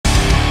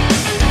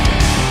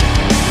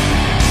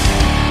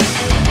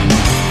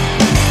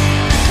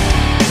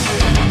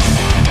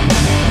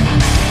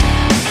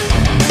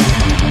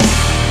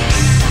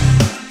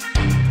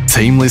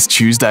Teamlist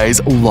Tuesdays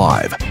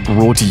live,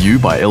 brought to you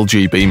by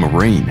LGB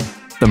Marine,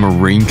 the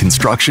marine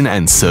construction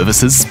and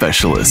services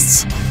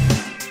specialists.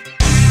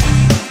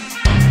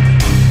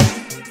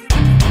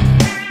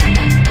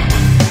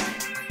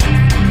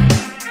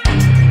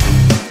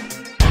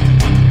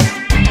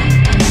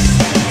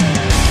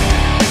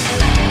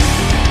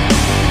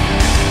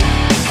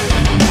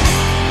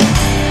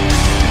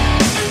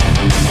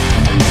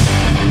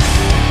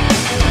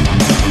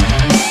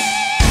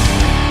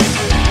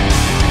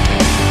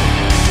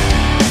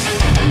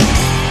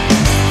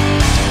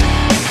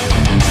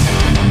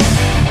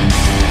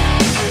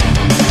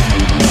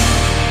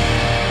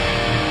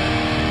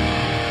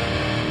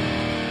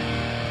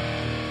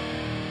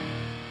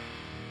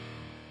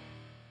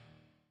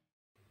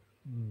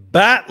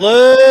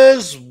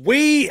 Battlers,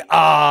 we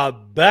are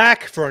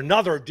back for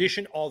another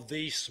edition of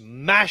the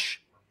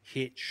smash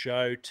hit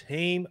show,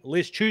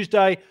 Teamlist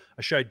Tuesday,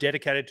 a show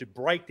dedicated to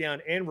break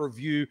down and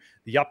review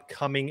the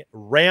upcoming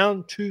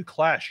Round 2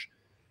 clash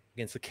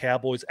against the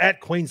Cowboys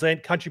at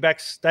Queensland Countryback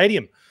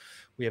Stadium.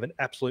 We have an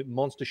absolute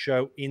monster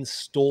show in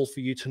store for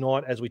you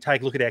tonight as we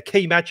take a look at our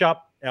key matchup,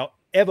 our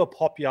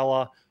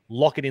ever-popular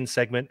lock-it-in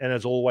segment, and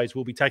as always,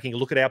 we'll be taking a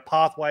look at our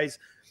pathways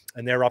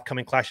and their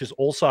upcoming clashes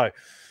also.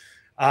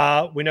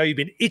 We know you've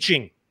been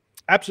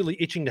absolutely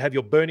itching to have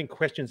your burning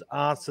questions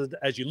answered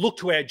as you look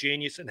to our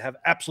genius and have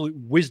absolute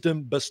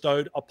wisdom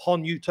bestowed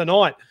upon you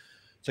tonight.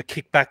 So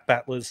kick back,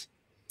 battlers,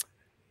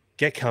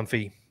 get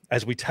comfy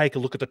as we take a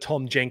look at the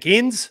Tom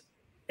Jenkins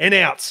and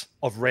outs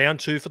of Round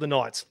 2 for the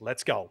Knights.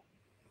 Let's go.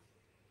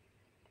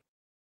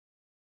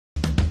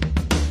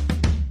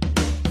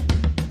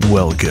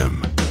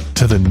 Welcome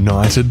to the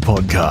Knighted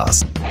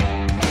Podcast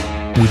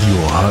with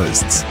your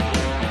hosts,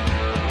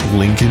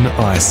 Lincoln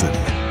Ison,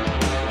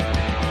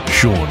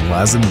 Sean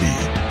Lazenby,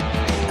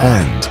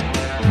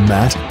 and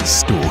Matt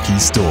Storky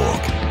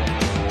Stork.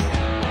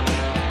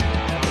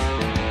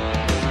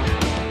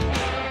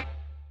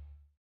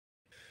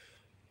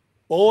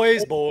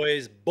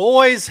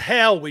 Boys,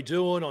 how are we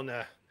doing on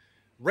a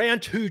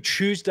Round 2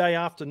 Tuesday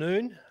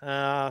afternoon?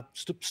 Sean,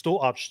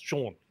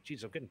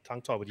 jeez, I'm getting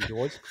tongue-tied with you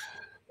boys.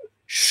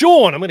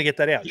 Sean, I'm going to get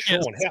that out. Yes.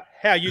 Sean,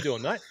 how are you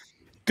doing, mate?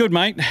 Good,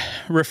 mate.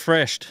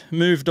 Refreshed.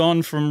 Moved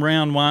on from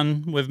round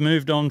 1. We've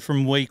moved on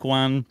from week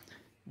 1.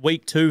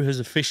 Week 2 has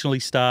officially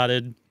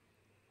started.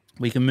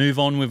 We can move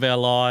on with our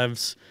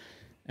lives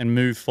and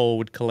move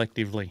forward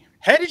collectively.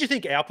 How did you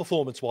think our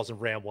performance was in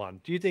round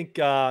 1? Do you think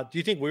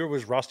we were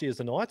as rusty as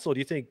the Knights, or do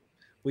you think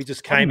we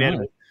just came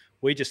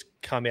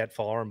out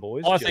firing,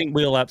 boys? I think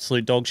we were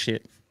absolute dog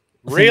shit.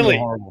 Really?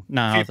 Horrible.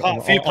 No,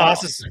 a few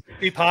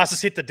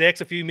passes hit the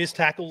decks, a few missed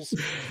tackles.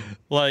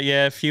 Well,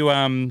 yeah, a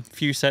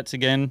few sets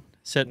again,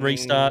 set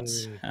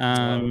restarts.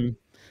 No,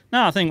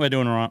 I think we're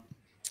doing all right.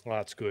 Well,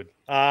 that's good.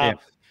 Yeah.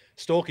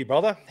 Storky,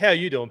 brother, how are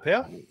you doing,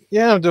 pal?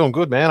 Yeah, I'm doing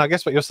good, man. I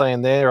guess what you're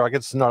saying there, I guess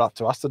it's not up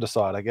to us to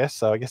decide, I guess.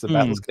 So I guess the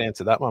battlers can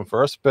answer that one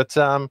for us. But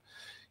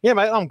yeah,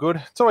 mate, I'm good.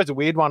 It's always a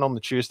weird one on the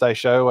Tuesday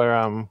show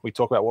where we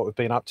talk about what we've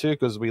been up to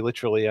because we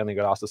literally only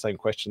got asked the same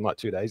question like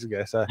 2 days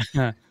ago. So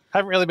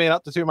haven't really been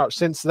up to too much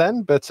since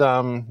then. But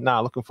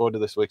looking forward to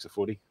this week's of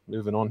footy.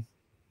 Moving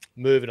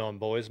on,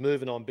 boys.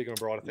 Moving on, bigger and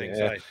brighter things,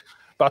 yeah. eh?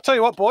 But I'll tell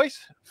you what, boys.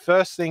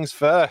 First things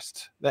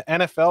first, the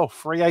NFL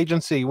free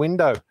agency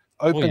window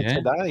opened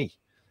today.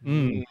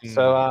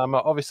 So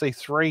obviously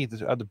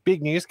the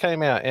big news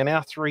came out and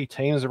our 3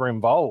 teams are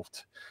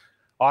involved.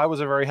 I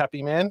was a very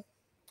happy man.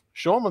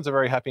 Sean was a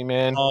very happy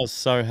man. I was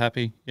so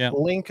happy. Yeah.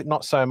 Link,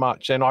 not so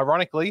much. And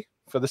ironically,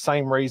 for the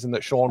same reason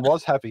that Sean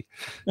was happy.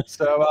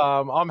 So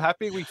I'm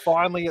happy we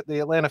finally at the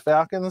Atlanta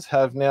Falcons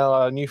have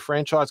now a new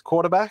franchise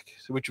quarterback,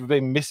 which we've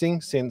been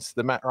missing since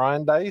the Matt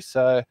Ryan days.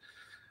 So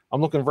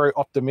I'm looking very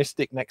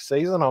optimistic next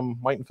season.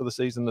 I'm waiting for the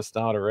season to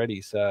start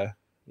already. So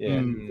yeah,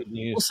 good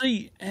news. Well,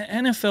 see,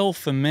 NFL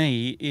for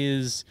me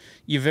is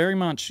you very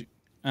much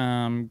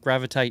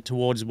gravitate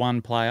towards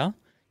one player.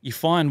 You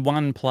find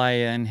one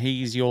player and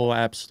he's your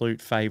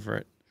absolute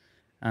favourite.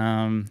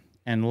 And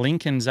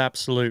Lincoln's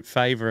absolute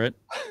favourite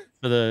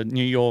for the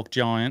New York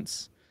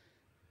Giants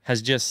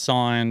has just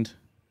signed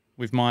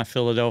with my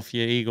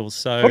Philadelphia Eagles.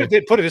 So put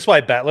it this way,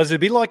 battlers. It'd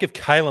be like if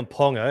Kalen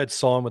Ponga had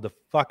signed with the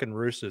fucking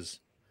Roosters.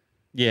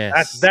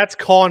 yes. That's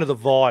kind of the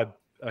vibe,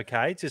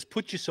 okay? Just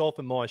put yourself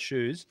in my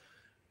shoes.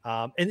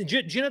 And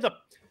do you know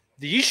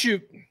the issue?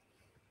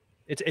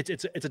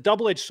 It's a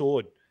double-edged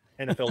sword.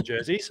 NFL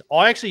jerseys.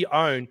 I actually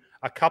own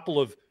a couple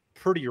of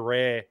pretty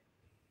rare,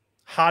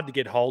 hard to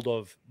get hold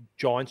of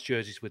Giants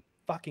jerseys with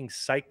fucking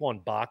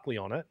Saquon Barkley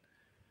on it.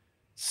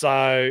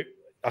 So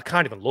I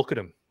can't even look at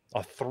them.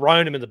 I've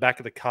thrown them in the back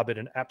of the cupboard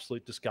in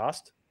absolute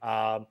disgust.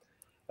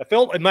 It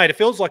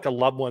feels like a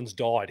loved one's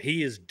died.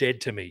 He is dead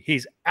to me.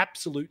 He's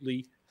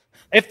absolutely.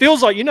 It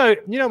feels like you know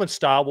when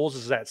Star Wars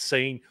is that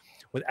scene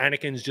with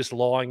Anakin's just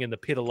lying in the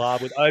pit of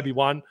lava with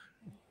Obi-Wan.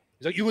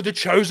 He's like, you were the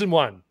chosen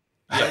one.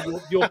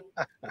 You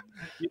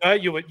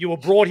were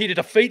brought here to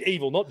defeat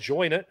evil, not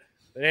join it.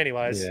 But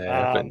anyways,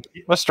 a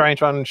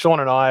strange one. Sean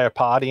and I are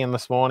partying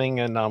this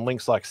morning, and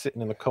Link's like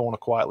sitting in the corner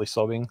quietly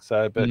sobbing.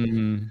 So, but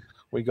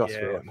we got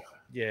through it.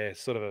 yeah,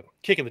 sort of a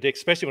kick in the dick,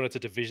 especially when it's a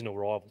divisional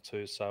rival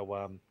too.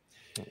 So,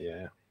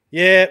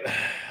 yeah,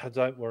 I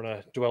don't want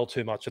to dwell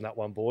too much on that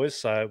one, boys.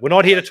 So we're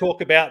not here to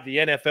talk about the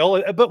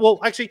NFL, but well,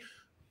 actually,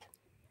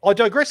 I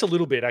digress a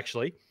little bit.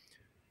 Actually,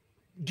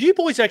 do you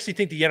boys actually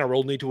think the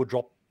NRL need to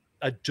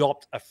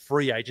adopt a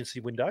free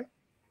agency window?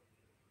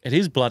 It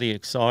is bloody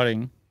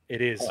exciting.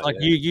 It is. Like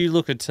you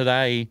look at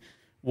today,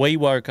 we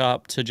woke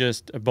up to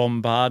just a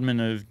bombardment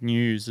of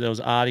news. There was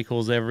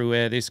articles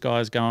everywhere. This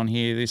guy's going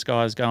here, this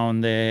guy's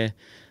going there.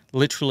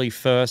 Literally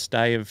first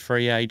day of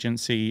free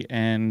agency,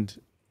 and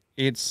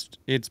it's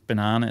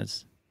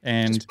bananas.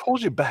 And just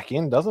pulls you back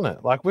in, doesn't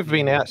it? Like we've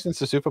been out since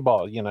the Super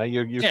Bowl. You know,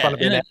 you've kind of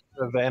been out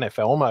of the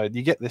NFL mode.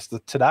 You get this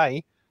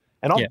today,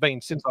 and I've been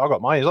since I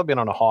got mine. I've been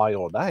on a high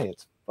all day.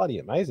 It's bloody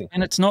amazing.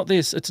 And it's not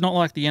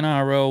like the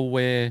NRL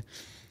where,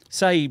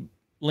 say,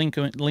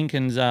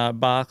 Lincoln's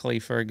Barkley,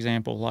 for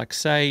example. Like,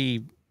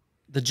 say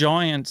the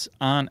Giants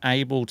aren't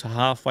able to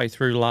halfway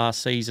through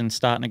last season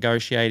start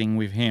negotiating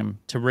with him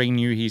to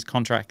renew his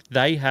contract.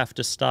 They have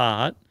to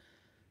start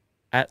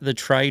at the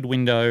trade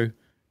window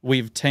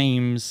with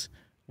teams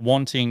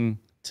wanting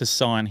to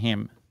sign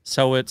him.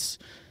 So it's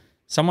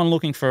someone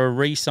looking for a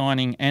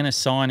re-signing and a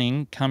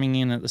signing coming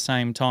in at the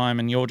same time,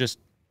 and you're just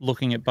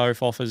looking at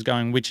both offers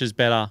going, which is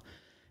better?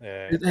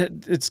 Yeah.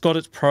 It's got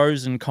its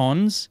pros and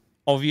cons,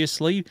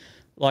 obviously.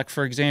 Like,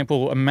 for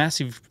example, a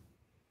massive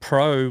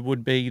pro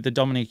would be the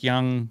Dominic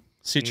Young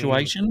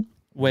situation,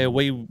 where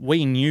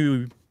we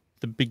knew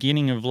the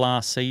beginning of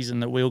last season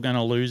that we were going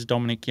to lose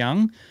Dominic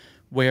Young,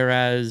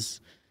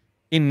 whereas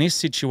in this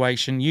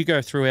situation, you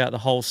go throughout the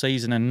whole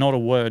season and not a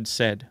word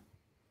said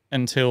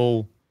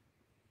until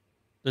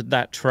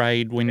that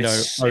trade window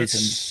opened.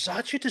 It's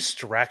such a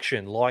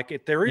distraction.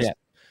 Like, there is... Yeah.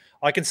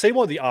 I can see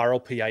why the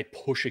RLPA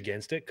push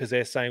against it, because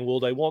they're saying, well,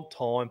 they want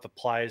time for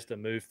players to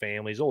move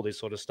families, all this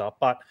sort of stuff.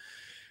 But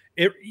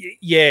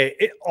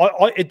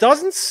it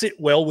doesn't sit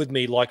well with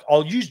me. Like,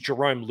 I'll use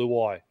Jerome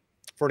Luai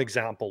for an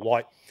example.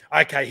 Like,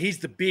 okay, he's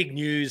the big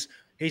news.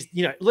 He's,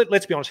 you know,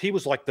 let's be honest, he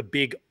was like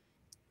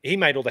he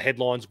made all the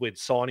headlines with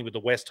signing with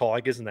the West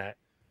Tigers and that.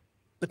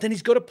 But then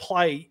he's got to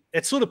play.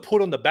 It's sort of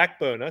put on the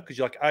back burner because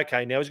you're like,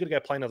 okay, now he's got to go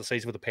play another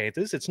season with the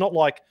Panthers. It's not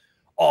like,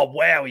 oh,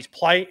 wow,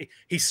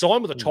 he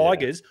signed with the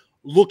Tigers. Yeah.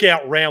 Look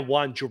out, round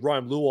one,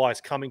 Jerome Luai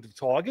is coming to the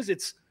Tigers.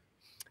 It's,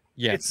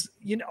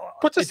 you know,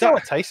 puts a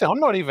sour taste. I'm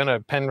not even a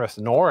Penrith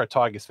nor a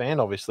Tigers fan,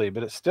 obviously,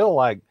 but it's still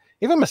like,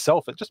 even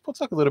myself, it just puts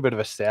like a little bit of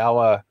a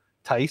sour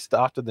taste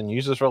after the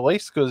news is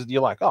released, because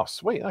you're like, oh,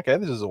 sweet, okay,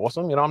 this is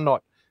awesome. You know, I'm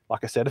not,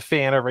 like I said, a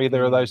fan of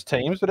either of those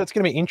teams, but it's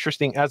going to be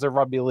interesting as a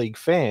rugby league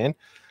fan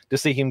to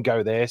see him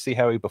go there, see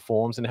how he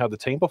performs and how the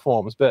team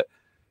performs. But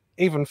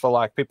even for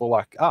like people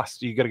like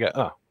us, you got to go,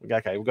 oh,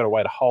 okay, we've got to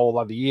wait a whole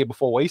other year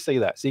before we see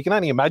that. So you can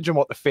only imagine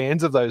what the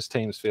fans of those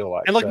teams feel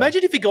like. And like,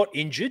 imagine if he got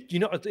injured. You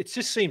know, it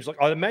just seems like,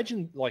 I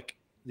imagine like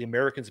the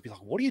Americans would be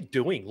like, what are you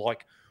doing?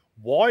 Like,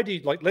 why do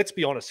you, like, let's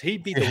be honest,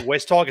 he'd be the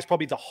West Tigers,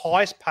 probably the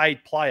highest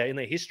paid player in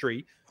their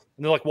history.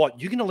 And they're like, what,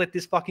 you're going to let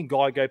this fucking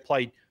guy go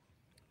play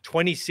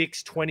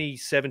 26,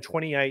 27,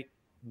 28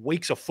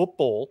 weeks of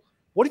football?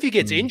 What if he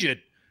gets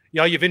injured? You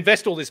know, you've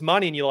invested all this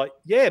money and you're like,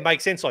 yeah, it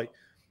makes sense. Like,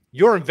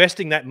 you're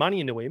investing that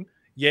money into him,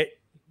 yet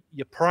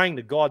you're praying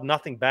to God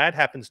nothing bad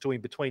happens to him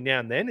between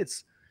now and then.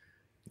 It's,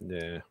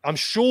 I'm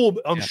sure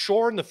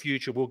in the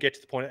future we'll get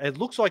to the point. It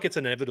looks like it's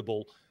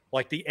inevitable.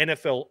 Like the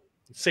NFL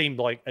seemed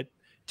like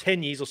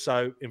 10 years or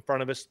so in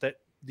front of us that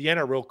the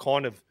NRL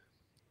kind of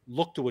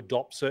look to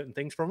adopt certain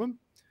things from them.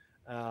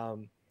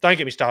 Don't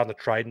get me started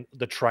on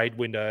the trade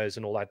windows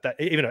and all that.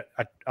 Even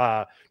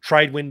a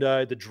trade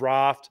window, the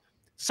draft,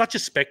 such a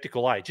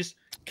spectacle. Just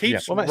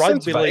keeps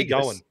rugby league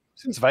going.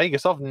 Since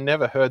Vegas, I've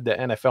never heard the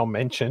NFL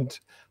mentioned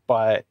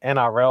by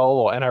NRL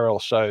or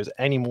NRL shows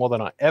any more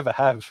than I ever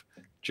have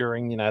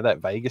during, you know, that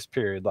Vegas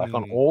period. Like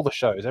on all the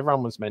shows,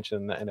 everyone was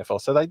mentioning the NFL.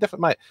 So they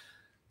definitely, mate,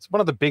 it's one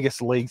of the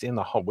biggest leagues in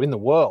the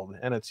world,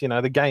 and it's, you know,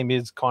 the game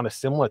is kind of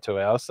similar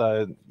to ours.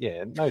 So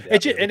yeah, no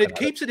doubt. It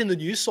keeps it in the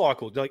news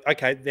cycle. Like,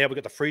 okay, now we've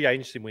got the free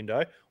agency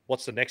window.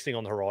 What's the next thing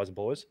on the horizon,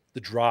 boys?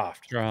 The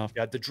draft. Yeah,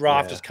 the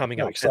draft is coming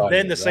up, and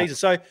then the season.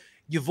 So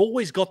you've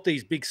always got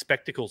these big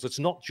spectacles. It's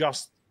not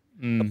just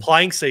the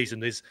playing season.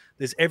 There's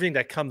everything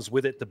that comes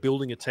with it, the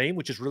building a team,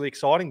 which is really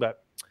exciting.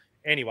 But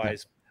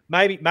anyways,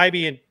 maybe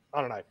in,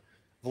 I don't know,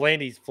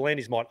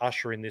 V'landys might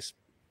usher in this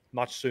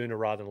much sooner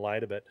rather than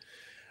later. But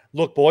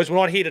look, boys, we're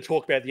not here to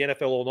talk about the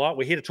NFL all night.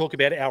 We're here to talk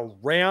about our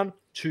round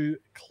 2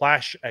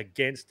 clash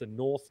against the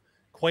North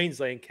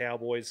Queensland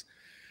Cowboys.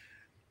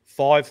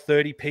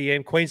 5:30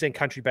 p.m. Queensland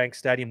Country Bank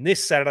Stadium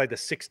this Saturday, the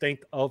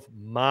 16th of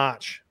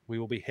March. We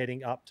will be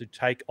heading up to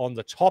take on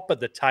the top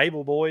of the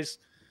table, boys.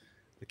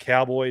 The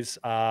Cowboys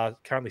are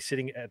currently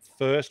sitting at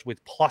first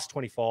with plus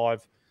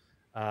 25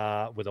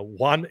 with a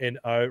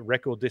 1-0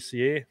 record this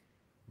year.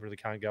 Really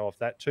can't go off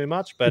that too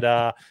much.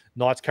 But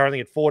Knights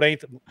currently at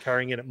 14th,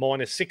 carrying in at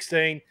minus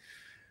 16.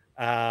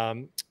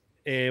 And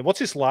what's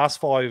this last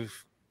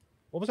 5?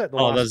 What was that?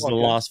 Those are the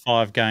last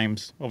 5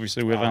 games.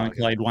 Obviously, we've only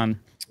played one.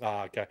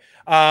 Okay.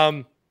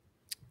 Now,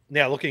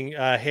 looking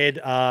ahead,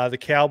 the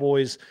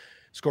Cowboys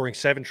scoring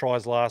 7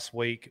 tries last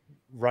week,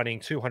 running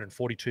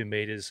 242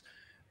 meters.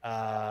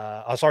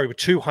 With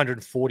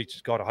 240.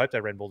 God, I hope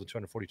they ran more than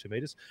 242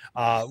 meters.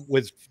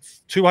 With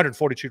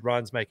 242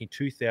 runs, making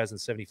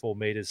 2,074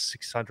 meters,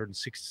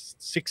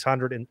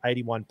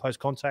 681 post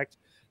contact.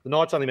 The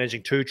Knights only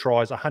managing 2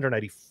 tries,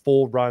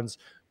 184 runs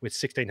with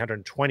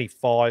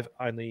 1,625,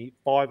 only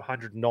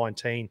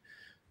 519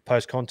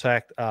 post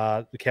contact.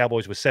 The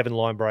Cowboys with 7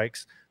 line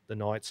breaks, the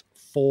Knights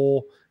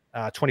 4.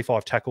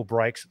 25 tackle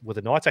breaks, with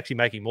the Knights actually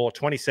making more,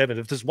 27.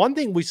 If there's one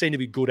thing we seem to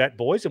be good at,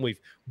 boys, and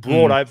we've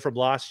brought over from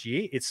last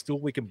year, it's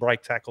still we can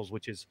break tackles,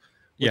 which is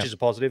a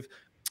positive.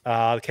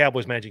 The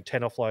Cowboys managing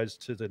 10 offloads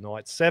to the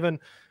Knights 7.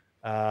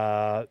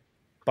 The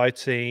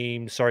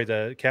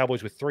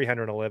Cowboys with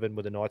 311,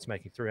 with the Knights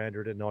making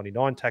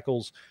 399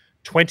 tackles,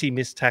 20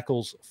 missed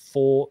tackles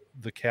for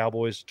the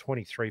Cowboys,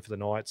 23 for the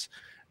Knights.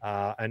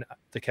 And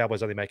the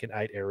Cowboys only making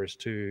 8 errors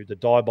to the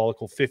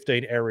diabolical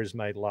 15 errors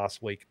made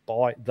last week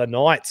by the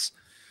Knights.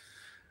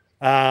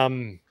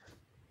 So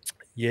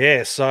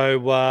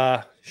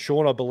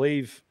Sean, I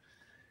believe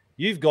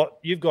you've got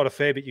a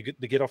fair bit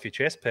to get off your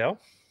chest, pal.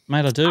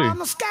 Mate, I do. I'm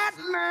a scat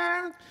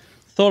man.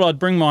 Thought I'd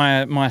bring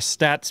my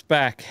stats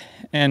back,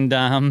 and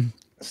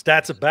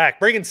stats are back.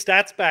 Bringing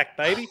stats back,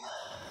 baby.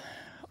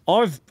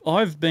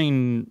 I've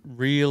been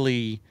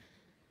really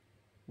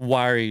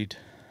worried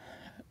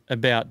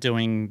about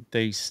doing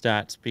these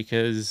stats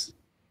because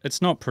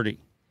it's not pretty.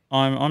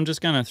 I'm just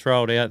going to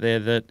throw it out there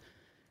that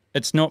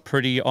it's not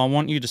pretty. I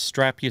want you to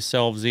strap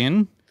yourselves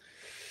in.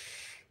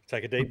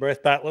 Take a deep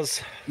breath,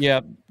 battlers. Yeah.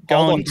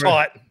 Hold on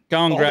tight.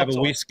 Go and grab a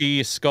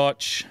whiskey, a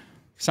scotch,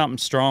 something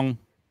strong,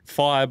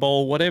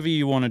 Fireball, whatever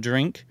you want to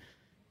drink.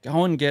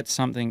 Go and get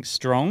something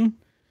strong.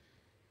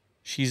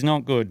 She's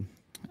not good.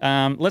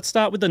 Let's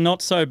start with the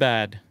not so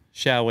bad,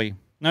 shall we?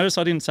 Notice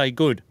I didn't say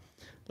good.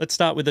 Let's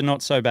start with the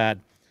not so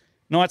bad.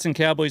 Knights and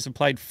Cowboys have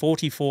played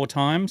 44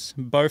 times.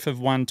 Both have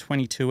won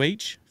 22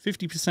 each.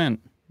 50%.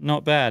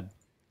 Not bad.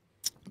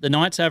 The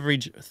Knights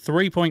average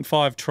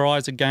 3.5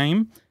 tries a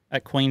game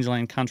at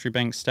Queensland Country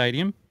Bank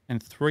Stadium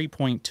and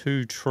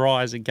 3.2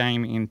 tries a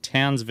game in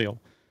Townsville.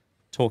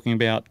 Talking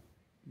about,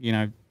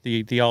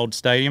 the old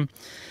stadium.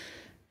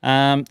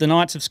 The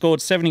Knights have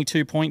scored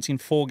 72 points in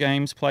 4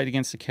 games played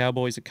against the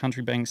Cowboys at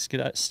Country Bank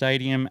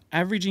Stadium,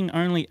 averaging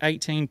only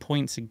 18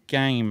 points a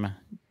game.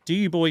 Do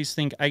you boys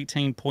think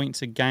 18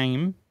 points a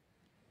game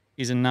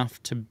is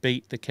enough to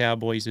beat the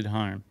Cowboys at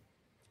home?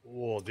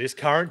 Oh, this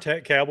current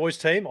Cowboys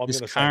team? I'm going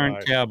to say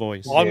no.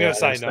 Cowboys. I'm going to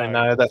say no.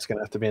 No, that's going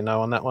to have to be a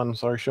no on that one.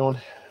 Sorry, Sean.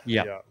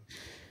 Yeah.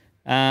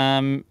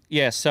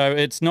 So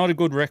it's not a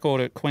good record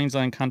at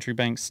Queensland Country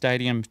Bank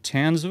Stadium,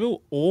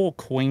 Townsville, or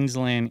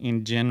Queensland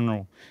in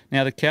general.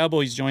 Now, the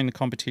Cowboys joined the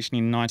competition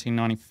in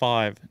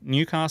 1995.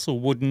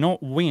 Newcastle would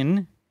not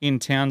win in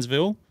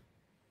Townsville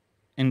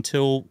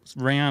until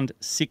round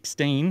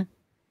 16,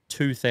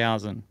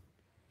 2000.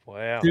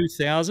 Wow.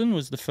 2000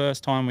 was the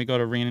first time we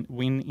got a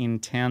win in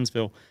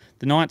Townsville.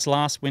 The Knights'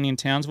 last win in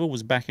Townsville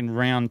was back in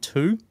round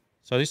 2.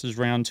 So this is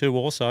round 2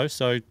 also,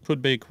 so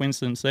could be a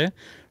coincidence there.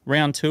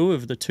 Round 2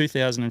 of the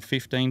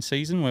 2015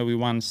 season where we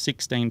won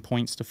 16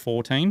 points to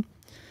 14.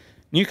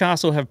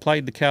 Newcastle have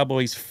played the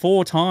Cowboys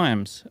 4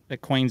 times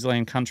at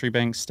Queensland Country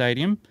Bank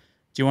Stadium.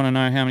 Do you want to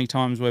know how many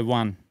times we've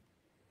won?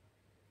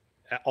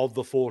 Of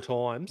the 4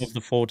 times? Of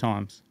the 4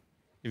 times.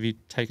 If you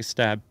take a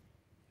stab.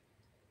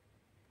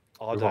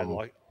 I don't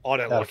like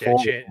our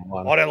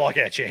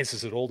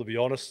chances at all, to be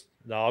honest.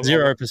 No,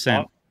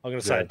 0%. I'm going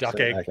to say a duck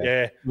egg.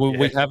 Okay. Yeah.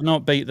 We have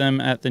not beat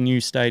them at the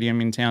new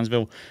stadium in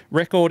Townsville.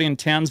 Record in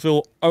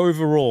Townsville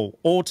overall,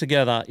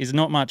 altogether, is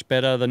not much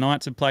better. The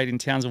Knights have played in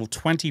Townsville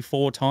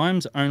 24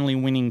 times, only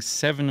winning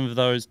 7 of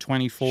those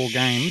 24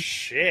 games.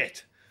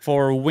 Shit.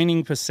 For a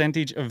winning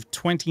percentage of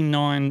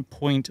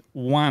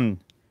 29.1.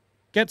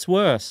 Gets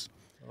worse.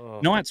 Oh.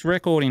 Knights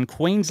record in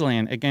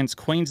Queensland against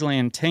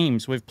Queensland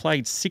teams. We've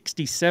played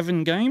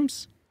 67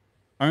 games,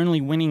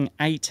 only winning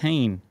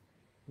 18.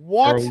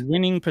 What? For a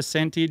winning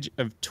percentage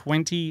of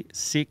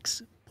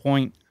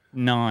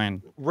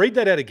 26.9. Read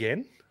that out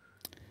again.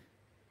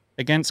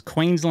 Against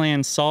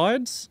Queensland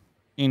sides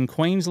in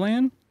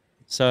Queensland.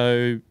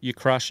 So your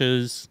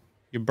Crushers,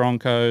 your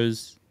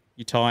Broncos,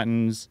 your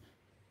Titans,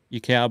 your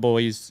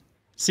Cowboys.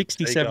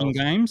 67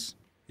 games.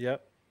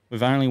 Yep.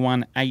 We've only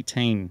won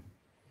 18.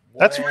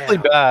 That's really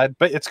bad,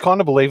 but it's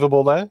kind of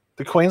believable, though.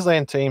 The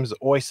Queensland teams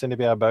always seem to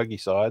be our bogey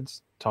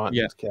sides.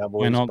 Titans, Cowboys,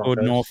 we're not Broncos.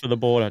 good north of the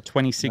border,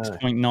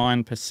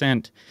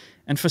 26.9%.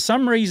 And for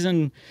some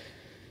reason,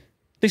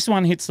 this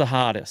one hits the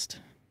hardest.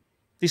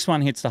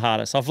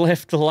 I've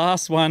left the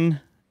last one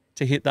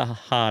to hit the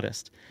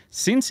hardest.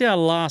 Since our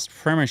last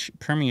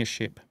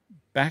premiership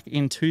back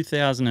in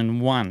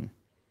 2001,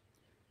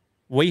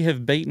 we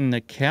have beaten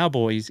the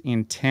Cowboys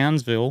in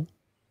Townsville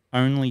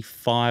only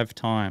 5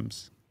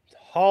 times.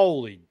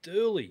 Holy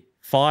dooly.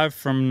 5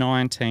 from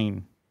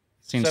 19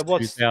 since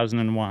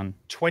 2001.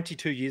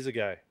 22 years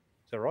ago.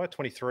 Is that right?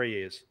 23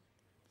 years.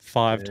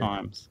 5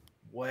 times.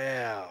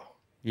 Wow.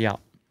 Yeah.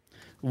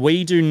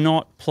 We do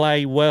not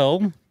play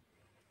well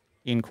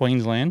in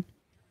Queensland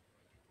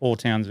or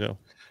Townsville.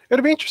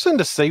 It'd be interesting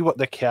to see what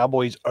the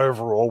Cowboys'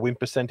 overall win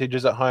percentage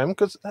is at home.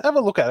 Because have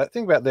a look at it.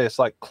 Think about this.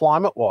 Like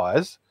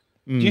climate-wise,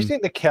 do you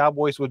think the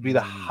Cowboys would be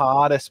the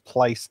hardest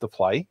place to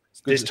play?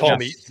 This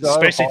time,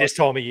 especially this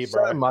time of year,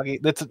 bro. So muggy.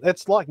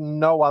 It's like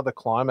no other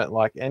climate,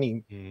 like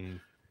any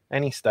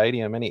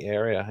stadium, any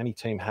area, any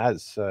team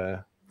has. So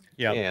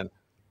yeah,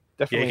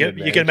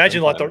 definitely. You can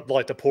imagine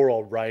like the poor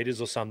old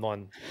Raiders or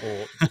someone,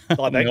 or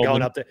like that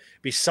going up there.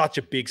 It'd be such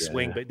a big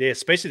swing, but yeah,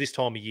 especially this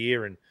time of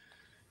year. And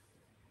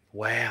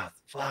wow,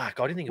 fuck,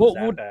 I didn't think it was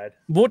that bad.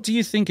 What do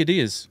you think it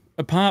is?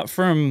 Apart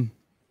from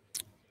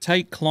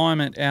take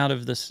climate out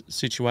of this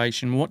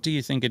situation, what do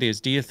you think it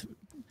is? Do you,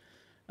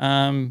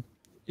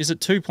 is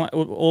it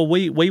or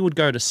we would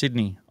go to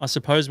Sydney? I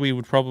suppose we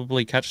would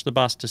probably catch the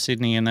bus to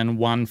Sydney and then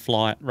one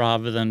flight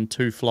rather than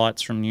 2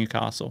 flights from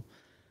Newcastle.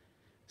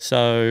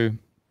 So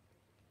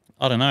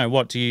I don't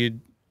know.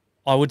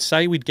 I would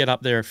say we'd get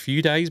up there a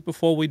few days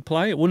before we'd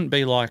play. It wouldn't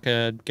be like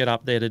a get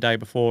up there the day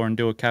before and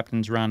do a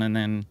captain's run and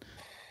then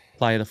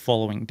play the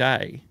following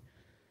day.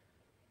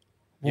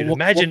 You'd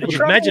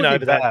imagine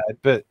over that,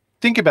 but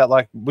think about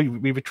like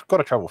we've got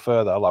to travel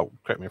further. Like,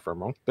 correct me if I'm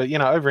wrong, but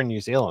over in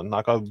New Zealand,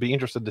 like I'd be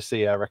interested to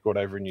see our record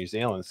over in New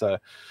Zealand. So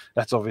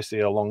that's obviously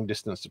a long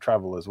distance to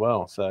travel as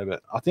well. So,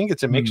 but I think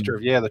it's a mixture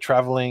of the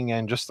traveling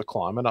and just the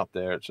climate up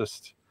there. It's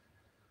just,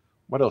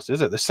 what else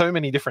is it? There's so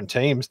many different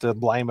teams to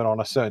blame it on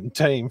a certain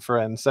team for,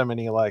 and so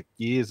many like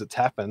years it's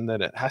happened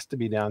that it has to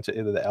be down to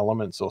either the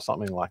elements or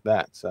something like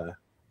that. So,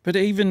 but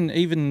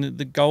even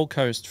the Gold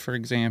Coast, for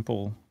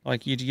example,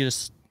 like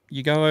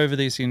you go over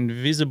this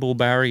invisible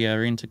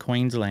barrier into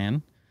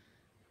Queensland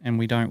and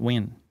we don't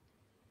win.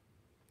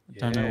 I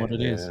don't know what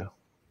it is.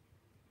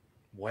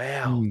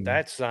 Wow.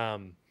 That's,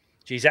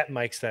 geez, that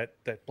makes that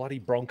bloody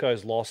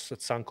Broncos loss at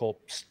Suncorp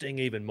sting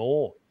even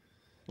more.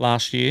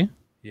 Last year?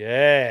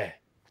 Yeah.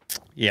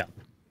 Yeah.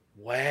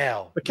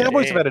 Wow. The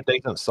Cowboys have had a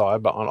decent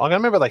side, but I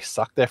remember they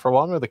sucked there for a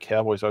while. I remember the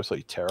Cowboys were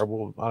absolutely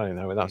terrible. I don't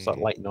know, that was like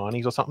late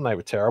 90s or something. They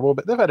were terrible,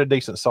 but they've had a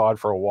decent side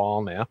for a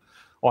while now,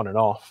 on and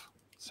off.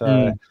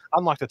 So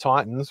unlike the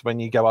Titans, when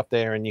you go up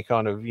there and you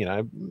kind of,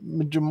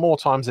 more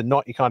times than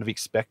not, you kind of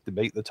expect to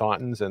beat the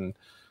Titans, and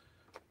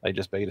they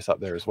just beat us up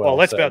there as well. Well,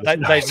 that's about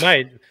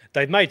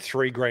they've made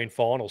 3 grand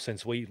finals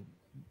since we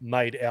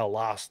made our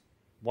last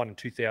one in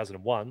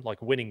 2001,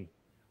 like winning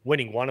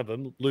one of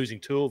them, losing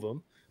 2 of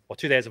them, or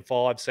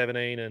 2005,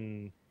 17,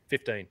 and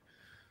 15.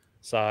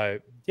 So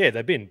yeah,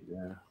 they've been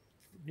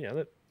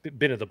they've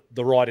been at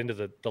the right end of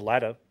the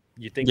ladder.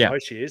 You'd think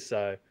most years.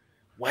 So.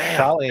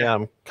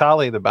 Wow.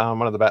 Carly,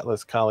 one of the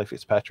battlers, Carly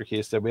Fitzpatrick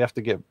here, said we have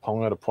to get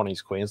Ponga to put on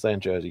his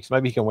Queensland jersey. So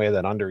maybe he can wear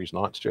that under his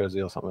Knights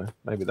jersey or something.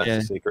 Maybe that's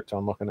the secret to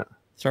unlocking it.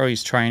 Throw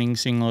his training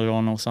singlet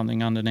on or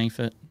something underneath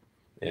it.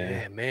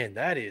 Yeah, man,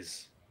 that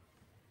is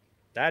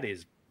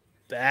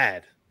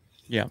bad.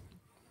 Yeah.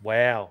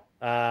 Wow.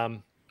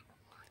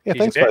 Yeah,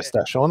 thanks for that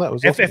stat, Sean. That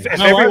was awesome.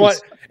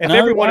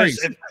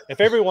 If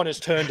everyone has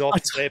turned off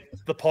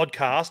the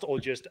podcast or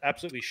just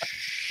absolutely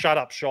shut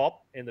up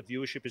shop and the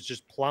viewership has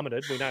just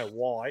plummeted, we know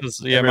why.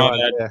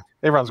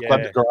 Everyone's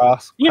grabbed the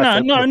grass.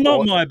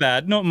 Not my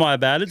bad. Not my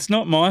bad. It's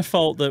not my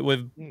fault that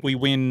we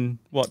win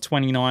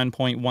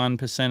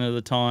 29.1% of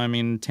the time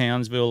in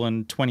Townsville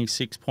and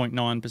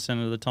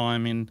 26.9% of the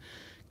time in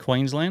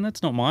Queensland.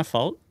 That's not my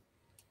fault.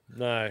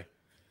 No,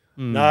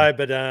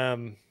 but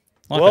I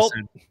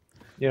said.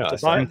 Yeah,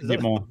 a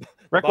bit more.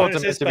 Records are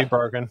meant to be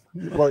broken.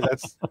 Well,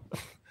 that's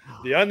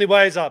the only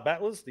way is up,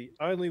 battlers. The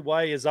only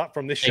way is up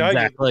from this show.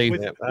 Exactly.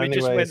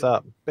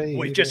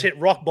 We just hit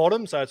rock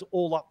bottom, so it's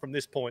all up from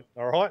this point.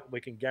 All right,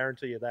 we can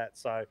guarantee you that.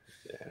 So,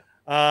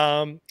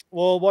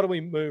 well, why don't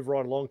we move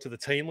right along to the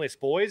team list,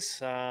 boys?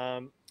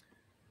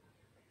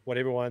 What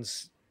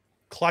everyone's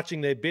clutching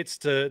their bits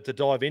to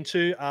dive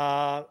into.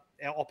 Our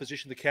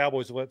opposition, the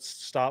Cowboys. Let's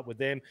start with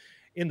them.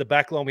 In the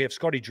back line, we have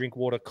Scotty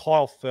Drinkwater,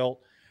 Kyle Felt,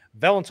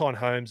 Valentine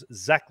Holmes,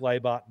 Zach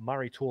Laber,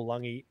 Murray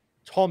Tuolungi,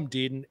 Tom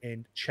Dearden,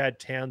 and Chad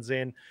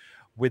Townsend.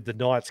 With the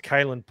Knights,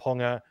 Kalen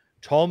Ponga,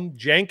 Tom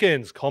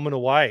Jenkins, common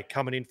away,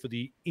 coming in for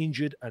the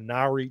injured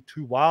Anari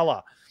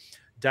Tuwala,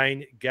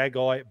 Dane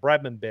Gagai,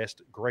 Bradman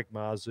Best, Greg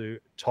Marzu,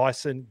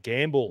 Tyson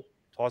Gamble.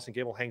 Tyson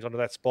Gamble hangs onto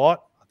that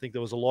spot. I think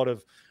there was a lot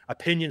of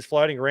opinions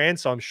floating around,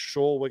 so I'm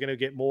sure we're going to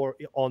get more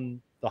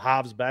on the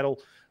halves battle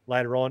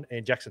later on.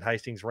 And Jackson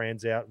Hastings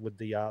rounds out with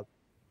the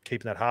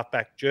keeping that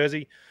halfback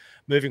jersey.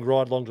 Moving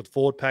right along to the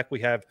forward pack,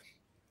 we have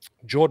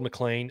Jordan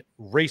McLean,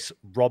 Reece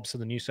Robson,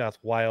 the New South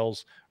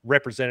Wales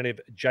representative,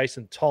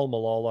 Jason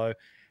Tolmalolo,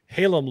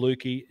 Helam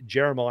Lukey,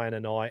 Jeremiah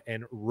Nanai,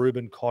 and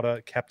Ruben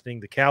Cotter captaining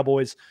the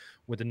Cowboys.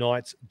 With the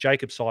Knights,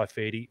 Jacob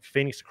Saifidi,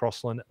 Phoenix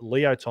Crossland,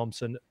 Leo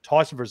Thompson,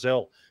 Tyson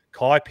Frizzell,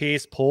 Kai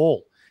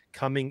Pearce-Paul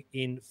coming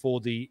in for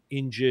the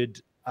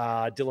injured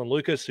Dylan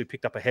Lucas, who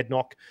picked up a head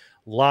knock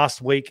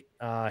last week.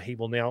 He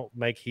will now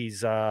make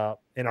his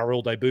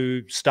NRL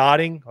debut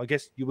starting, I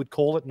guess you would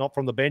call it, not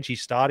from the bench.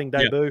 He's starting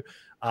debut.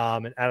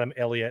 And Adam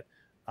Elliott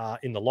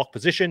in the lock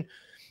position.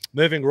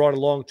 Moving right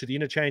along to the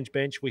interchange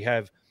bench, we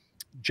have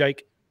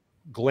Jake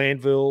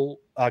Granville,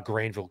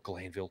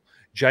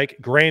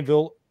 Jake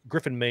Granville,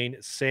 Griffin Mean,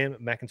 Sam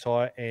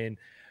McIntyre, and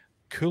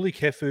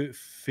Kulikefu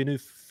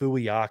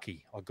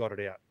Finufuiaki. I got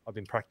it out. I've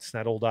been practicing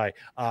that all day.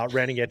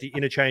 Rounding out the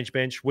interchange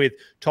bench with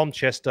Tom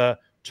Chester,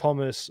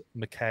 Thomas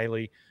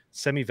McKaylee,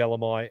 Semi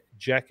Velamai,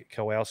 Jack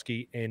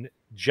Kowalski, and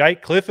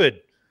Jake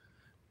Clifford.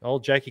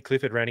 Old Jakey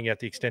Clifford rounding out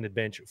the extended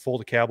bench for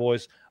the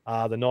Cowboys.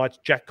 The Knights,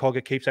 Jack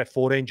Cogger keeps that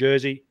 14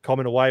 jersey.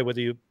 Comment away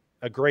whether you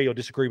agree or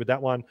disagree with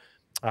that one.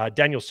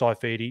 Daniel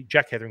Saifidi,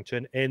 Jack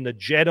Hetherington, and the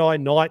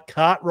Jedi Knight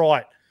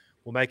Cartwright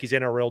will make his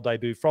NRL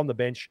debut from the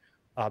bench.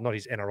 Not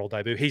his NRL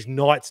debut, his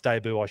Knights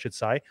debut, I should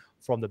say,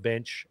 from the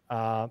bench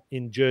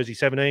in jersey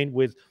 17,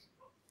 with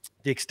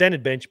the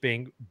extended bench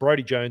being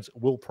Brodie Jones,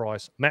 Will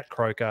Price, Matt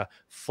Croker,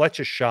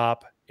 Fletcher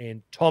Sharp,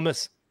 and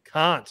Thomas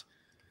Cant.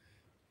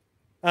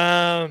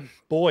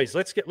 Boys,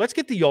 let's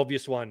get the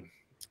obvious one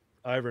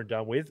over and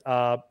done with.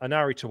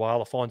 Anari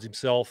Tuala finds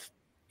himself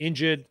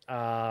injured. We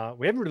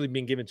haven't really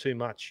been given too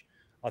much.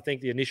 I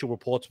think the initial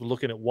reports were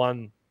looking at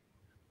one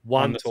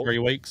to 3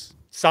 weeks,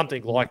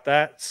 something like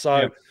that.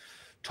 So,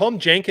 Tom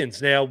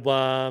Jenkins. Now,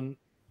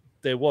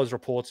 there was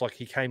reports like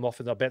he came off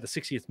at about the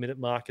 60th minute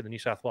mark in the New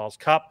South Wales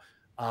Cup.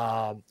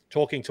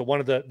 Talking to one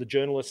of the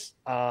journalists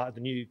at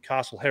the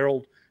Newcastle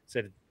Herald,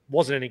 said it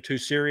wasn't anything too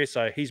serious.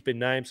 So he's been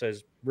named. So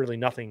there's really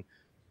nothing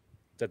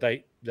that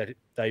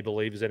they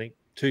believe is anything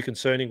too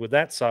concerning with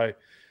that. So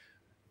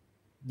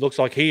looks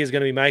like he is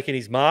going to be making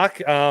his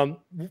mark.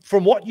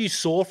 From what you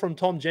saw from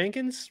Tom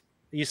Jenkins,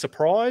 are you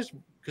surprised?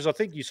 Because I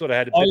think you sort of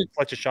had a bit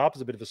Fletcher Sharp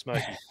as a bit of a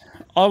smoky.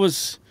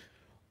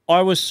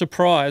 I was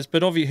surprised,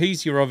 but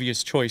he's your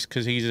obvious choice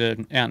because he's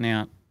an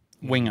out-and-out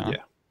winger.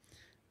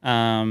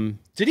 Yeah.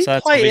 Did he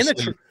play in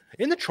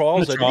the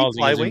trials? Did he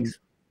play wings?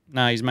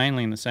 No, he's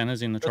mainly in the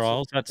centres in the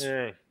trials. That's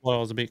what I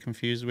was a bit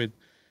confused with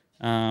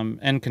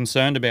and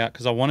concerned about,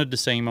 because I wanted to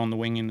see him on the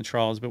wing in the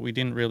trials, but we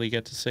didn't really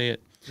get to see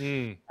it.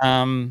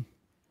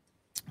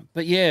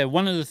 But yeah,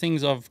 one of the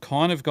things I've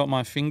kind of got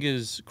my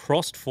fingers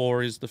crossed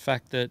for is the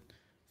fact that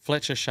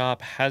Fletcher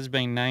Sharp has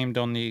been named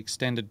on the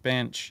extended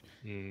bench.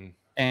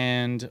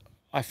 And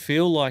I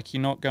feel like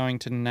you're not going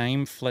to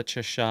name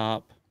Fletcher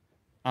Sharp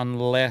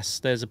unless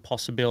there's a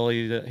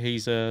possibility that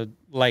he's a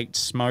late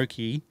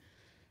smoky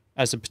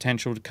as a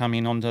potential to come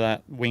in onto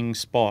that wing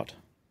spot.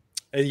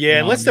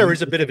 Unless there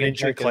is a bit of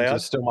injury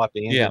cloud. Still might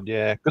be injured,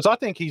 because I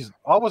think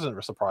I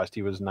wasn't surprised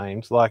he was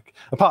named. Like,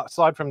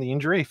 aside from the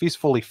injury, if he's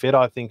fully fit,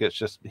 I think he's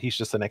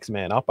just the next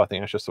man up. I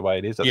think that's just the way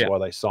it is. That's why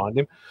they signed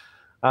him.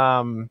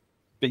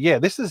 But yeah,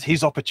 this is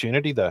his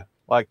opportunity, though.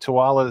 Like,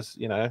 Tuala's,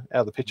 out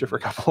of the picture for a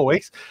couple of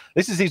weeks.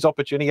 This is his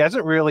opportunity. He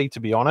hasn't really, to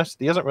be honest,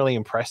 he hasn't really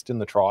impressed in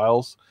the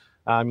trials.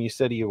 You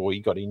said he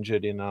got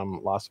injured in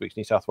last week's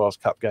New South Wales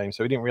Cup game,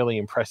 so he didn't really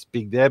impress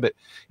big there. But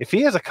if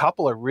he has a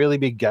couple of really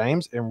big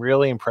games and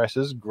really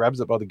impresses, grabs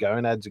it by the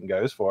gonads and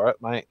goes for it,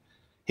 mate,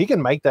 he can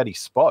make that his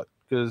spot,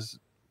 because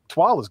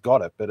Tuala's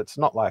got it, but it's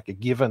not like a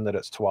given that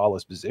it's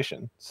Tuala's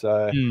position.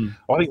 So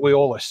I think we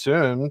all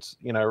assumed,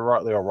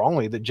 rightly or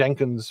wrongly, that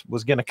Jenkins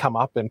was going to come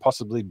up and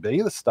possibly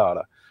be the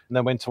starter. And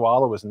then when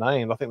Tuala was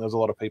named, I think there was a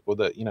lot of people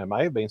that,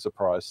 may have been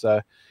surprised.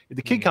 So if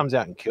the kid comes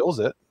out and kills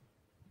it,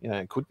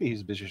 it could be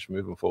his position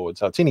moving forward.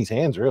 So it's in his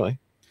hands, really.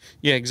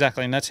 Yeah,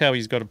 exactly. And that's how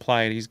he's got to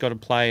play it. He's got to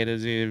play it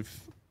as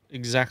if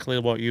exactly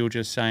what you were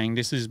just saying.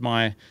 This is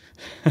my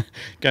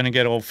going to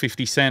get all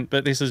 50 Cent,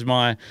 but this is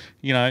my,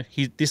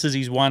 this is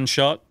his one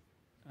shot.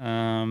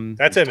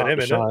 That's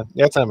Eminem, isn't it?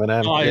 That's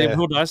Eminem. Oh,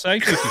 what did I say?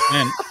 50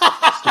 Cent.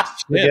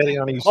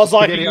 I was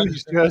like,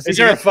 is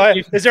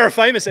there a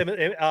famous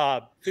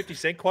 50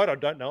 Cent quote I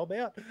don't know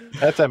about?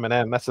 That's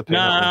Eminem. That's the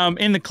no,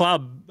 in the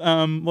club.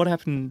 What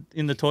happened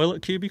in the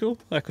toilet cubicle?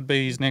 That could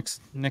be his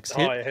next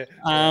hit.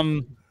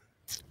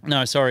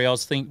 No, sorry, I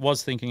was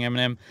thinking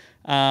Eminem.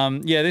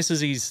 This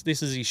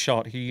is his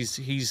shot.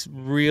 He's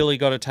really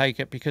got to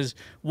take it, because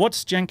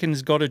what's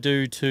Jenkins got to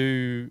do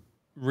to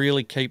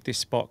really keep this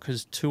spot?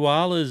 Because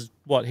Tuala's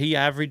he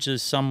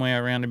averages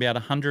somewhere around about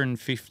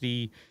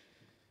 150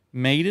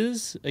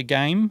 meters a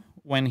game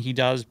when he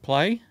does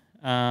play.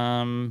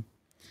 And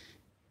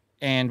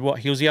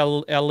he was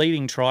our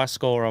leading try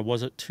scorer.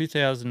 Was it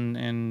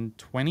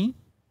 2020?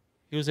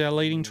 He was our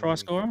leading try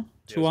scorer.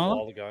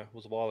 Tuala. It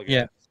was a while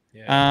ago.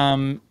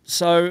 Yeah.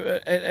 So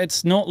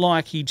it's not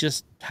like he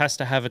just has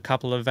to have a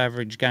couple of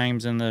average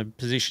games in the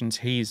positions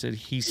he's at.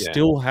 He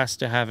still has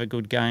to have a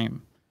good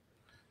game.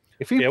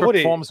 If he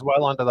performs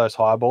well under those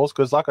high balls,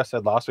 because like I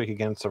said last week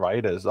against the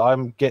Raiders,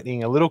 I'm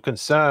getting a little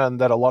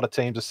concerned that a lot of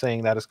teams are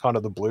seeing that as kind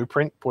of the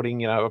blueprint,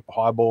 putting,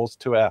 high balls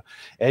to our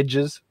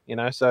edges,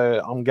 so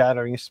I'm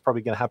gathering this is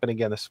probably going to happen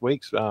again this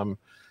week. So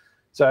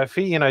if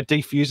he,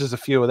 defuses a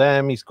few of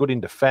them, he's good in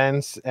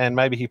defense, and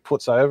maybe he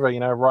puts over,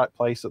 right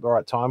place at the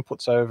right time,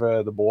 puts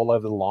over the ball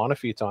over the line a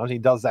few times. He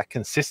does that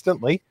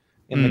consistently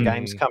in the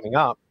games coming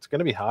up. It's going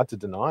to be hard to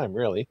deny him,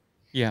 really.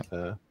 Yeah.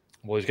 Well,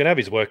 he's going to have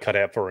his work cut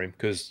out for him,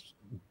 because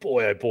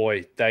boy, oh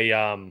boy, they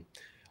the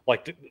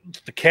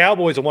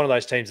Cowboys are one of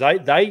those teams.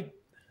 The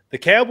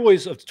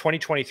Cowboys of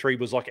 2023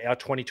 was like our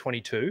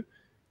 2022.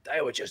 They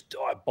were just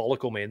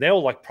diabolical, man. They were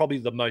like probably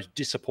the most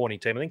disappointing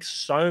team. I think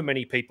so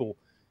many people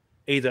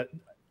either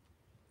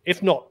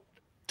if not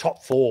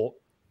top 4,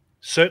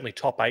 certainly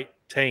top 8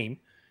 team,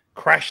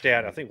 crashed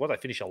out. I think they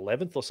finished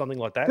 11th or something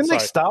like that. Didn't they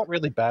start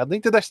really badly?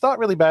 Did they start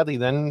really badly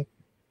then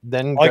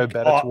go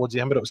better towards the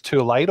end, but it was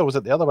too late, or was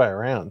it the other way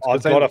around?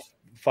 I've got a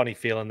funny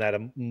feeling that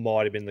it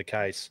might have been the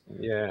case.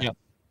 Yeah.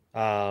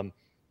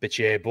 But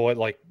yeah, boy,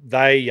 like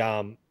they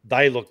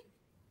look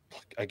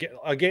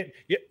again.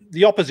 Yeah,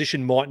 the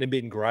opposition mightn't have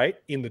been great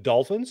in the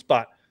Dolphins,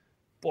 but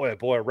boy, oh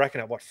boy, I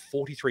reckon at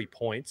 43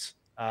 points.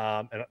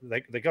 And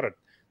they got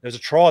there's a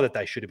try that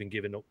they should have been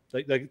given.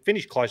 They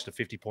finished close to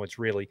 50 points,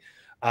 really.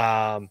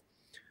 But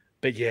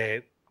yeah,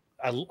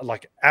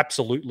 like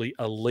absolutely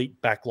elite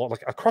back line.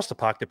 Like across the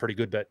park, they're pretty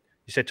good. But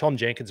you said Tom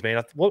Jenkins,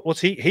 man. What's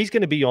he? He's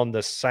going to be on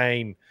the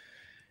same.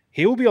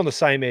 He will be on the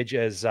same edge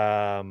as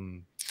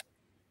Murray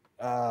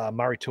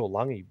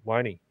Tuolungi,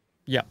 won't he?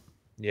 Yeah.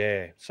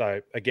 Yeah.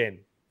 So again,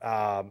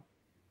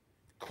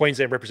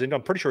 Queensland representative.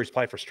 I'm pretty sure he's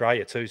played for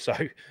Australia too. So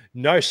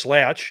no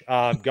slouch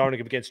going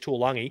against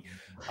Tuolungi.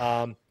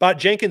 But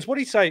Jenkins, what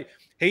did he say?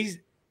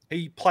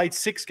 He played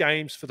 6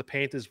 games for the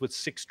Panthers with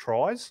 6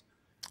 tries.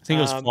 I think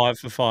it was 5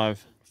 for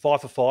 5.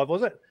 5 for 5,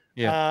 was it?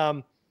 Yeah.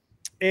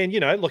 And,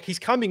 look, he's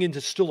coming into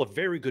still a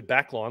very good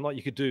backline. Like,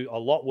 you could do a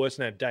lot worse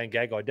than have Dan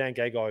Gagai. Dan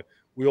Gagai,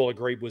 we all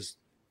agreed, was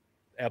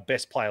our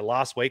best player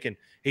last week, and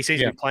he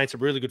seems to be playing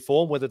some really good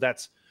form, whether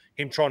that's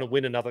him trying to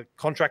win another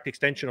contract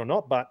extension or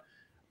not. But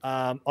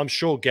I'm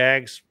sure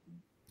Gags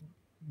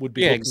would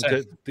be looking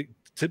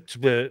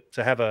to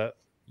have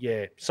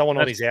someone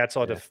on his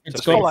outside.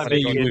 It's got to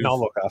be I'll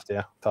look after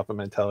you type of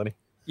mentality.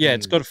 Yeah,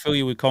 it's got to fill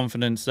you with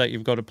confidence that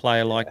you've got a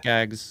player like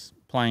Gags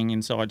playing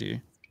inside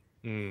you.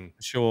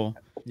 Sure.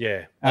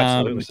 Yeah,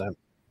 absolutely.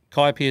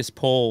 Kai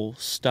Pearce-Paul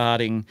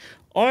starting.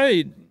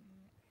 I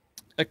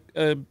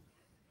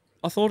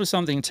thought of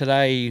something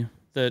today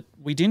that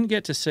we didn't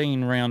get to see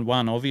in round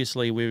 1,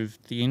 obviously,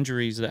 with the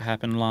injuries that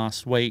happened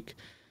last week.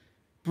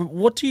 But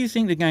what do you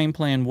think the game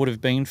plan would have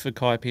been for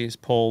Kai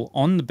Pearce-Paul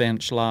on the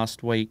bench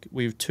last week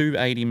with 2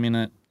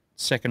 80-minute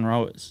second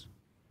rowers?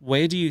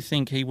 Where do you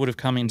think he would have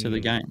come into the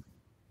game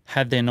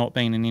had there not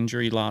been an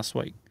injury last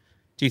week?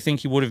 Do you think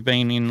he would have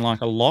been in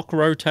like a lock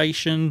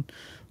rotation,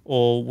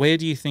 or where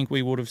do you think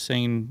we would have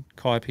seen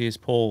Kai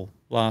Pearce-Paul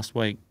last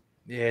week?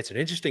 Yeah, it's an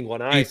interesting one,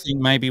 Do you think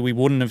maybe we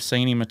wouldn't have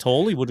seen him at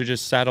all? He would have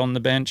just sat on the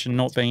bench and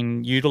not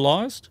been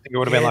utilised? I think it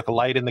would have been like a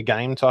late in the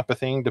game type of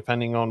thing,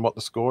 depending on what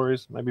the score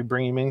is. Maybe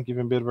bring him in, give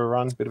him a bit of a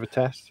run, a bit of a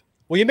test.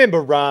 Well, you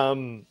remember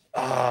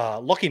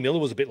Lockie Miller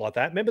was a bit like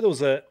that. Remember there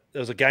was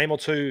a game or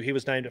two he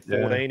was named at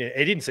 14 and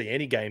he didn't see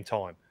any game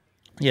time.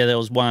 Yeah, there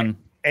was one.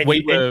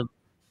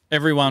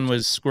 Everyone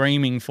was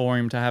screaming for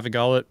him to have a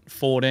go at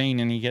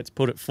 14, and he gets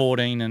put at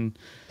 14 and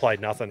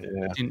played nothing.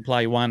 Didn't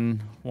play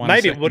one.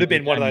 Maybe it would have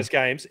been one of those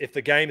games if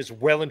the game is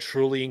well and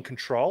truly in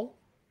control.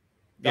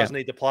 Doesn't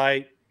need to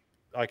play.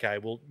 Okay,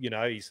 well,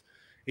 he's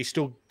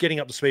still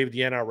getting up to speed with the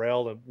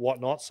NRL and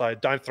whatnot, so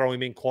don't throw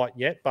him in quite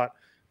yet. But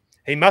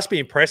he must be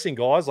impressing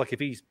guys. Like if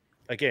he's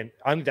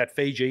only that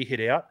Fiji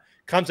hit out,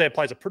 comes out and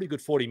plays a pretty good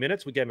 40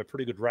 minutes. We gave him a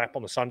pretty good rap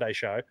on the Sunday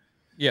show.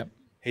 Yeah,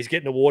 he's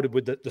getting awarded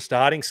with the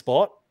starting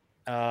spot.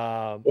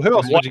 Well, who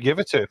else would you give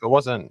it to if it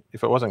wasn't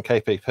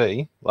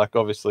KPP? Like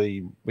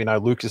obviously we know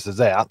Lucas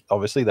is out.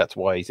 Obviously that's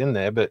why he's in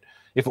there. But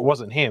if it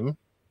wasn't him,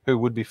 who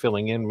would be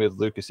filling in with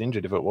Lucas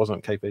injured if it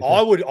wasn't KPP?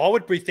 I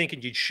would be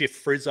thinking you'd shift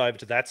Frizz over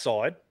to that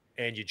side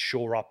and you'd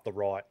shore up the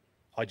right.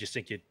 I just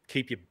think you'd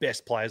keep your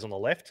best players on the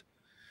left.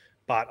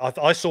 But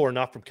I saw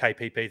enough from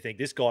KPP. Think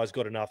this guy's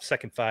got enough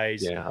second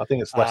phase. Yeah, I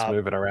think it's less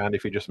moving around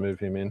if you just move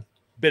him in.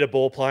 Bit of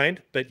ball playing,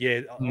 but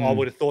I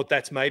would have thought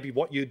that's maybe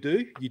what you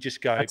do. You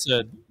just go. It's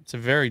a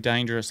very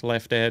dangerous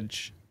left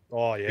edge.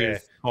 Oh yeah,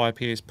 Kai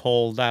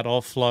Pearce-Paul, that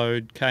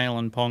offload,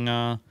 Kalen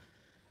Ponga,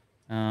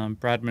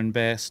 Bradman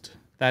Best.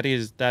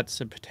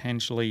 That's a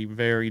potentially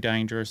very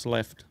dangerous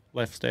left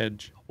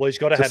edge. Well, he's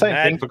got to have the same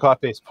thing for Kai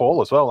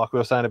Pearce-Paul as well. Like we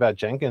were saying about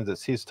Jenkins,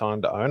 it's his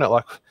time to own it.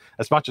 Like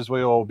as much as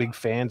we're all big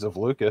fans of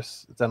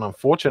Lucas, it's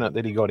unfortunate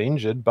that he got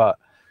injured, but.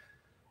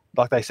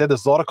 Like they said,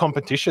 there's a lot of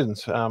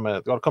competitions. A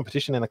lot of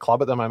competition in the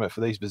club at the moment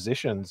for these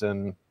positions,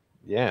 and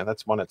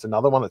that's one. It's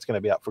another one that's going to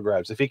be up for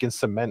grabs. If he can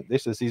cement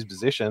this as his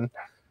position,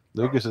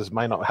 Lucas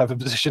may not have a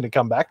position to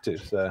come back to.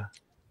 So,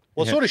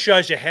 it sort of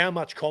shows you how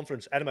much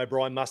confidence Adam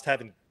O'Brien must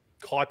have in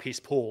Kai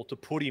Pearce-Paul to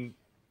put him.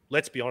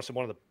 Let's be honest, in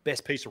one of the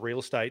best piece of real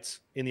estates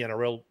in the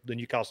NRL, the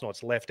Newcastle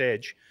Knights left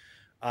edge,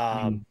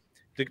 to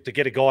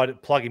get a guy to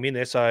plug him in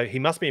there. So he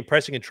must be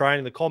impressing in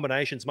training. The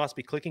combinations must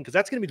be clicking because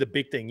that's going to be the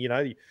big thing.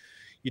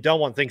 You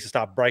don't want things to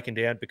start breaking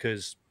down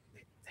because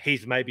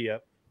he's maybe a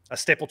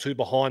step or two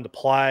behind the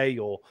play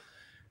or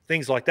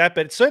things like that.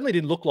 But it certainly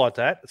didn't look like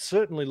that. It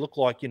certainly looked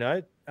like,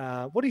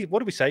 what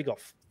did we say? He got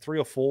 3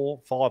 or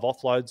 4, 5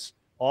 offloads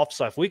off.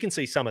 So if we can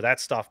see some of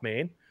that stuff,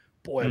 man,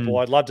 boy,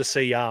 I'd love to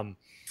see some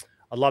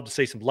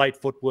late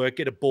footwork,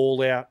 get a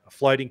ball out, a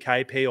floating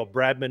KP or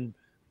Bradman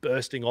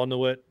bursting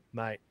onto it,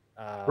 mate.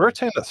 We're a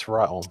team that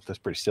thrives. That's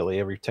pretty silly.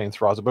 Every team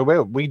thrives, but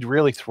we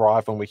really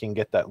thrive when we can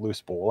get that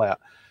loose ball out.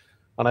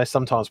 I know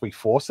sometimes we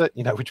force it,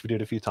 which we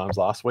did a few times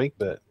last week,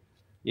 but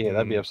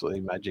that'd be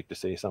absolutely magic to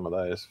see some of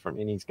those from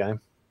Innie's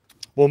game.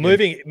 Well,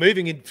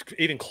 moving in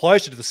even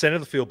closer to the center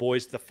of the field,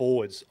 boys, the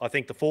forwards. I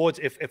think the forwards,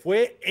 if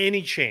we're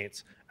any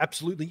chance,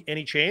 absolutely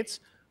any chance,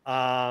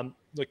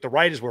 look, the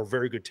Raiders were a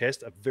very good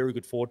test, a very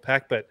good forward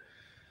pack, but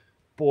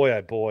boy,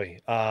 oh boy,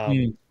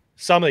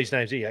 some of these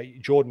names here,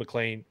 Jordan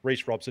McLean,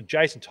 Reece Robson,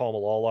 Jason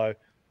Taumalolo,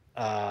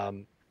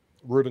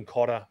 Ruben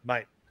Cotter,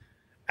 mate,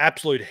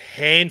 absolute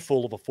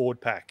handful of a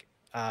forward pack.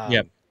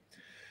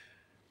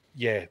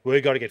 Yeah,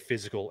 we've got to get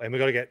physical, and we've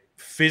got to get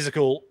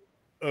physical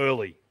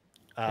early.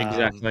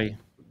 Exactly.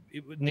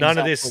 None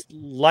of this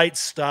late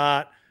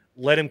start,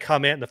 let him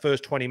come out in the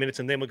first 20 minutes,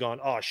 and then we're going,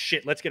 oh,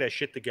 shit, let's get our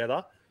shit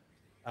together.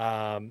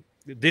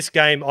 This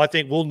game, I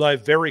think we'll know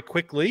very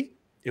quickly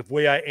if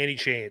we are any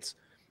chance.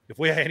 If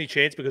we are any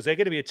chance, because they're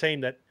going to be a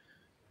team that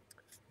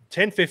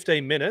 10,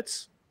 15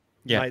 minutes,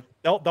 mate,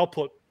 they'll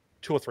put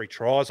 2 or 3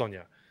 tries on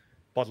you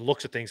by the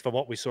looks of things from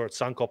what we saw at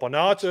Suncorp. I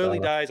know it's early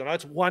days. I know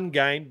it's one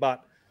game,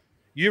 but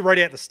you read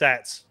out the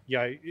stats. You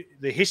know,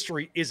 the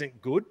history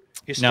isn't good.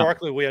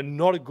 Historically, we are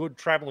not a good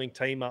traveling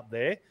team up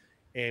there,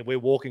 and we're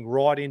walking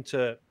right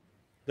into,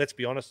 let's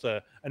be honest,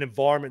 an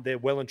environment they're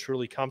well and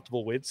truly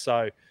comfortable with.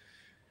 So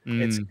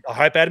I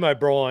hope Adam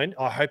O'Brien,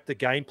 I hope the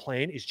game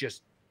plan is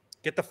just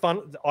get the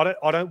fun.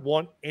 I don't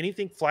want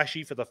anything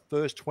flashy for the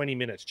first 20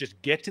 minutes. Just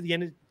get to the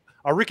end.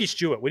 Ricky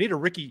Stewart. We need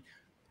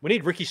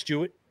Ricky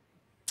Stewart.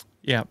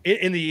 Yeah,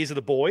 in the ears of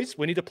the boys,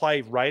 we need to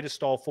play Raiders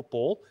style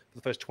football for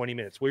the first 20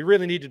 minutes. We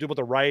really need to do what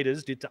the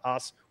Raiders did to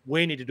us.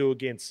 We need to do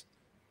against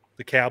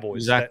the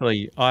Cowboys.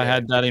 Exactly. I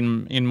had that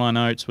in my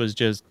notes, was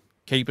just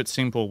keep it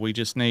simple. We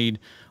just need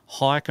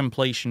high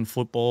completion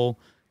football,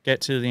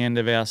 get to the end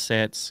of our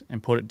sets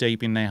and put it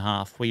deep in their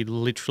half. We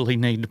literally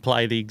need to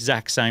play the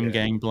exact same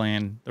game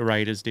plan the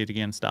Raiders did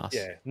against us.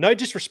 Yeah, no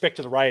disrespect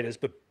to the Raiders,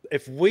 but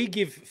if we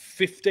give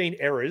 15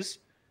 errors,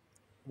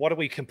 what do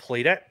we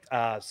complete at?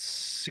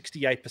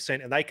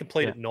 68%, and they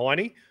complete at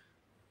 90%.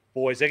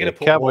 Boys, they're going to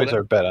put Cowboys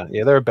are better.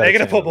 Yeah, they're a better. They're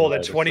going to put more than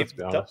Raiders,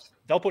 20.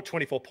 They'll put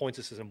 24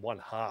 points in one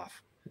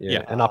half.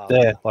 Yeah, and up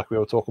there, like we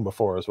were talking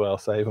before as well,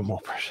 so even more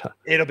pressure.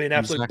 It'll be an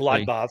absolute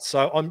bloodbath.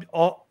 So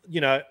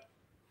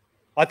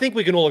I think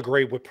we can all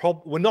agree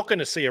we're not going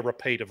to see a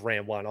repeat of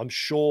round one. I'm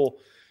sure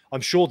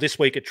this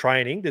week at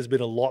training, there's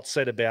been a lot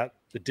said about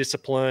the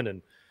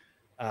discipline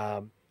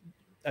and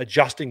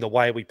adjusting the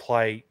way we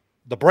play,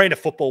 the brand of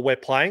football we're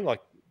playing,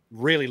 like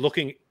really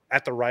looking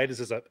at the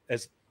Raiders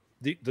as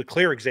the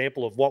clear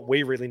example of what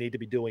we really need to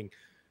be doing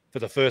for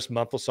the first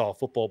month or so of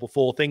football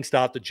before things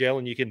start to gel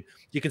and you can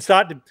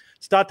start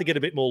to get a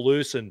bit more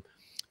loose and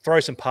throw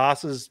some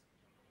passes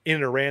in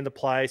and around the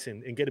place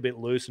and get a bit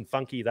loose and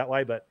funky that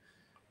way. But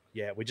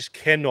yeah, we just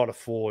cannot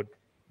afford.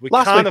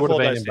 Last week would have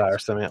been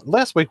embarrassing.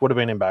 Last week would have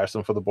been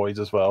embarrassing for the boys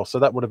as well. So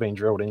that would have been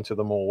drilled into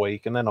them all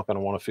week, and they're not going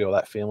to want to feel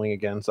that feeling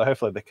again. So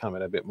hopefully they come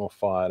in a bit more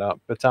fired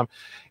up. But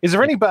is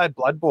there any bad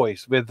blood,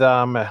 boys, with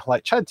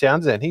like Chad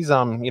Townsend? He's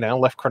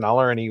left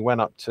Cronulla and he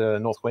went up to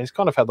North Queens.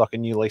 Kind of had like a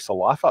new lease of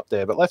life up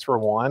there. But let's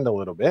rewind a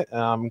little bit.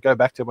 Go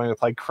back to when we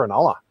played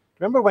Cronulla.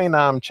 Remember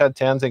when Chad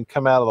Townsend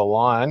come out of the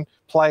line,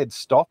 play had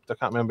stopped. I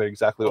can't remember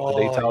exactly what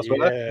the details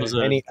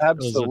were. And he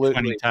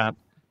absolutely tap.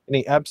 And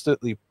he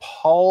absolutely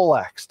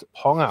poleaxed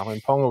Ponga when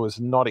Ponga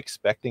was not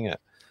expecting it.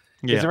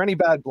 Yeah. Is there any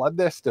bad blood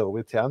there still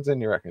with Townsend,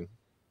 you reckon?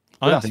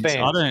 I don't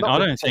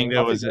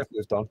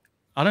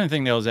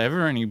think there was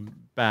ever any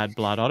bad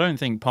blood. I don't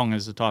think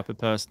Ponga's the type of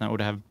person that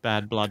would have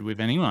bad blood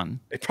with anyone.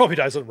 He probably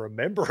doesn't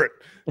remember it.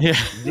 Yeah.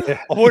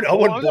 I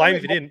wouldn't blame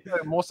if he didn't.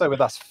 More so with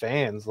us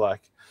fans,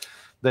 like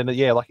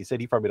you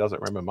said, he probably doesn't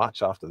remember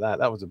much after that.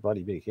 That was a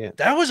bloody big hit.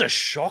 That was a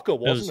shocker,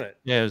 wasn't it?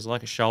 Yeah, it was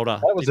like a shoulder.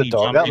 That was a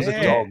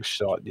dog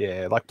shot.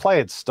 Yeah, like play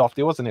had stopped.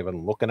 He wasn't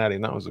even looking at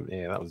him. That was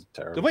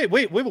terrible.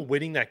 We were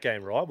winning that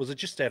game, right? Was it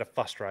just out of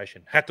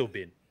frustration? Had to have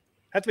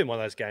been one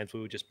of those games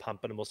where we were just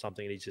pumping him or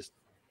something, and he's just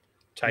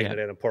taking it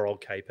out on poor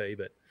old KP.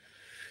 But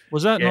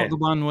was that not the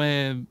one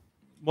where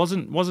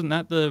wasn't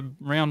that the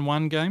round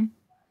one game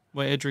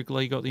where Edric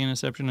Lee got the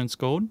interception and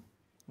scored?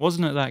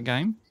 Wasn't it that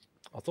game?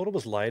 I thought it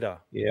was later.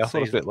 Yeah, I thought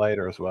it was a bit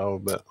later as well,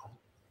 but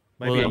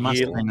maybe it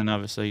must have been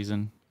another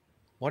season.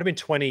 Might have been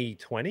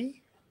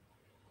 2020,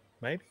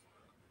 maybe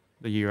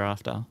the year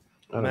after.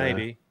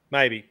 Maybe,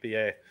 but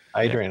yeah.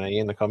 Adrian, are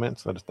you in the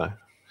comments? Let us know.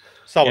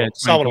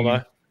 Someone will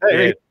know.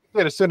 Hey,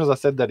 as soon as I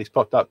said that, he's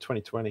popped up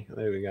 2020.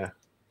 There we go.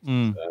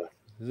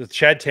 The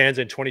Chad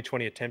Townsend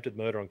 2020 attempted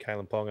murder on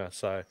Kalen Ponga.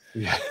 So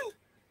yeah.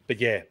 But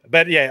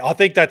yeah, I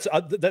think that's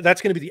going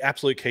to be the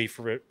absolute key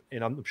for it,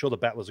 and I'm sure the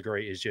battlers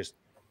agree. Is just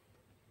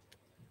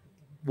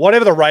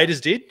whatever the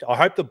Raiders did, I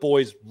hope the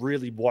boys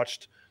really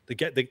watched the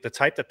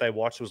tape that they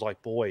watched was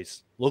like,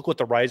 boys, look what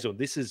the Raiders are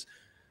doing.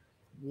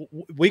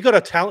 We got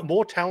a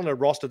more talented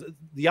roster.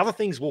 The other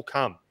things will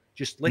come.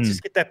 Let's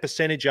just get that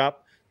percentage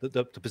up,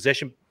 the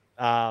possession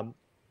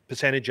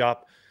percentage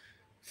up.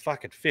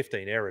 Fucking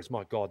 15 errors.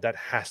 My God, that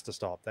has to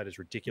stop. That is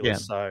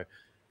ridiculous. Yeah.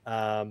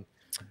 So,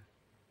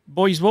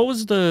 boys, what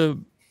was the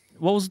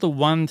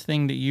one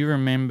thing that you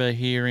remember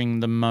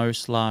hearing the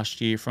most last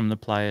year from the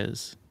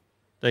players?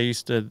 They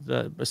used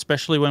to,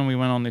 especially when we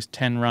went on this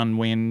 10-run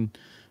win,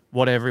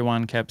 what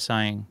everyone kept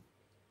saying.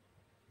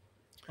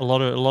 A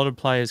lot of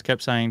players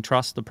kept saying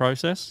trust the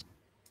process.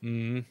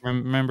 Mm.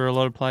 Remember a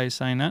lot of players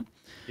saying that?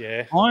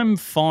 Yeah. I'm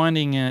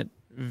finding it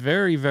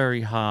very,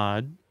 very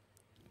hard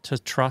to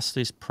trust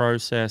this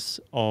process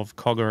of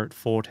Cogger at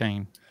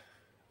 14.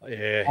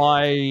 Yeah.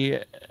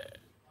 I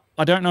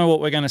don't know what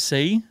we're going to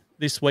see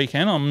this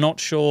weekend. I'm not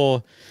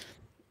sure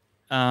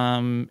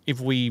if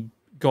we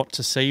got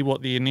to see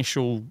what the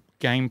initial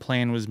game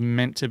plan was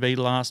meant to be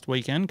last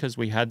weekend because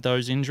we had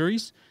those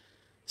injuries.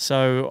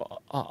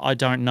 So I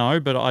don't know,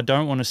 but I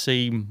don't want to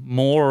see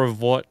more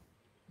of what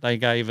they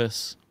gave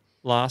us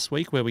last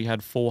week where we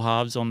had 4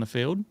 halves on the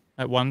field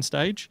at one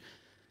stage.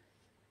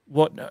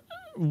 What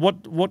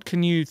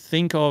can you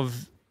think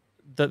of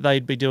that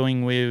they'd be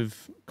doing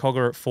with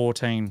Cogger at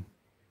 14?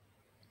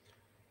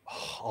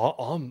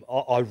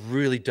 I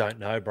really don't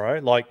know, bro.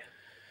 Like,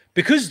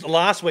 because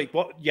last week,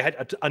 what you had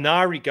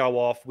Anari go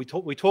off. We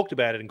talked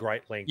about it in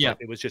great length. Yeah. Like,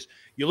 it was just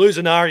you lose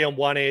Anari on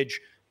one edge,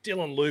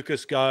 Dylan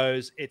Lucas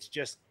goes. It's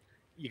just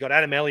you got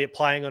Adam Elliott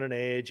playing on an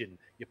edge, and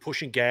you're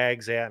pushing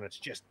Gags out, and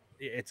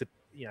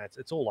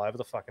it's all over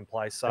the fucking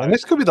place. So, And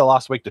this could be the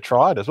last week to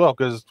try it as well,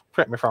 because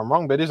correct me if I'm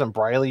wrong, but isn't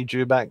Brayley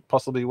due back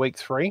possibly week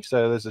 3?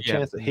 So there's a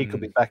chance that he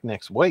could be back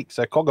next week.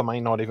 So Cogger may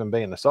not even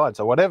be in the side.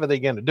 So whatever they're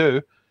going to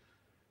do,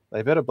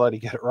 they better bloody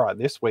get it right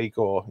this week,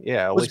 or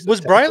at was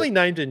least Brayley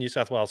named in New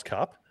South Wales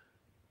Cup?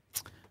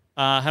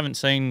 I haven't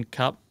seen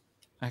Cup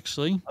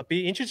actually. I'd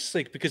be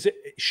interested because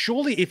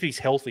surely if he's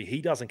healthy, he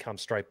doesn't come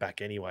straight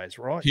back anyways,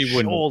 right? He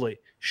wouldn't.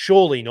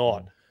 Surely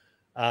not.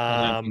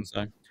 I don't think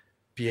so.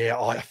 Yeah,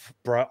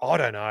 I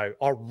don't know.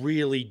 I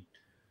really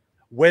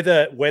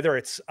whether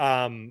it's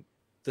the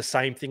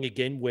same thing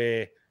again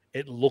where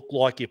it looked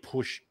like you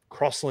push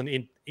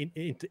Crossland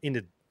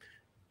into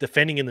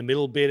defending in the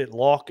middle bit at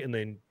lock, and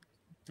then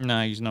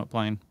No, he's not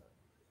playing.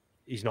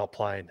 he's not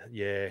playing.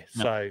 Yeah,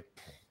 No. so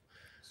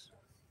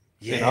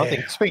I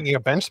think speaking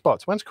of bench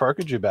spots, when's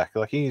Croker back?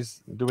 Like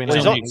he's doing.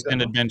 He's on the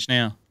extended bench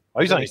now.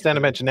 Oh, he's on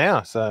extended bench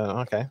now. So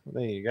okay,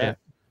 there you go. Yeah.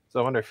 So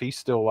I wonder if he's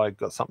still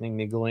got something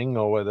niggling,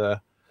 or whether,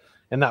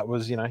 and that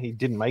was he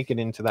didn't make it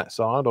into that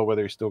side, or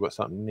whether he's still got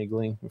something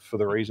niggling for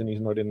the reason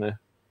he's not in there.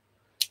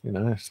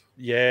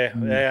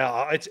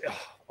 Yeah.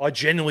 I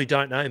genuinely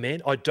don't know,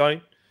 man. I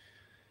don't.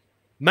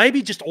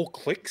 Maybe just all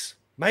clicks.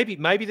 Maybe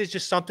there's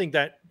just something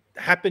that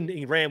happened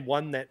in round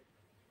 1 that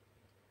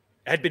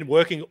had been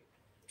working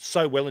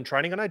so well in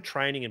training. I know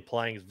training and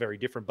playing is very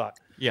different, but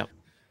yeah,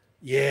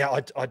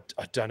 I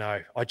don't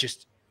know. I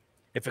just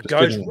if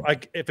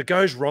it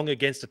goes wrong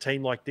against a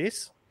team like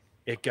this,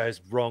 it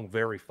goes wrong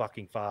very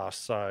fucking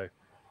fast. So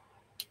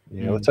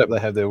let's hope they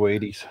have their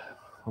Wheaties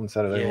on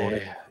Saturday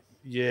morning.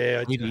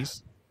 Yeah,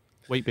 Wheaties,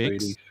 Wheat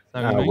Bix,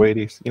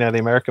 Wheaties. The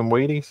American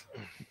Wheaties,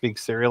 big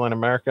cereal in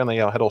America, and they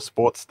had all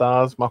sports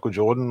stars. Michael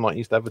Jordan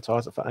used to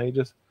advertise it for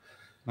ages.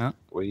 Huh?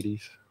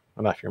 Wheaties. I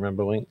don't know if you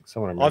remember, Link.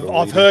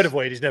 I've heard of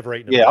Wheaties, never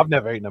eaten them. Yeah, I've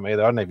never eaten them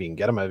either. I don't even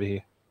get them over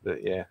here.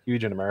 But yeah,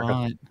 huge in America.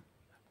 Right.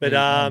 But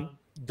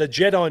the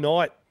Jedi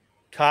Knight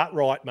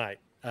Cartwright, mate.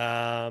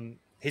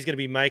 He's going to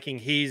be making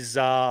his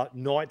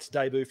Knights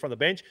debut from the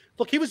bench.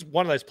 Look, he was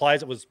one of those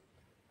players that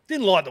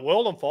didn't light the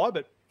world on fire,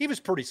 but he was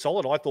pretty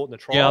solid, I thought, in the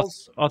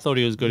trials. Yeah, I thought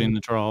he was good in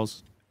the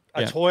trials.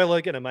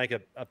 Toiler going to make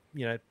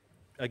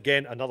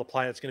again, another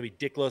player that's going to be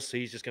dickless.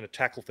 He's just going to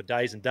tackle for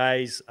days and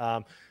days.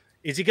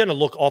 Is he going to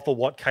offer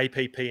what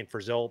KPP and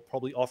Frizzell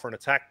probably offer an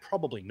attack?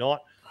 Probably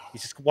not.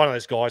 He's just one of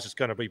those guys that's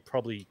going to be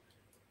probably,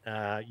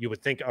 you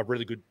would think, a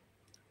really good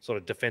sort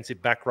of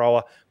defensive back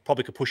rower.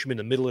 Probably could push him in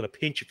the middle in a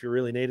pinch if you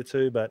really needed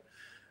to. But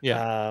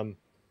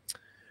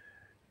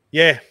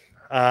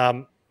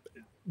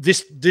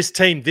this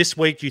team this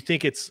week, do you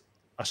think it's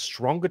a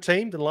stronger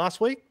team than last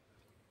week?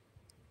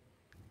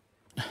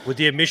 With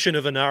the omission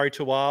of Anari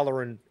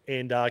Tuala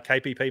and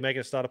KPP making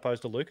a start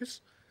opposed to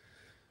Lucas?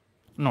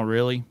 Not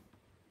really.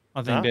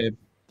 I think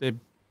they're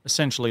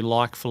essentially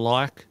like for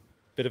like.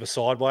 Bit of a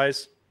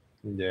sideways.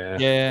 Yeah.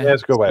 Yeah.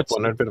 It's a good way of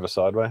putting it. A bit of a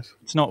sideways.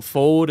 It's not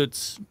forward.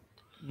 It's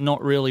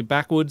not really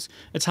backwards.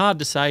 It's hard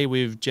to say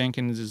with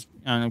Jenkins is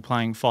only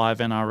playing 5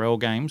 NRL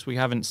games. We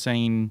haven't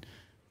seen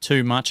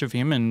too much of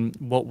him, and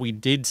what we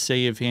did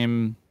see of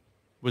him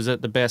was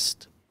at the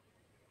best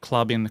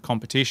club in the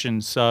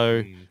competition.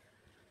 So,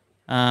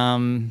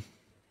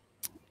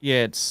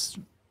 it's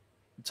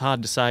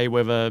hard to say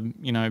whether,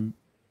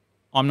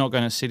 I'm not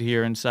going to sit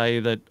here and say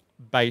that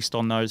based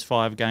on those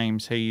 5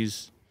 games,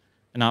 he's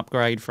an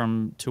upgrade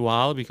from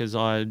Tuala, because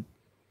I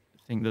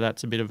think that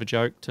that's a bit of a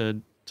joke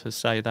to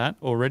say that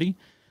already.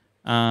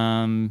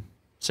 I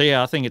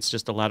think it's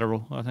just a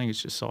lateral. I think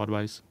it's just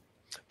sideways.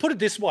 Put it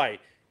this way.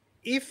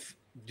 Do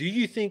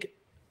you think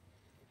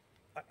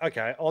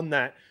Anari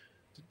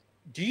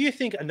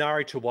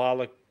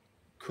Tuala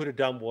could have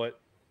done what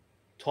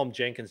Tom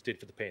Jenkins did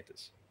for the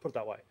Panthers? Put it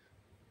that way.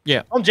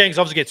 Yeah. Tom Jenkins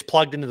obviously gets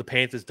plugged into the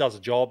Panthers, does a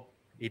job.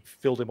 It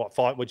filled in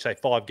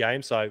 5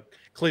 games. So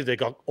clearly they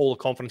got all the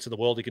confidence in the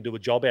world he could do a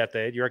job out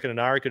there. Do you reckon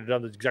Anari could have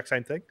done the exact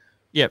same thing?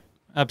 Yep.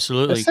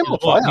 absolutely. A similar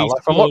 'Cause player, he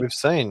like from what scored- we've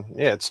seen.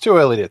 Yeah, it's too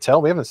early to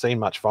tell. We haven't seen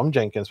much from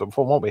Jenkins, but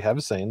from what we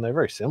have seen, they're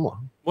very similar.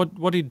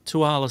 What did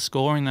Tuala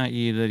score in that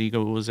year that he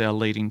was our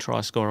leading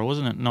try scorer?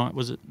 Wasn't it?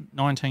 Was it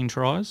 19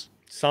 tries?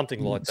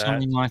 Something like that.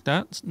 Something like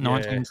that.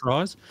 19 Yeah.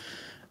 tries.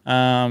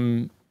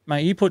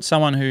 Mate, you put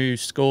someone who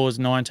scores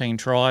 19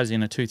 tries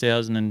in a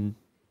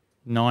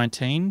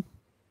 2019,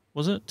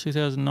 was it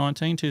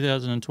 2019,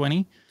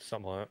 2020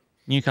 Something like that.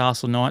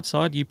 Newcastle Knights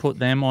side? You put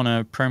them on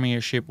a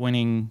premiership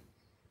winning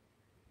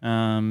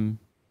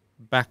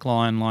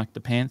backline like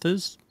the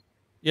Panthers.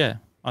 Yeah,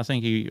 I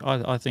think he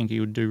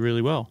would do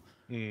really well.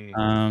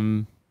 Yeah,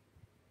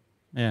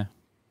 to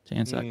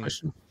answer that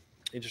question.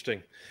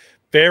 Interesting.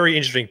 Very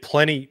interesting.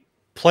 Plenty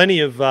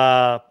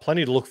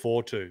to look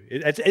forward to.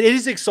 It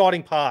is an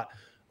exciting part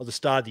of the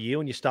start of the year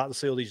when you start to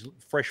see all these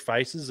fresh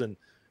faces. And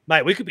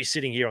mate, we could be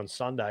sitting here on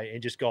Sunday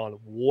and just going,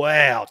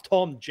 "Wow,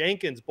 Tom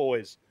Jenkins,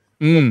 boys,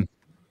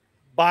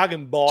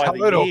 bargain buy of the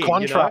Total year."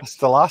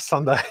 contrast to last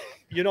Sunday.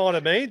 You know what I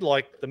mean?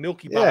 Like the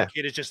Milky Bar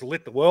kid has just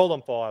lit the world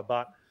on fire.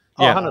 But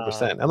Yeah.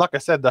 100%. And like I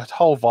said, that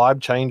whole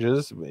vibe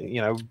changes,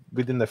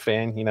 within the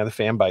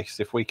fan base.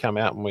 If we come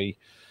out and we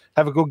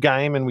have a good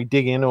game and we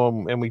dig in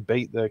and we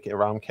beat the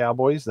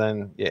Cowboys,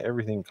 then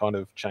everything kind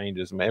of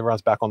changes.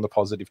 Everyone's back on the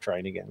positive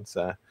train again.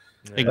 So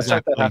let's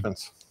hope that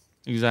happens.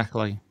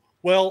 Exactly.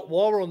 Well,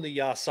 while we're on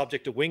the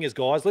subject of wingers,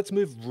 guys, let's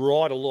move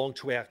right along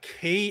to our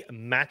key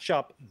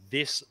matchup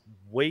this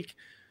week.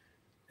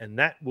 And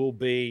that will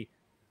be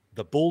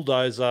the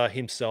bulldozer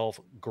himself,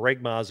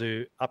 Greg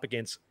Marzhew, up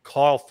against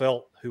Kyle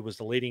Felt, who was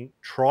the leading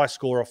try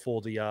scorer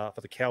for the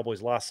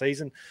Cowboys last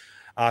season.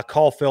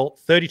 Kyle Felt,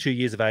 32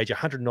 years of age,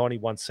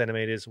 191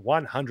 centimeters,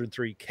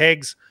 103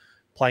 kegs,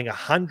 playing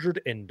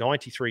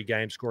 193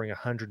 games, scoring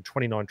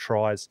 129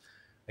 tries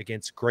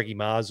against Greggy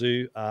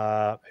Marzhew,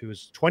 who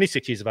was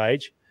 26 years of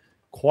age,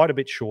 quite a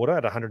bit shorter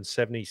at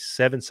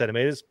 177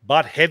 centimeters,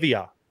 but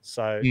heavier.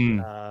 So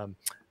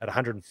at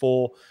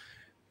 104,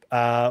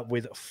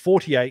 with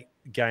 48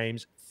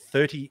 games,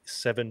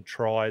 37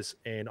 tries,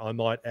 and I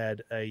might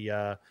add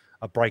a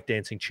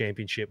breakdancing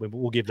championship.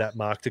 We'll give that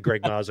mark to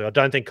Greg Marzhew. I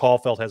don't think Kyle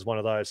Felt has one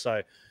of those.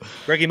 So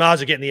Greggy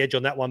Marzhew getting the edge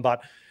on that one.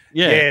 But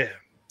yeah.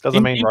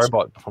 Doesn't mean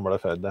robot from what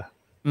I've heard there.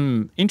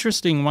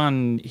 Interesting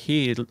one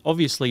here.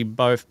 Obviously,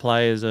 both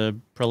players are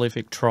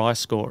prolific try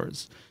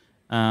scorers.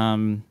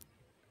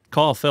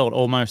 Kyle Felt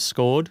almost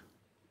scored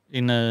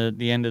in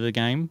the end of the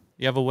game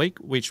the other week,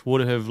 which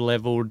would have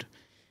leveled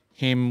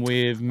him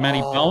with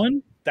Matty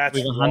Bowen. That's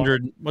with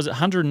 100. Was it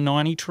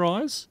 190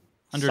 tries?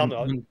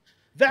 100,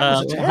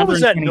 how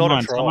was that not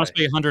a try? So it must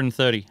be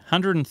 130.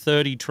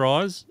 130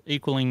 tries,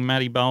 equaling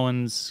Matty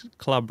Bowen's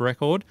club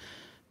record.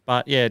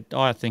 But yeah,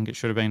 I think it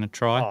should have been a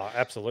try. Oh,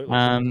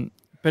 absolutely.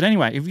 But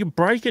anyway, if you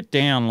break it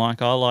down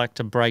like I like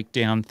to break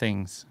down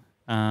things,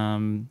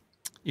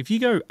 if you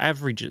go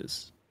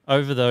averages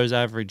over those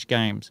average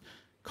games,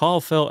 Kyle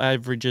Felt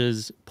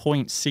averages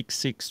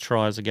 0.66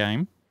 tries a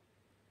game.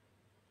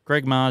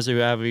 Greg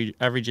Marzhew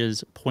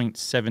averages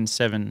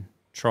 0.77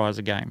 tries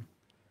a game.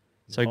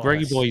 So nice.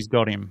 Greggy Boy's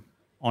got him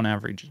on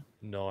average.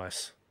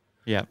 Nice.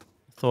 Yep.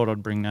 Thought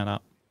I'd bring that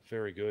up.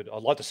 Very good.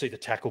 I'd like to see the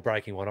tackle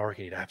breaking one. I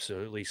reckon he'd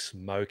absolutely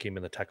smoke him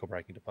in the tackle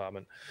breaking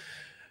department.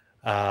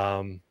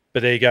 But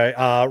there you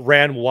go.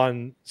 Round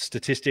one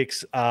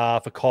statistics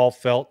for Kyle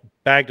Felt.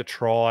 Bagged a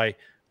try.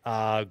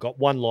 Got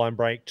one line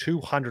break.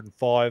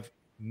 205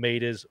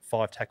 meters,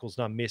 5 tackles,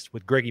 none missed.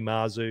 With Greggy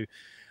Marzhew,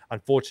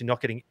 unfortunately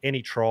not getting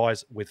any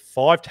tries. With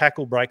 5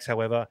 tackle breaks,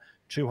 however,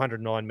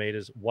 209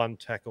 meters, 1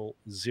 tackle,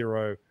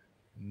 0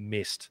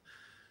 missed.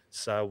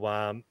 So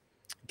going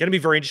to be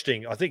very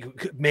interesting. I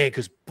think, man,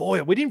 because,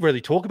 boy, we didn't really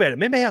talk about it.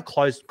 Remember how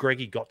close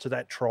Greggy got to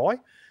that try?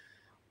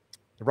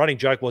 The running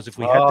joke was if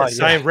we had that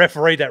same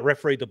referee that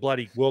refereed the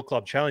bloody World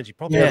Club Challenge, he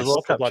probably had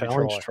World the Cup bloody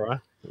Challenge try.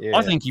 Yeah.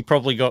 I think he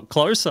probably got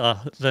closer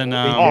than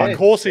of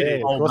course he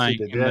did. old mate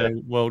in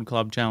the World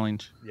Club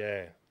Challenge.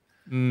 Yeah.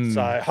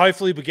 So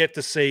hopefully we get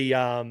to see,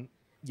 the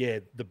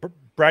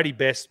Brady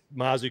Best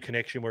Marzhew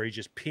connection where he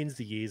just pins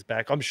the ears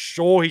back. I'm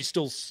sure he's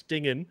still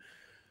stinging.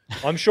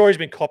 I'm sure he's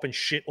been copping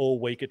shit all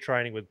week at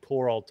training with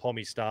poor old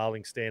Tommy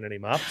Starling standing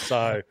him up.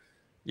 So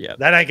yeah,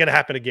 that ain't going to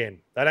happen again.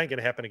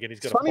 He's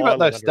got funny about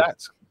those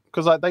stats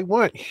because they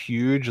weren't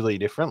hugely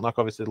different. Like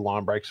obviously the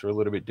line breaks are a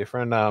little bit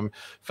different.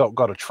 Felt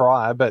got a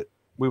try, but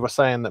we were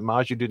saying that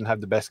Marzhew didn't have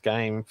the best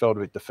game. Felt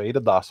a bit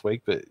defeated last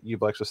week, but you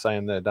blokes were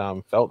saying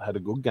that Felt had a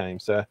good game.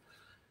 So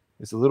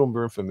there's a little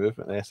room for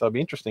movement there. So it'll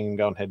be interesting in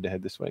going head to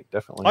head this week.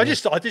 Definitely. I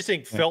just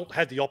think Felt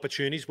had the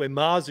opportunities where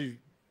Marzhew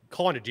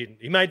kind of didn't.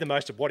 He made the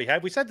most of what he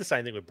had. We said the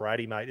same thing with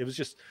Brady, mate. It was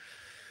just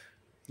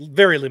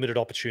very limited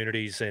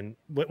opportunities, and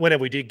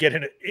whenever we did get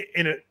in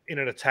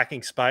an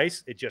attacking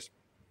space, it just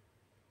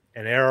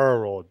an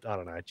error, or I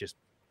don't know, it just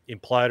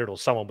imploded, or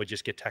someone would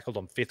just get tackled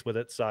on fifth with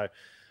it. So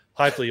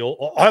hopefully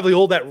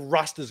all that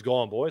rust is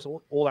gone, boys.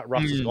 All that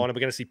rust is gone, and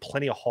we're going to see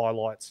plenty of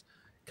highlights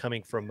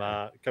coming from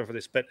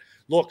this. But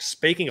look,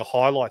 speaking of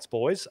highlights,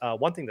 boys,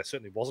 one thing that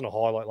certainly wasn't a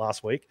highlight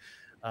last week,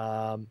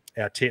 our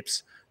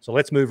tips. So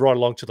let's move right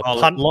along to the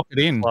punt. Lock it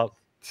in. Club.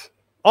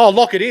 Oh,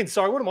 lock it in.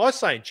 Sorry, what am I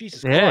saying?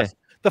 Jesus Yeah. Christ.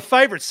 The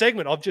favourite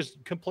segment. I've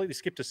just completely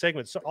skipped a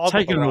segment. So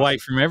Taking it away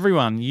from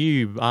everyone,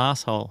 you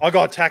asshole. I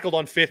got tackled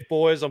on fifth,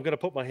 boys. I'm going to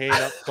put my hand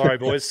up. Sorry,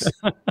 boys.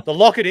 The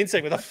lock it in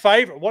segment.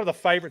 One of the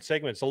favourite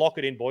segments. The lock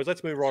it in, boys.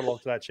 Let's move right along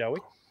to that, shall we?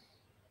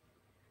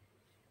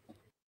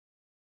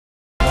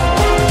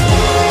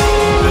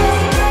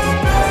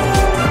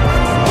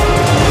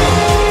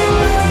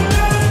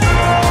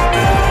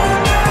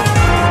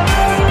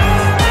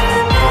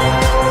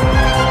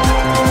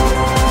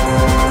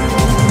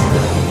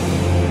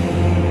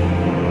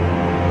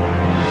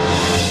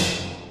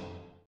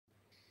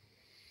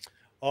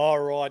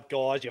 All right,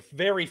 guys, your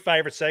very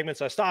favourite segment.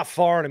 So start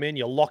firing them in,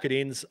 your lock it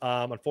ins.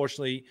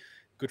 Unfortunately,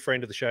 good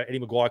friend of the show, Eddie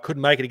Maguire,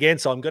 couldn't make it again,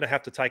 so I'm going to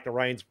have to take the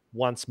reins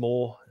once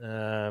more.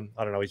 I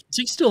don't know. Is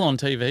he still on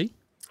TV?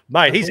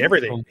 Mate, he's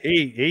everything.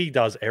 He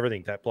does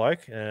everything, that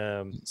bloke.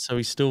 So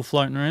he's still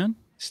floating around?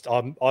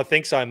 I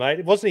think so,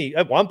 mate. Wasn't he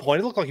at one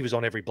point? It looked like he was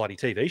on every bloody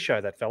TV show,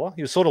 that fella.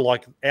 He was sort of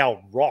like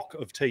our rock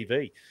of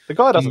TV. The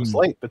guy doesn't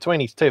sleep between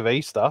his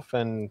TV stuff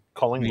and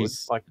Collingwood.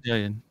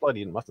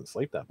 Bloody mustn't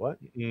sleep, that bloke.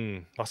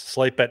 Mustn't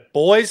sleep. But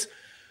boys,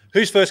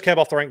 who's first cab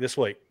off the rank this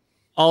week?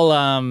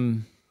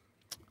 I'll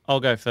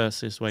go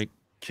first this week.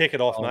 Kick it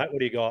off, mate. What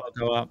do you got? I'll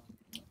go up.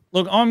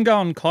 Look, I'm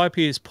going Kai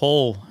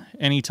Pearce-Paul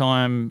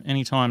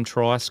anytime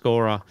try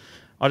scorer.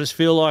 I just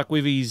feel like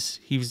with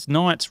his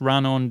Knights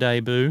run on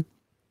debut,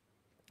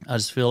 I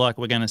just feel like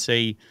we're going to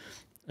see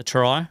a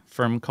try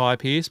from Kai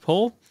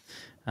Pearce-Paul.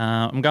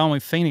 I'm going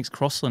with Phoenix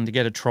Crossland to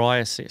get a try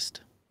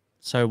assist.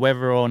 So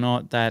whether or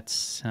not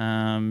that's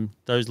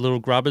those little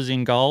grubbers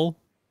in goal,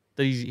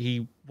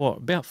 he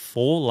about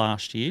 4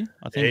 last year?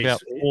 I think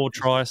about 4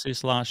 try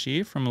assists last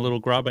year from a little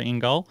grubber in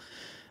goal.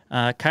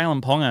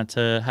 Kalen Ponga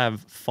to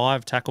have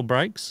 5 tackle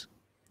breaks.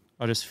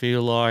 I just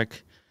feel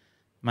like,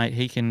 mate,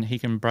 he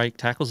can break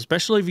tackles,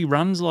 especially if he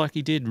runs like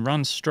he did,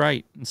 runs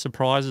straight and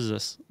surprises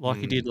us like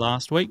he did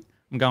last week.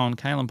 I'm going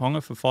Kalen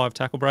Ponga for 5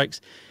 tackle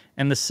breaks.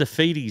 And the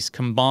Safidis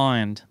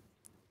combined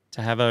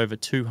to have over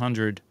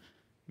 200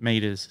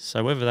 metres.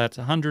 So whether that's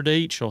 100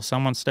 each or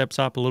someone steps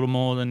up a little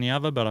more than the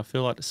other, but I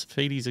feel like the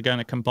Safidis are going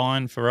to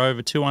combine for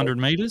over 200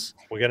 metres.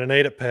 We're going to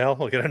need it, pal.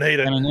 We're going to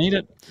need it. Going to need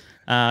it.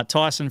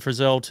 Tyson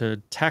Frizzell to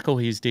tackle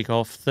his dick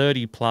off,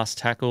 30-plus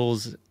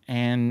tackles.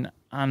 And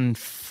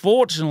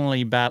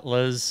unfortunately,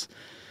 Battlers,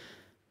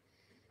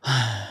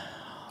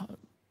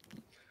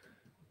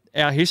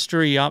 our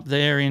history up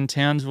there in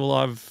Townsville,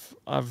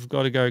 I've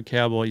got to go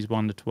Cowboys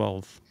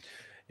 1-12.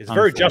 It's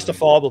very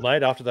justifiable,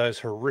 mate, after those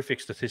horrific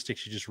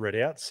statistics you just read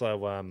out.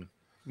 So,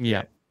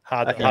 yeah.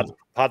 Hard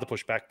to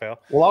push back, pal.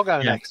 Well, I'll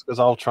go next because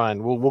I'll try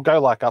and we'll go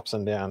like ups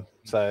and down.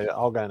 So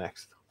I'll go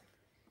next.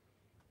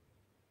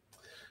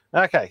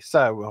 Okay,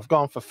 so I've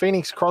gone for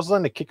Phoenix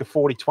Crossland to kick a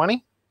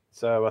 40-20.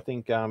 So I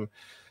think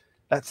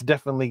that's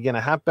definitely going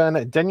to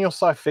happen. Daniel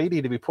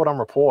Saifidi to be put on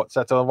reports.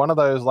 That's one of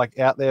those like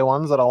out there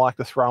ones that I like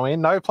to throw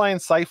in. No playing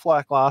safe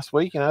like last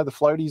week. You know, the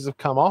floaties have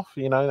come off.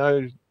 You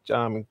know,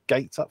 no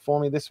gates up for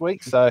me this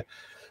week. So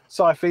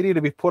Saifidi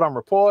to be put on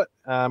report.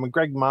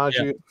 Greg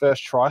Marju,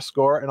 first try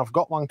scorer. And I've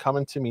got one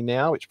coming to me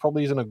now, which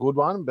probably isn't a good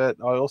one, but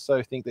I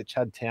also think that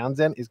Chad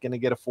Townsend is going to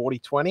get a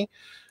 40-20.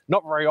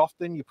 Not very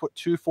often you put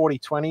 2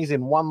 40-20s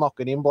in one lock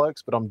and in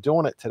blokes, but I'm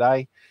doing it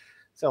today.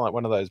 Sound like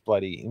one of those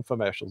bloody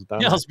infomercials,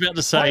 don't I? I was about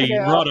to say,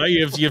 Roddo,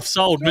 you've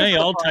sold me.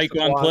 I'll take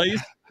one, please.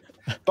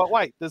 But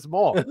wait, there's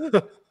more.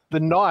 The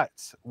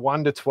Knights,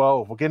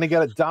 1-12. We're going to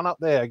get it done up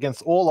there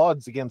against all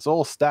odds, against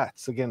all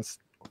stats, against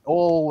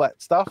all that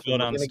stuff. We're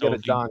going to get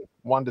it done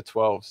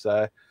 1-12.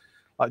 So,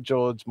 like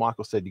George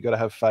Michael said, you got to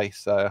have faith.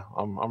 So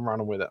I'm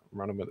running with it. I'm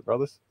running with it,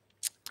 brothers.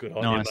 Good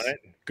on you,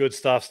 mate. Good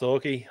stuff,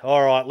 Storky.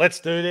 All right, let's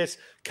do this.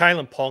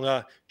 Kalen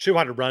Ponga,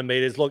 200 run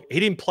meters. Look, he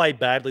didn't play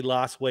badly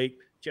last week.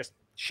 Just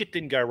shit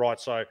didn't go right.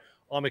 So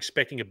I'm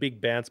expecting a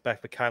big bounce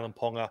back for Kalen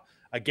Ponga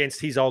against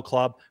his old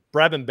club.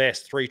 Brabham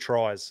Best, 3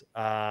 tries.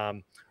 I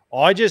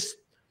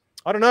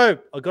don't know.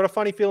 I've got a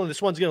funny feeling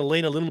this one's going to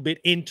lean a little bit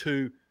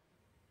into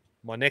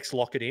my next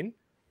lock it in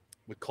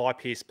with Kai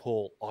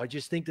Pearce-Paul. I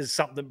just think there's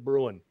something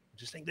brewing.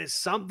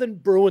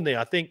 There.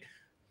 I think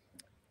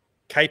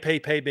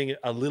KPP being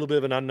a little bit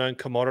of an unknown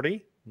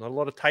commodity, not a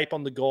lot of tape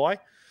on the guy.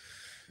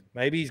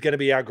 Maybe he's going to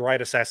be our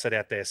greatest asset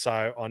out there.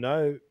 So I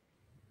know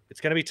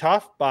it's going to be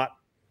tough, but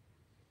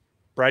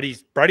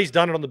Brady's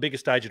done it on the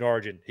biggest stage in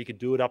Origin. He can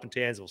do it up in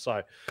Townsville.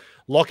 So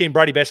lock in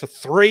Brady Best for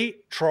 3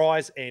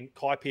 tries and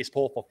Kai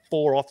Pearce-Paul for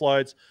 4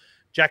 offloads.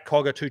 Jack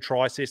Cogger, 2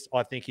 try assists.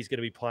 I think he's going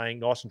to be playing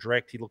nice and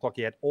direct. He looked like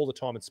he had all the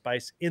time and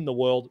space in the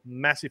world.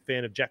 Massive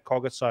fan of Jack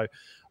Cogger. So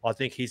I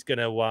think he's going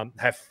to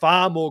have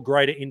far more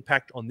greater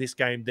impact on this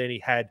game than he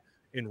had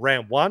in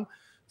round 1.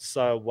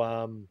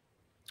 So,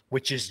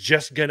 which is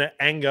just going to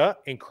anger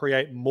and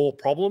create more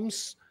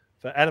problems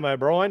for Adam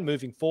O'Brien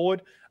moving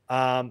forward.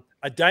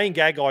 A Dane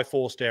Gagai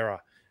forced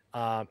error.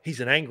 He's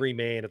an angry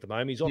man at the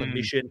moment. He's on a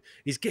mission.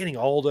 He's getting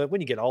older.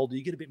 When you get older,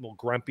 you get a bit more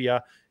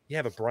grumpier. You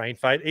have a brain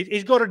fade.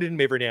 He's got it in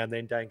him every now and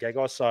then, Dane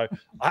Gagai. So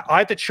I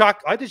had to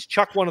chuck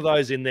one of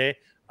those in there.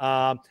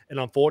 And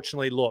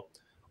unfortunately, look,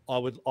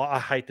 I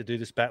hate to do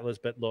this, Battlers,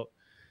 but look,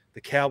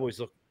 the Cowboys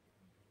look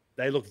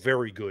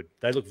very good.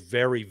 They look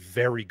very,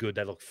 very good.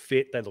 They look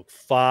fit. They look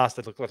fast.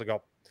 They look like they've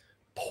got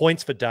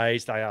points for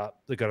days.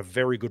 They've got a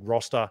very good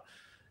roster.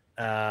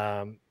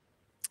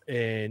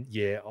 And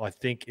yeah, I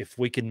think if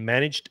we can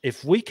manage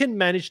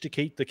to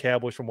keep the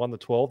Cowboys from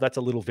 1-12, that's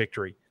a little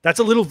victory. That's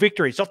a little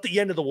victory. It's not the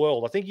end of the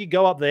world. I think you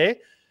go up there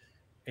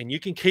and you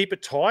can keep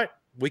it tight.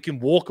 We can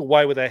walk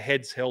away with our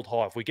heads held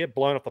high. If we get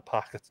blown off the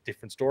park, that's a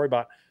different story.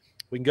 But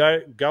we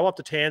can go up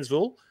to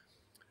Townsville,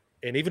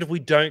 and even if we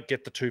don't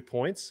get the 2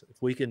 points,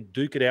 if we can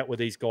duke it out with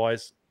these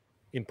guys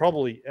in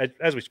probably,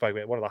 as we spoke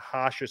about, one of the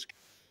harshest,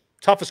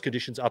 toughest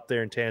conditions up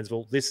there in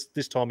Townsville this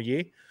time of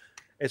year,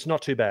 it's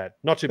not too bad.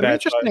 Not too bad.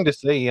 Interesting to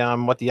see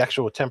what the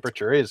actual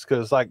temperature is,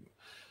 because like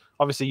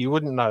obviously you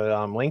wouldn't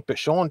know Link, but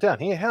Sean down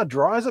here, how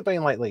dry has it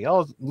been lately? I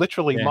was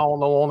literally mowing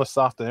the lawn this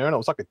afternoon. It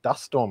was like a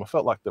dust storm. I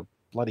felt like the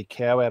bloody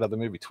cow out of the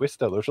movie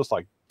Twister. There was just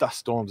like dust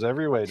storms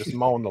everywhere, just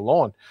mowing the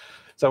lawn.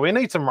 So we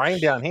need some rain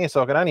down here.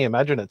 So I can only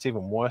imagine it's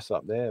even worse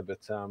up there.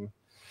 But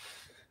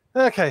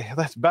okay,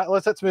 that's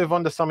battlers. Let's move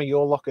on to some of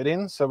your lock it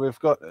in. So we've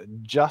got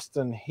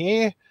Justin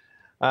here.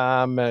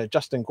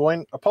 Justin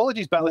Goyne.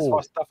 Apologies, battlers, if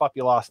I stuff up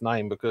your last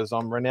name because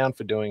I'm renowned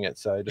for doing it.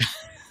 So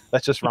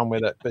let's just run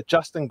with it. But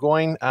Justin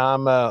Goyne,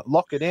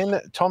 lock it in.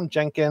 Tom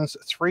Jenkins,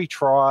 3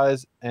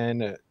 tries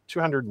and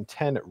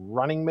 210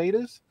 running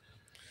meters.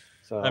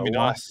 So that'd be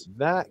nice.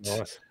 That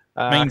nice.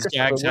 Means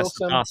Jags has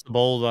to pass the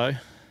ball though.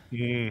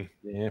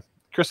 Yeah.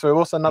 Christopher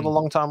Wilson, another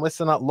long-time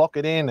listener, lock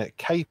it in.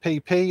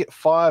 KPP,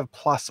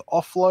 5+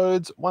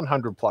 offloads,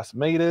 100+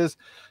 meters.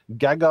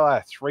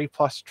 Gagai,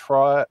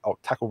 3+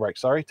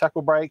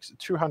 tackle breaks,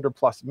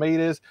 200+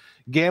 meters.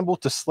 Gamble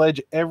to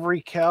sledge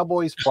every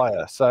Cowboys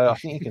player. So I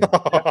think you can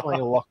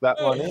definitely lock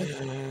that one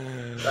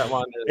in. That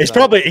one is,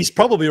 he's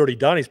probably already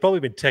done. He's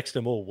probably been texting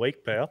them all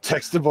week, pal.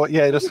 Text the boy,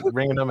 yeah, just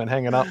ringing them and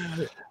hanging up.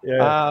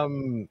 Yeah.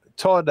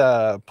 Todd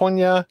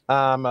Punya,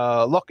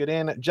 lock it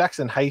in.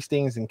 Jackson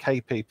Hastings and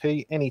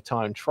KPP,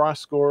 anytime try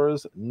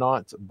scorers,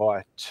 Knights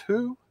by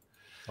 2.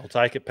 I'll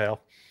take it,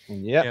 pal.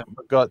 Yep.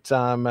 We've got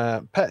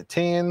Pat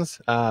Tans,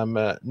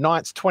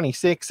 Knights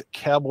 26,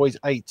 Cowboys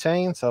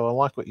 18. So I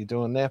like what you're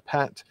doing there,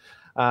 Pat.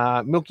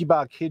 Milky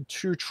Bar Kid,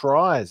 2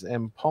 tries,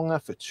 and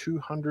Ponga for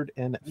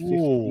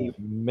 250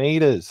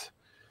 meters.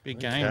 Big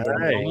game.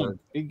 Okay.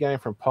 Big game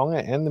from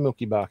Ponga and the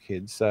Milky Bar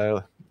Kid.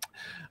 So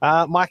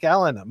Mike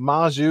Allen,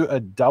 Marzu a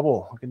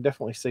double. I can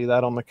definitely see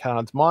that on the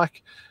cards.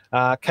 Mike,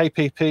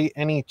 KPP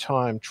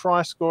anytime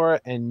try scorer,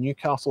 and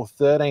Newcastle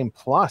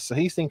 13+. So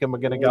he's thinking we're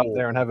going to go up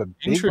there and have a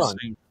big one.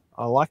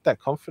 I like that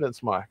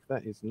confidence, Mike.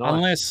 That is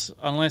nice.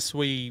 Unless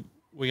we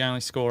only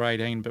score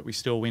 18, but we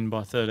still win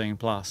by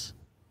 13+.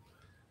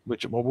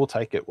 We'll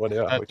take it.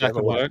 Whatever. That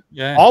could work.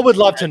 Yeah. I would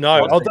love to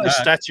know of those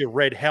stats you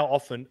read. How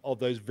often of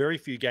those very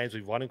few games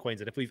we've won in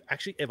Queensland, if we've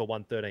actually ever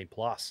won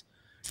 13+.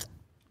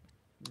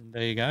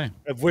 There you go.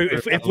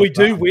 If we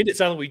do win,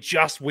 it's only we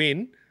just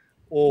win,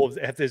 or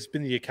if there's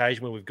been the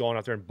occasion where we've gone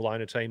up there and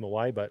blown a team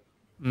away. But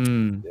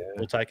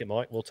we'll take it,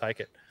 Mike. We'll take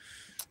it.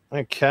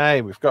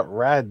 Okay, we've got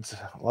Rads.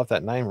 I love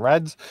that name,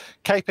 Rads.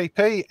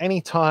 KPP,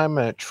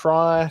 anytime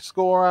try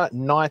scorer,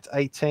 Knights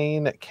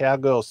 18,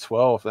 Cowgirls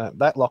 12.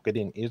 That lock it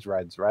in is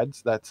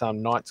Rads. That's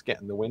Knights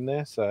getting the win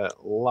there, so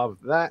love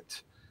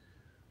that.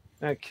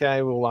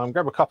 Okay, we'll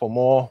grab a couple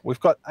more. We've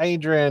got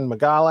Adrian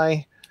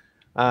Magale.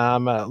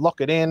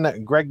 Lock it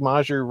in. Greg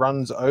Marju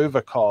runs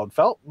over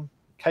Coldfelt.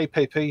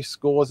 KPP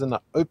scores in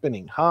the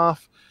opening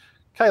half.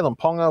 Kalen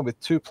Ponga with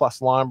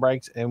 2+ line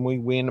breaks, and we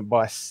win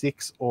by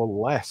 6 or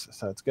less.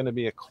 So it's going to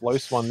be a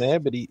close one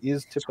there, but he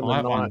is tipping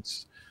the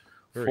Knights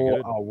for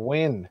a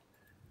win.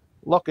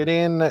 Lock it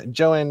in.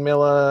 Joanne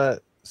Miller,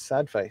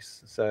 sad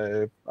face.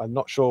 So I'm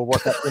not sure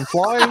what that's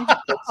implying.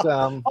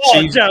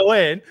 But,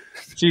 Joanne.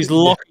 She's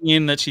locking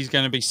in that she's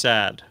going to be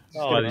sad.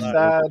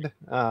 Sad,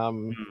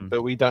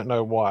 but we don't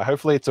know why.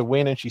 Hopefully it's a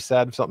win and she's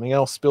sad for something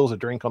else, spills a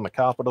drink on the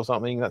carpet or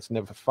something. That's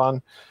never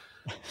fun.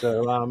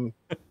 So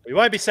we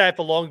won't be sad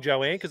for long,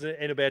 Joanne, because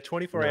in about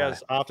 24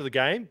 hours after the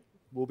game,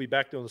 we'll be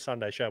back doing the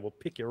Sunday show. We'll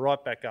pick you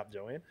right back up,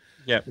 Joanne.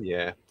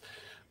 Yeah.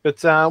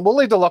 But we'll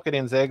leave the lock it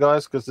ins there,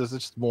 guys, because there's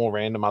just more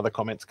random other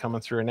comments coming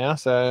through now.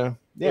 So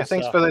yeah,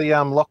 thanks for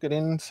the lock it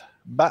ins,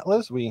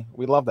 battlers. We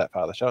love that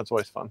part of the show. It's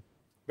always fun.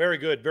 Very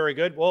good, very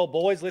good. Well,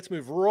 boys, let's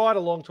move right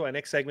along to our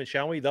next segment,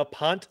 shall we? The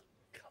Punt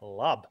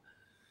Club.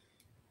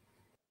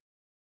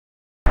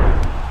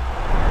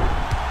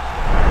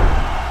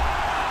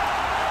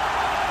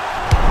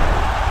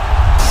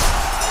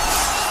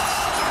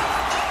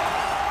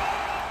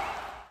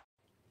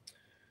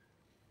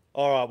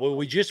 All right, well,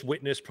 we just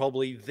witnessed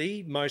probably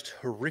the most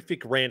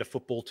horrific round of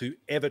football to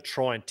ever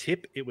try and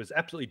tip. It was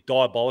absolutely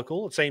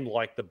diabolical. It seemed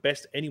like the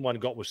best anyone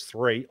got was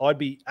 3. I'd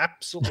be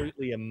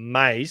absolutely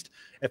amazed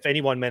if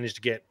anyone managed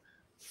to get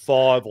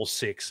 5 or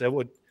 6. It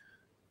would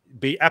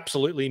be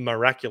absolutely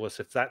miraculous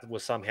if that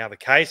was somehow the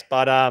case.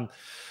 But well,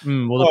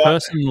 the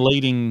person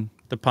leading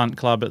the punt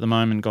club at the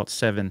moment got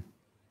 7.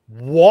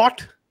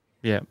 What?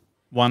 Yeah,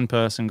 one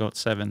person got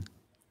 7.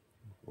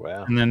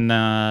 Wow. And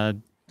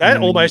then That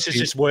almost is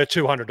just worth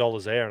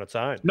 $200 there on its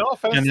own. No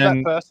offense to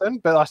that person,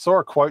 but I saw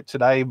a quote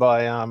today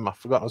by I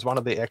forgot, it was one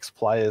of the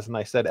ex-players, and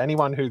they said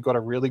anyone who got a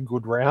really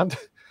good round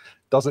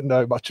doesn't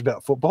know much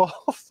about football.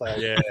 So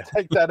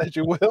take that as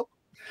you will.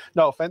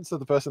 No offense to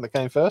the person that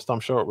came first. I'm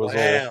sure it was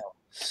all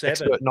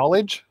expert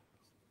knowledge.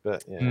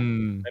 But yeah,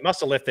 they must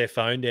have left their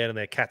phone down and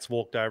their cats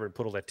walked over and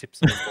put all their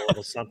tips in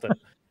or something.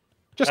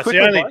 Just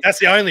that's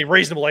the only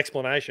reasonable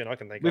explanation I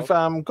can think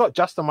of. We've got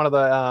Justin, one of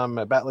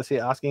the battlers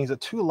here, asking, is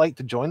it too late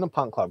to join the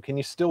punt club? Can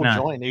you still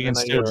join? You can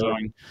still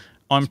join.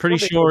 I'm pretty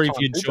sure if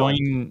you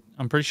join,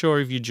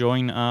 if you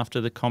join after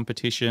the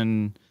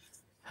competition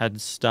had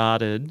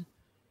started,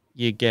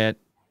 you get,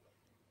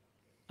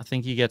 I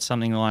think you get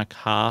something like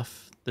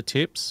half the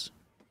tips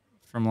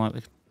from like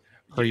the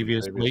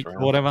previous week or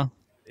whatever.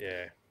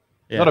 Yeah.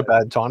 Not a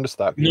bad time to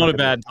start. Not a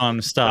bad time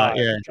to start.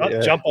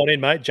 Jump on in,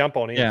 mate. Jump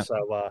on in. Yeah.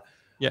 So,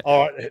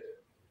 all right.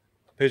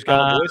 Who's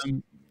going,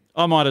 boys?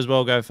 I might as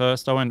well go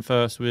first. I went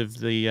first with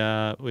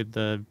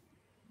the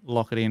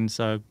lock it in,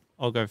 so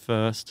I'll go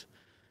first.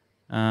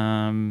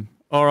 All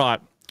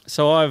right.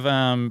 So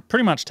I've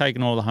pretty much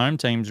taken all the home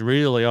teams.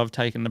 Really, I've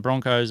taken the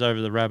Broncos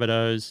over the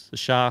Rabbitohs, the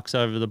Sharks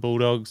over the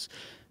Bulldogs,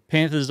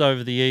 Panthers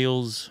over the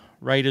Eels,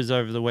 Raiders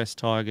over the West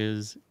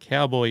Tigers,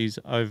 Cowboys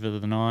over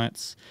the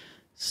Knights,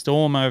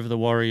 Storm over the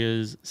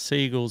Warriors,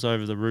 Seagulls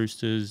over the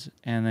Roosters,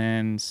 and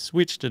then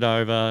switched it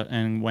over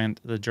and went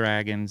the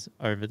Dragons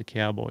over the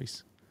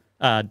Cowboys.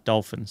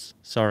 Dolphins,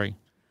 sorry.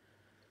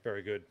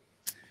 Very good.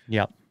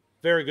 Yep.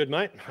 Very good,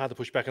 mate. Hard to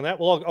push back on that.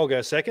 Well, I'll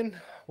go second.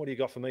 What do you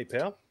got for me,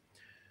 pal?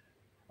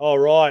 All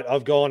right.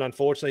 I've gone,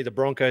 unfortunately, the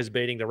Broncos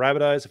beating the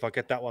Rabbitohs. If I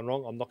get that one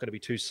wrong, I'm not going to be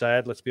too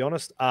sad, let's be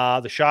honest.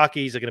 The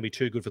Sharkies are going to be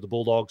too good for the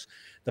Bulldogs.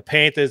 The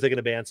Panthers, they're going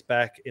to bounce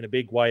back in a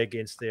big way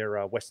against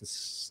their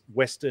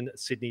Western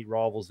Sydney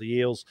rivals, the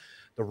Eels.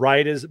 The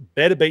Raiders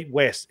better beat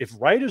West. If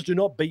Raiders do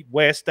not beat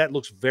West, that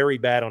looks very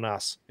bad on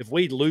us. If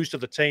we lose to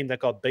the team that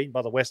got beaten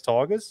by the West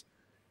Tigers,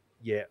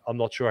 I'm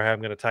not sure how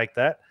I'm going to take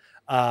that.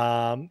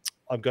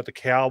 I've got the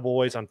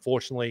Cowboys,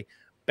 unfortunately,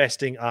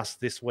 besting us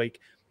this week.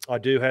 I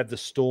do have the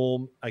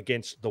Storm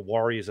against the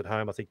Warriors at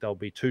home. I think they'll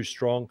be too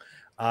strong.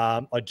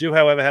 I do,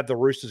 however, have the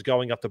Roosters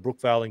going up to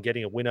Brookvale and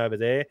getting a win over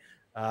there.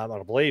 I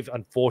believe,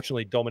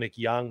 unfortunately, Dominic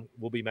Young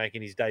will be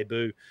making his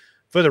debut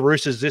for the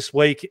Roosters this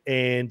week.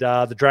 And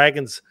the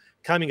Dragons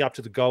coming up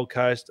to the Gold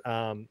Coast.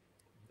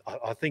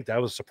 I think that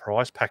was a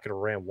surprise packet of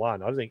round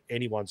one. I don't think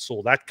anyone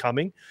saw that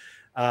coming.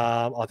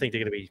 I think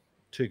they're going to be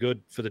too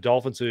good for the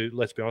Dolphins, who,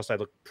 let's be honest, they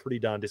look pretty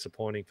darn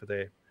disappointing for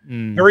their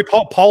very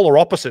polar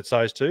opposites,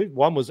 those two.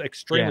 One was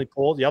extremely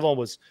poor. The other one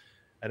was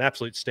an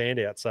absolute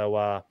standout.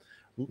 So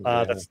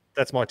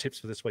that's my tips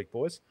for this week,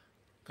 boys.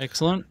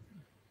 Excellent.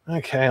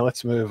 Okay,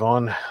 let's move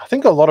on. I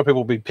think a lot of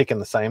people will be picking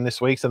the same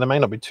this week, so there may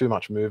not be too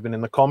much movement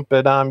in the comp.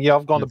 But,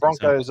 I've gone the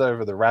Broncos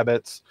over the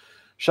Rabbits,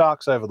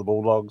 Sharks over the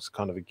Bulldogs,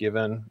 kind of a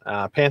given.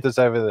 Panthers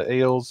over the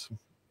Eels,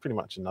 pretty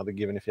much another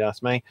given if you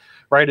ask me.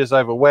 Raiders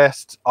over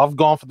West. I've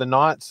gone for the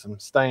Knights. I'm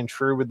staying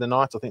true with the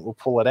Knights. I think we'll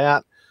pull it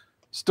out.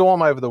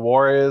 Storm over the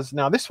Warriors.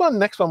 Now, next one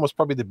was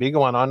probably the bigger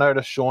one. I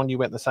noticed, Sean, you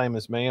went the same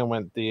as me and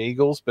went the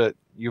Eagles, but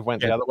you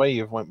went the other way.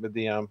 You've went with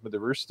the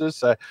Roosters.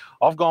 So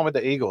I've gone with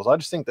the Eagles. I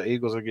just think the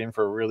Eagles are in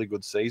for a really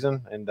good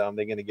season, and they're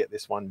going to get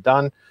this one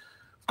done.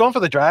 I've gone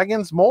for the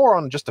Dragons, more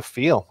on just a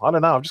feel. I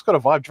don't know. I've just got a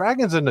vibe.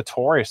 Dragons are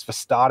notorious for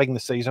starting the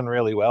season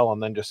really well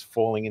and then just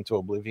falling into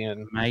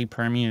oblivion. May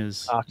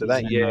premiers. After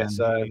that,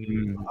 So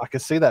I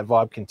can see that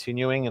vibe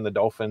continuing, and the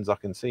Dolphins I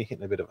can see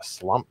hitting a bit of a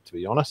slump, to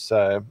be honest.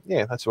 So,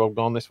 yeah, that's where I've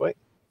gone this week.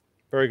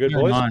 Very good,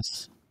 boys.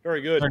 Nice.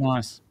 Very good. Very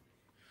nice.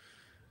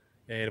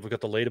 And have we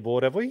got the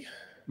leaderboard, have we?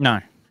 No.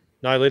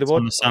 No leaderboard? It's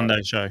on the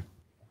Sunday show.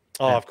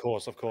 Oh, of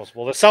course.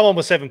 Well, there's someone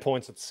with 7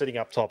 points that's sitting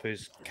up top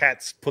whose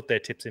cats put their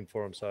tips in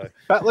for him. So,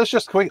 battlers,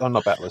 just quick. Oh,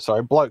 not battlers.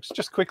 Sorry, blokes.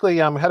 Just quickly.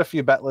 We had a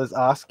few battlers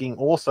asking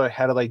also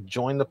how do they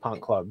join the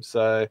punt club.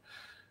 So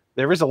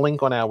there is a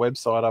link on our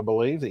website, I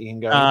believe, that you can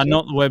go.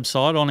 Not the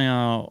website, on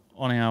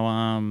our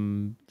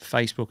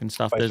Facebook and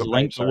stuff. There's a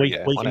link.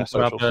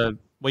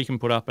 We can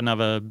put up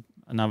another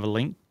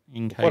link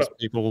in case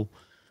people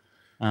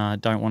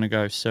don't want to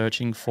go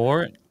searching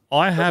for it.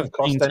 I have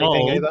been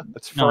told either.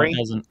 It's free. No, it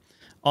doesn't.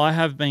 I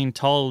have been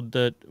told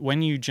that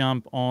when you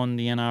jump on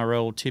the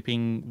NRL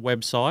tipping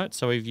website,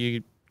 so if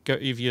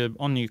you're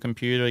on your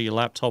computer, your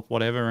laptop,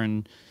 whatever,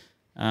 and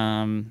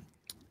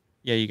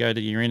you go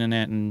to your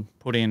internet and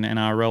put in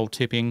NRL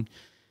tipping,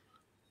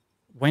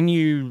 when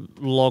you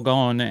log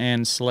on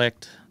and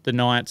select the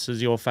Knights as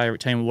your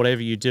favourite team,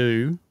 whatever you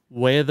do,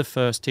 we're the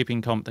first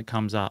tipping comp that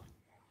comes up.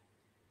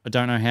 I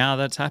don't know how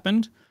that's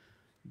happened,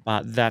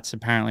 but that's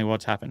apparently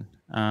what's happened.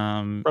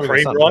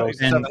 Probably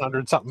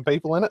 700-something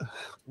people in it.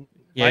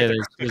 Yeah,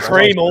 the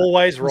cream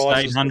always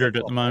rises. 800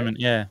 at the moment,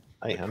 yeah.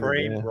 The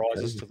cream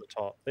rises to the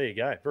top. There you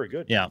go. Very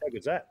good. Yeah. How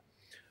good's that?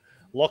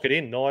 Lock it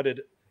in.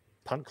 Knighted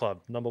Punt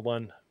Club,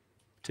 #1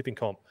 tipping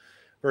comp.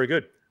 Very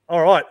good.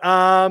 All right.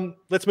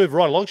 Let's move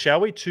right along,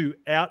 shall we, to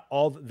Out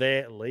of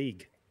Their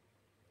League.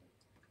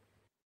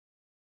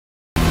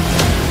 It's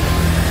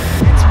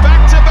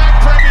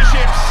back-to-back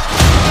premierships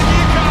for the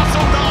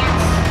Newcastle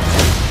Knights.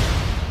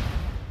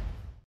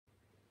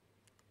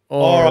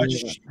 All Or,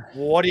 right.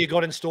 What do you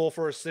got in store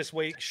for us this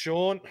week,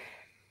 Sean?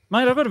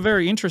 mate, I've got a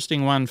very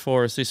interesting one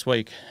for us this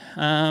week.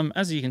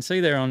 As you can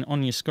see there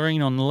on your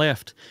screen on the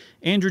left,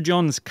 Andrew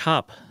Johns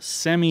Cup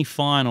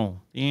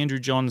semi-final. The Andrew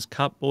Johns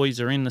Cup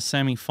boys are in the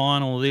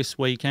semi-final this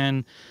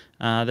weekend.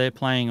 They're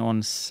playing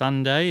on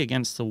Sunday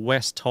against the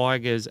West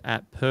Tigers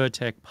at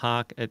Pertec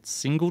Park at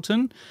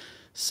Singleton.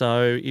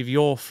 So if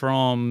you're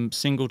from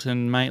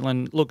Singleton,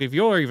 Maitland, look, if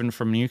you're even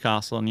from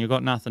Newcastle and you've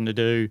got nothing to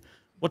do,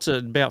 what's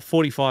it, about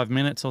 45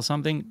 minutes or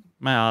something?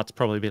 It's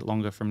probably a bit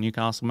longer from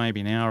Newcastle,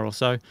 maybe an hour or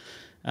so,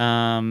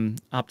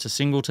 up to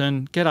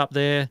Singleton. Get up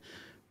there,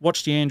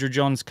 watch the Andrew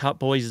Johns Cup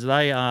boys.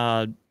 They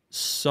are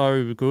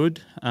so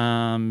good.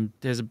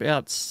 There's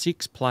about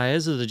 6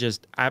 players that are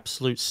just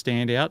absolute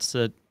standouts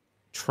that,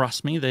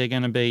 trust me, they're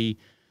going to be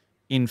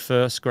in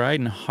first grade.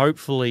 And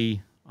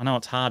hopefully, I know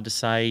it's hard to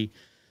say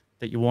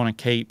that you want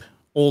to keep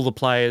all the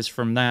players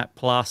from that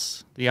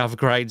plus the other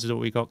grades that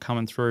we got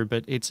coming through,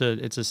 but it's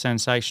a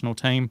sensational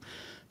team.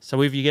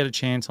 So if you get a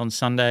chance on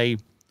Sunday,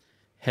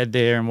 head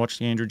there and watch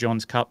the Andrew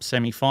Johns Cup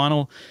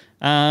semi-final.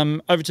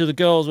 Over to the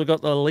girls, we've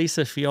got the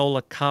Lisa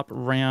Fiola Cup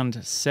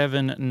Round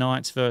 7,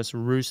 Knights versus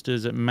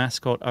Roosters at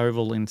Mascot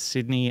Oval in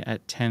Sydney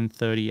at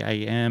 10:30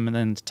 a.m. And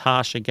then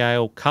Tasha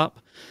Gale Cup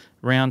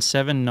Round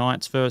 7,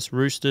 Knights versus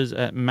Roosters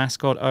at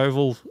Mascot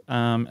Oval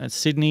at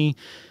Sydney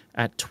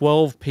at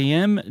 12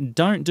 p.m.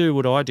 Don't do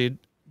what I did.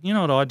 You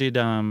know what I did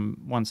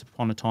once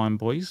upon a time,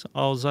 boys?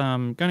 I was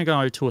going to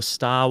go to a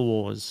Star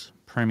Wars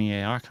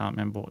premiere. I can't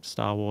remember what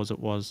Star Wars it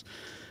was.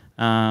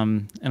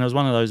 And it was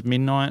one of those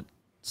midnight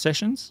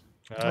sessions.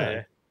 Oh,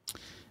 yeah.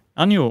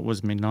 I knew it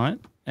was midnight.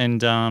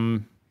 And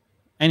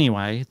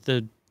anyway,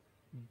 the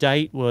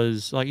date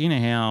was like, you know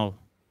how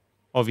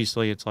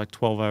obviously it's like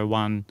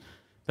 12:01,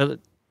 but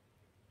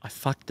I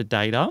fucked the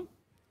date up.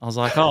 I was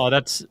like, oh,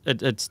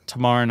 it's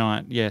tomorrow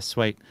night. Yeah,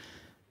 sweet.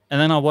 And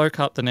then I woke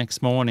up the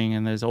next morning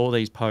and there's all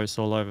these posts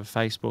all over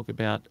Facebook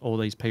about all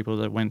these people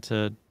that went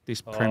to this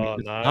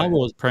Star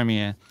Wars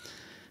premiere.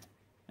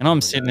 And I'm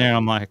sitting there,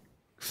 I'm like,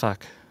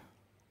 fuck,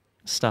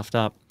 stuffed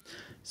up.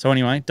 So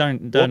anyway,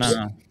 don't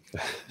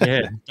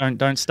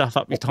stuff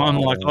up your time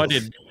like I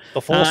did.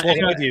 The force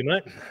wasn't with you,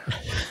 mate.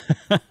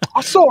 I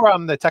saw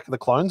the Attack of the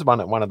Clones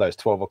one at one of those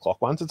 12 o'clock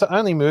ones. It's the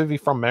only movie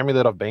from memory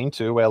that I've been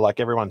to where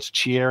like everyone's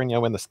cheering. You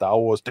know, when the Star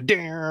Wars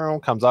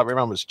comes up,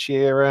 everyone was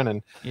cheering,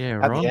 and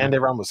at the end,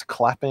 everyone was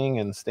clapping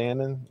and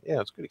standing. Yeah,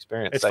 it's a good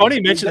experience. It's funny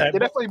you mention that. You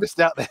definitely missed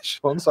out there,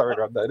 Sean. Sorry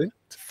to rub that in.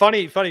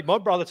 Funny. My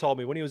brother told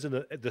me when he was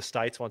in the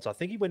States once, I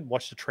think he went and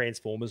watched the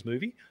Transformers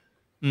movie,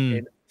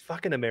 and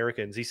fucking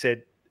Americans, he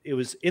said, it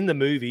was in the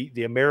movie,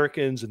 the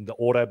Americans and the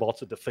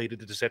Autobots had defeated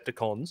the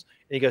Decepticons.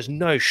 And he goes,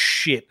 no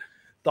shit.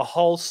 The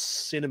whole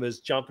cinema's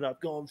jumping up,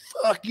 going,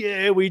 fuck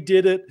yeah, we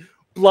did it.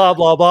 Blah,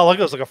 blah, blah. Like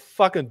it was like a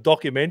fucking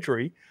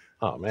documentary.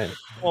 Oh, man.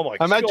 Oh, my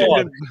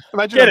God.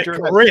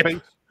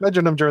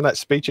 Imagine them during that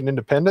speech in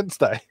Independence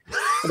Day.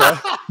 You know?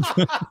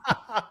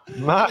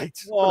 Mate.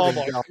 Oh,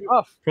 my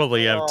God.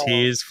 Probably have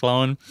tears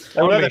flowing.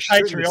 They would have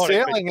been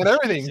sailing and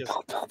everything.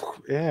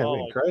 Yeah, it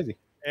would be crazy.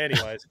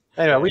 Anyways.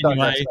 Anyway, we don't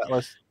know that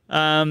list.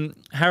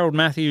 Harold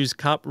Matthews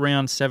Cup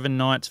Round 7,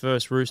 Knights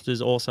versus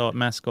Roosters, also at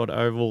Mascot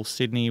Oval,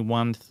 Sydney,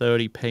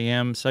 1:30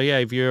 p.m. So yeah,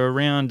 if you're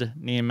around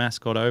near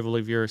Mascot Oval,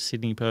 if you're a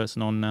Sydney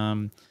person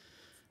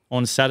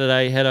on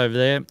Saturday, head over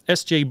there.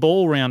 SG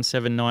Ball Round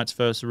 7, Knights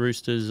versus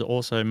Roosters,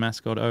 also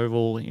Mascot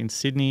Oval in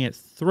Sydney at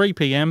 3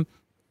 p.m.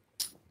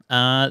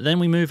 Then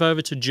we move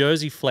over to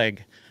Jersey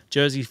Flag.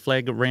 Jersey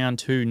Flag Round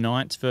 2,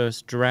 Knights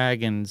versus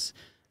Dragons.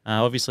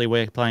 Obviously,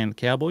 we're playing the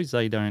Cowboys.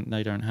 They don't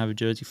have a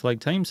Jersey Flag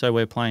team, so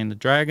we're playing the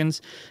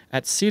Dragons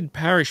at Sid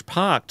Parish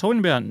Park. Talking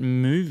about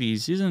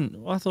movies,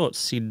 I thought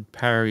Sid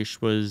Parish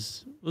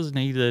wasn't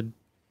he the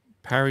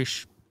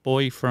Parish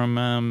boy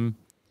from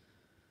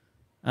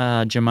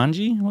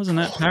Jumanji? Wasn't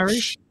that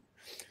Parish?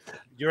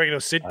 You reckon it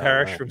was Sid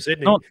Parish from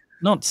Sydney?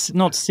 Not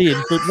Sid,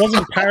 but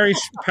wasn't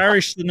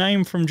Parish the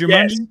name from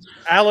Jumanji? Yes,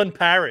 Alan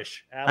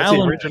Parish.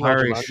 Alan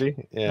Parish.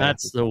 Yeah,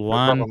 that's the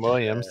one. Robin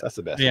Williams. That's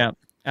the best. Yeah. One.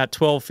 At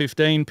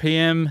 12:15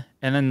 p.m.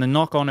 And then the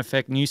knock-on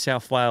effect, New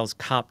South Wales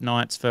Cup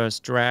Knights versus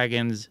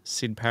Dragons,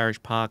 Sid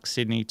Parish Park,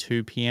 Sydney,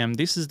 2 p.m.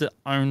 This is the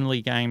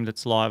only game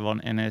that's live on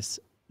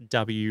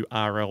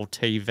NSWRL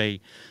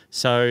TV.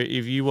 So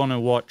if you want to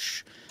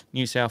watch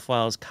New South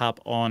Wales Cup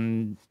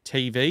on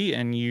TV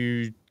and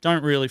you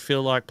don't really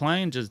feel like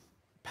paying,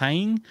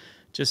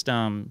 just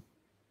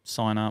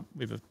sign up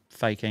with a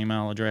fake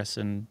email address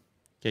and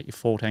get your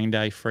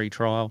 14-day free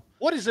trial.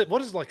 What is it?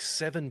 What is it, like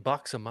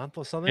 $7 a month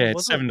or something? Yeah,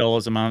 it's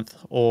 $7 a month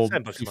or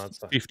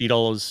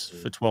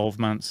 $50 for 12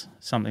 months,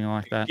 something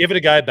like that. Give it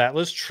a go,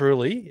 Battlers.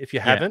 Truly, if you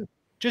haven't,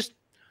 just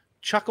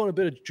chuck on a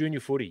bit of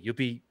junior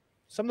footy.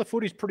 Some of the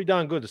footy's pretty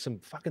darn good. There's some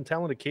fucking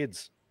talented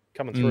kids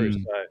coming through. So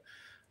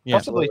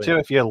possibly too,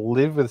 if you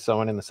live with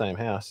someone in the same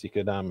house, you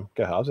could go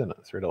halves in it,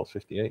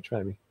 $3.50 each,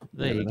 maybe.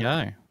 There you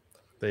go.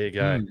 There you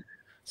go.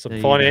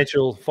 Some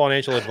financial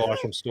advice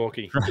from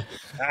Storky.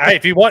 Hey,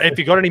 if you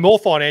got any more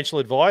financial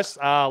advice,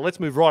 let's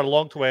move right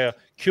along to our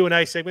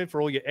Q&A segment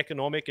for all your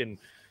economic and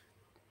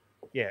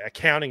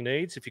accounting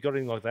needs, if you've got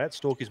anything like that,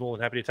 Stalky's more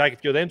than happy to take a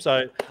few of them.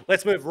 So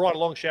let's move right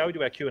along, shall we,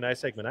 to our Q&A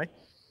segment, eh?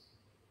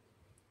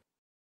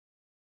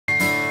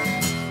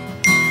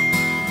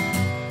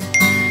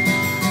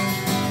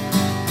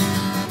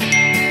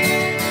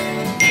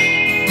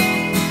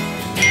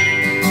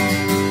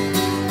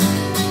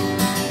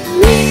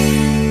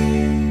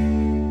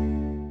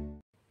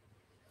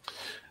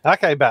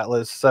 Okay,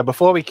 battlers. So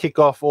before we kick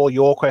off all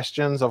your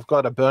questions, I've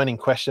got a burning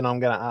question I'm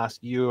going to ask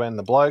you and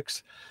the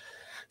blokes.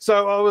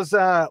 So I was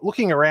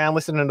looking around,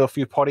 listening to a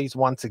few potties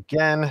once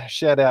again.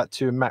 Shout out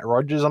to Matt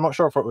Rogers. I'm not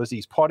sure if it was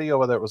his potty or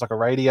whether it was like a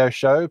radio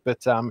show,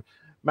 but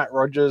Matt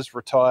Rogers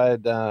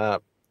retired.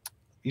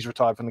 He's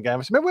retired from the game.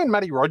 Remember when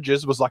Matty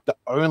Rogers was like the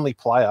only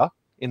player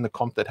in the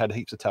comp that had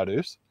heaps of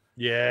tattoos?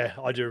 Yeah,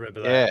 I do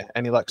remember that. Yeah,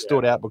 and he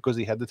stood out because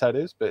he had the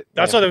tattoos. But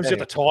that's why there was at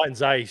the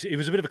Titans, eh? He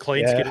was a bit of a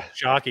clean skid at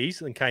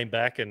Sharkies, and came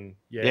back and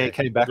he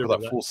came back with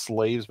like full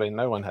sleeves, but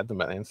no one had them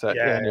back then. So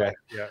anyway,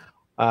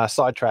 yeah.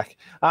 Sidetrack.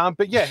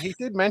 But yeah, he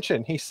did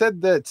mention. He said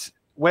that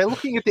we're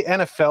looking at the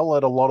NFL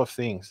at a lot of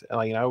things,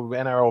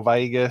 NRL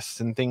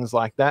Vegas and things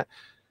like that.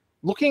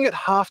 Looking at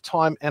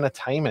halftime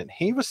entertainment,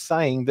 he was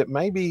saying that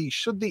maybe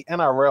should the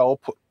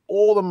NRL put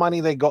all the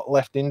money they got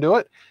left into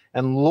it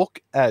and look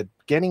at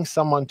getting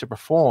someone to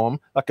perform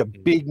like a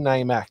big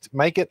name act,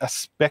 make it a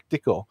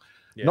spectacle,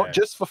 not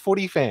just for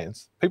footy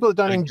fans, people that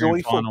don't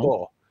enjoy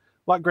football,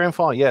 like grand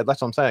final. Yeah, that's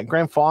what I'm saying.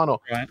 Grand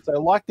final. Right.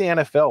 So like the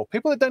NFL,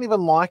 people that don't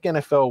even like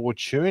NFL will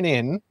tune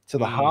in to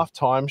the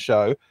halftime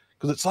show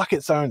because it's like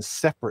its own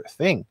separate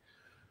thing.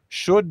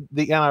 Should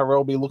the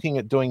NRL be looking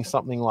at doing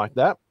something like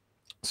that,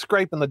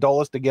 scraping the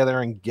dollars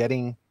together and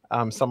getting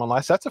someone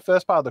like that? So that's the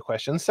first part of the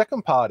question.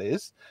 Second part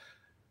is,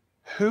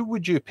 who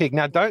would you pick?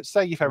 Now, don't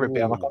say your favorite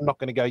band. Like, I'm not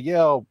going to go,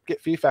 I'll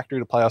get Fear Factory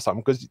to play or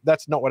something, because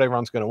that's not what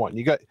everyone's going to want.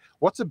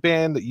 What's a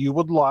band that you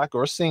would like,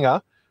 or a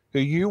singer who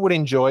you would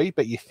enjoy,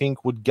 but you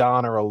think would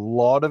garner a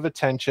lot of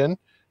attention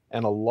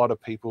and a lot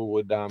of people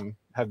would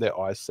have their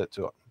eyes set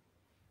to it?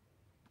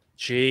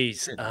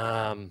 Jeez.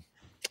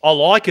 I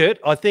like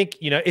it. I think,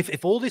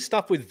 if all this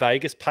stuff with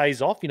Vegas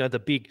pays off, you're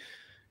going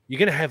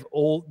to have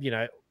all,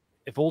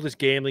 if all this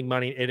gambling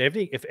money and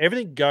everything, if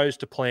everything goes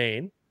to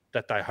plan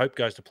that they hope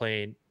goes to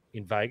plan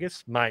in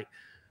Vegas, mate,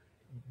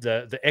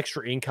 the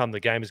extra income the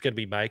game is going to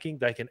be making,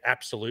 they can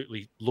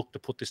absolutely look to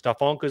put this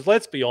stuff on, because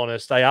let's be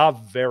honest, they are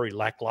very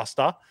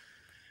lackluster.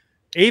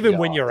 Even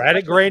when you're at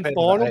a grand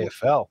final.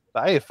 The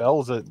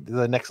AFL is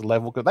the next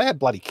level, because they had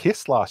bloody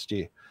Kiss last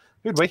year.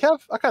 Who'd we have?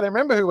 I can't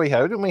remember who we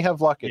had. Didn't we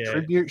have like a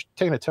tribute,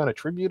 Tina Turner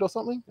tribute or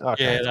something?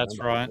 That's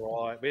right.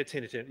 Right. We had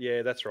Tina Turner.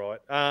 Yeah, that's right.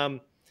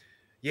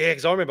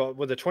 Because I remember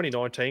when the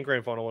 2019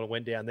 grand final, when I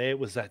went down there, it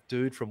was that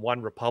dude from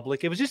One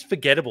Republic. It was just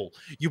forgettable.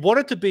 You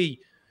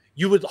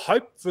would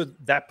hope for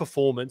that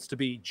performance to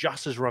be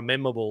just as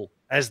memorable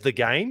as the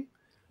game.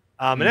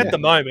 And at the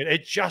moment,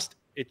 it just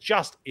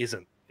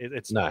isn't.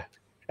 It's no.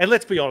 And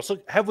let's be honest,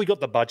 look, have we got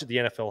the budget the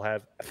NFL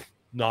have?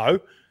 No.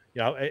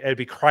 It'd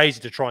be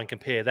crazy to try and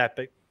compare that.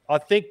 But I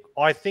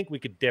think we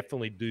could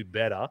definitely do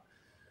better.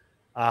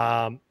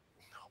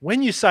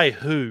 When you say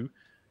who,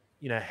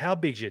 how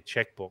big's your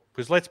checkbook?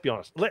 Because let's be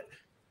honest,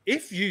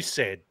 if you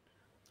said,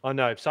 I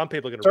know some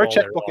people are going to throw a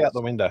checkbook out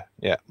the window.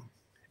 Yeah.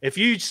 If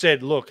you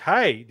said, look,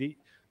 hey,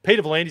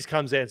 Peter V'landys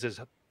comes out and says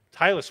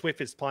Taylor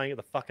Swift is playing at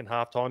the fucking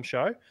halftime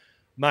show,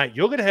 mate,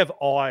 you're going to have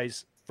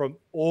eyes from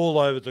all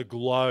over the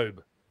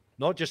globe,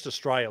 not just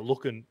Australia,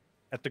 looking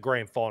at the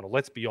grand final.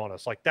 Let's be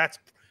honest. Like, that's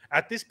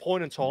at this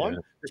point in time,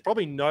 there's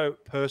probably no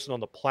person on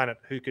the planet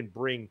who can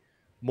bring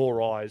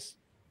more eyes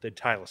than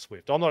Taylor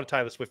Swift. I'm not a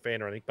Taylor Swift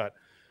fan or anything, but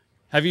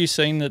have you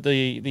seen that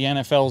the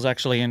NFL's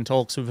actually in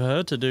talks with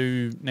her to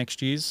do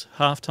next year's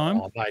halftime?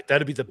 Oh, mate,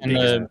 that'd be the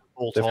biggest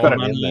all-time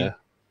money.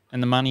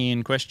 And the money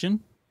in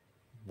question?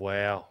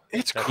 Wow.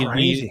 It's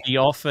crazy. The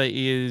offer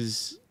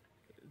is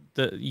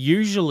that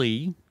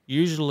usually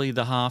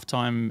the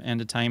halftime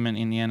entertainment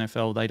in the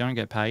NFL, they don't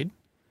get paid.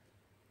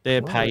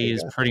 Their pay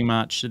is pretty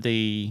much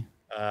the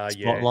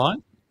spotlight.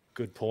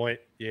 Good point.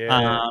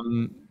 Yeah.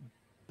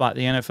 But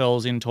the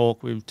NFL's in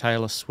talk with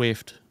Taylor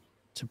Swift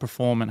to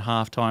perform at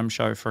halftime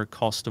show for a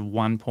cost of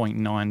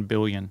 $1.9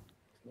 billion.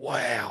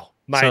 Wow,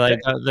 mate!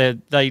 So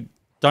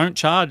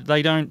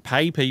they don't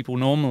pay people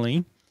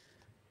normally,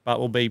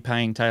 but will be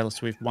paying Taylor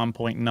Swift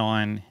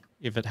 1.9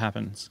 if it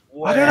happens.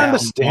 Wow. I don't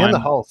understand the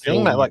whole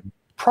thing, mate. Like,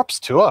 props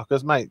to her,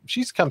 because mate,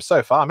 she's come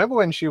so far. I remember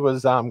when she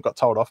was got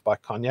told off by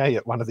Kanye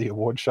at one of the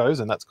award shows,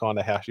 and that's kind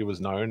of how she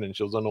was known, and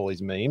she was on all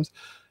these memes.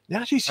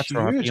 Now she's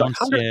huge, like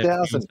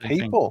 100,000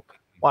 people.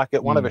 Like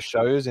at one of her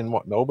shows in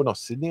Melbourne or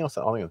Sydney or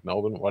something. I think it was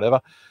Melbourne, whatever.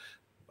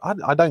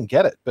 I don't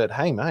get it, but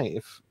hey, mate,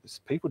 if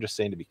people just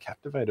seem to be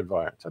captivated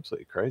by it, it's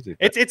absolutely crazy.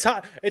 It's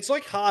hard. It's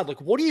like hard.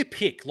 Like, what do you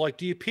pick? Like,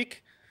 do you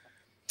pick?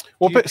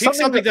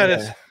 Something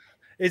that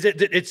is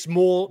it? It's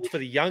more for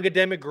the younger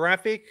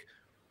demographic,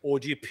 or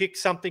do you pick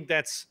something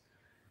that's?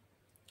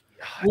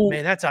 Oh,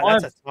 man, that's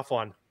a tough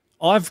one.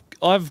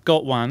 I've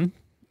got one.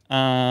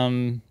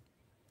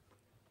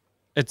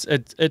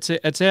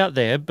 It's out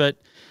there, but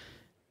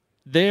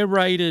they're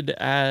rated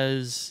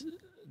as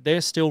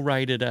they're still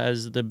rated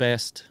as the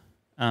best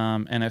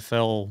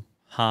NFL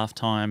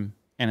halftime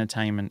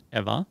entertainment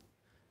ever,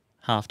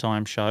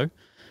 halftime show.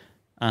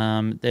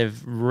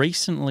 They've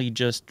recently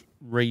just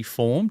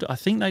reformed. I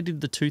think they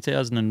did the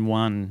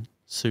 2001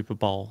 Super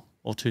Bowl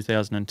or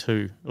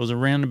 2002. It was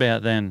around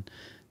about then.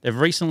 They've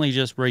recently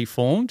just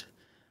reformed.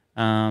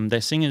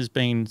 Their singer's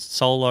been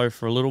solo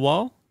for a little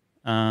while.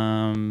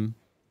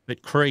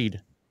 But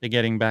Creed, they're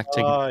getting back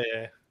to. Oh,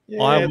 yeah.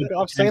 Yeah,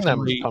 I've seen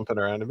them pumping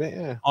around a bit,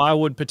 yeah. I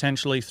would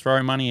potentially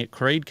throw money at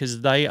Creed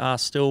because they are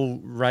still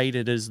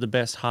rated as the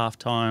best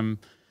halftime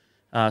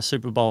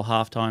Super Bowl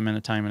halftime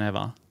entertainment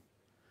ever.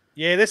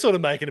 Yeah, they're sort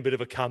of making a bit of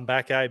a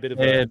comeback, eh?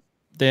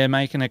 They're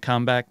making a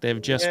comeback.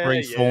 They've just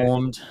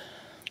reformed.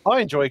 Yeah.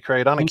 I enjoy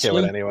Creed. I don't care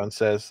what anyone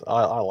says.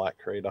 I like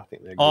Creed. I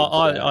think they're good.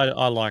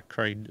 I like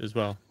Creed as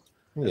well.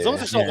 As long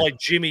as it's not like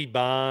Jimmy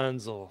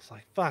Barnes or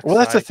like fuck. Well,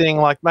 that's the thing.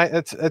 Like, mate,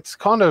 it's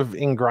kind of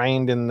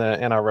ingrained in the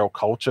NRL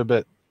culture,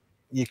 but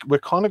we're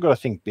kind of got to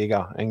think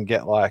bigger and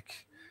get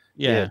like,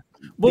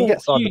 Well,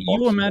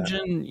 you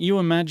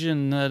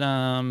imagine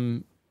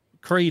that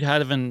Creed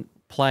haven't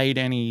played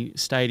any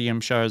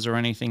stadium shows or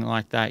anything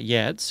like that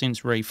yet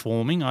since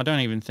reforming. I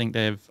think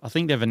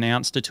they've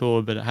announced a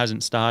tour, but it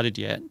hasn't started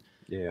yet.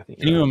 Yeah.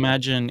 Can you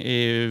imagine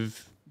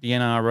if the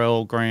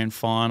NRL Grand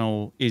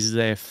Final is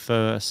their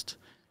first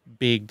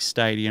big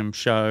stadium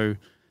show?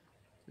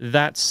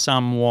 That's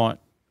somewhat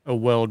a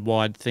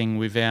worldwide thing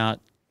without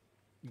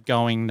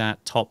going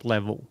that top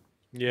level.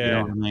 Yeah. You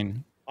know what I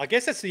mean? I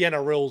guess that's the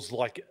NRL's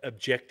like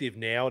objective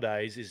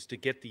nowadays is to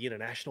get the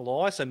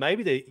international eye. So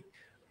maybe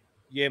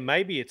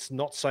maybe it's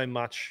not so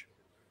much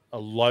a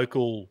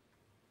local,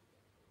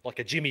 like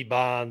a Jimmy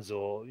Barnes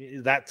or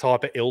that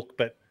type of ilk,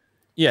 but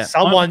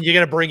someone you're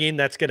going to bring in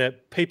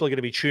people are going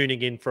to be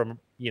tuning in from,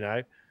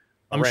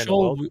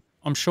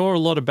 I'm sure a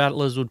lot of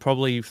battlers would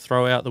probably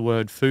throw out the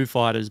word Foo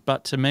Fighters,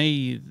 but to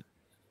me,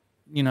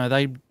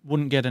 they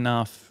wouldn't get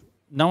enough.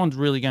 No one's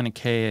really going to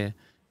care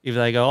if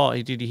they go,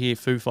 oh, did you hear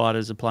Foo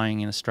Fighters are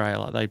playing in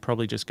Australia? They'd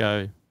probably just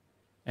go,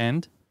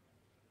 and?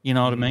 You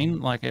know what I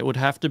mean? Like, it would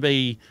have to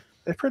be...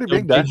 They're pretty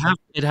big,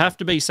 it'd have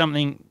to be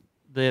something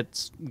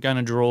that's going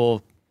to draw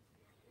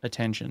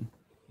attention.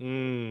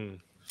 Well,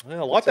 I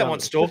like that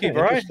one, Stalky,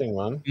 bro. Interesting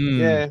one.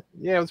 Yeah,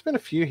 there's been a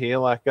few here.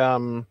 Like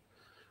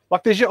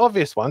there's your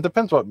obvious one.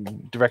 Depends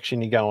what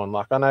direction you're going.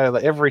 Like, I know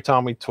that every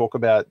time we talk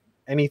about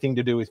anything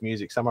to do with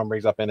music, someone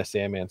brings up Enter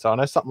Sandman. So I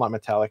know something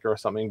like Metallica or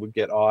something would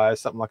get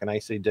eyes. Something like an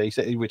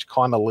AC/DC, which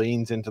kind of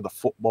leans into the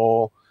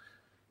football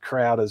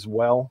crowd as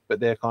well, but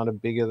they're kind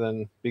of bigger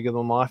than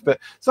life. But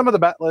some of the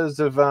battlers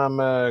have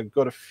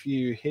got a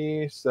few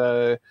here,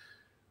 so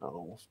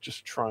I'll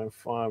just try and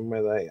find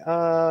where they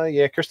are.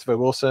 Yeah, Christopher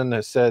Wilson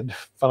has said,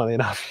 funnily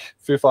enough,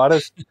 Foo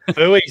Fighters.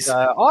 Fooies.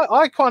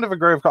 I kind of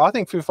agree with. I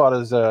think Foo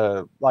Fighters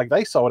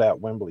they sold out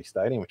Wembley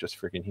Stadium, which is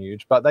freaking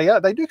huge, but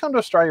they do come to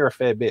Australia a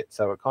fair bit,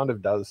 so it kind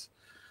of does.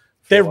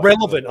 They're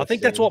relevant. I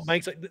think that's what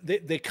makes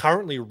it. They're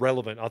currently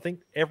relevant. I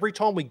think every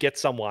time we get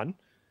someone,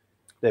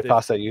 they're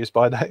past their use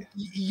by date.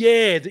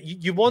 Yeah,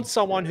 you want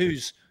someone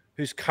who's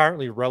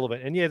currently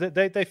relevant, and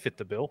they fit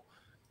the bill.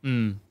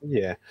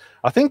 Yeah,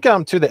 I think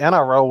too the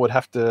NRL would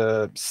have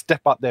to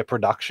step up their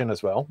production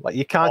as well. Like,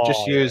 you can't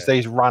just use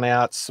these run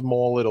out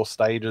small little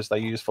stages they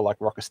use for like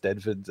Rocker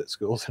Stedfords at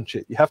schools and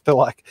shit. You have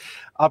to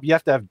you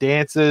have to have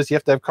dancers, you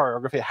have to have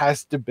choreography. It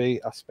has to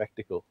be a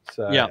spectacle.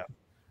 So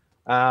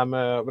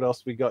what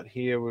else we got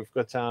here? We've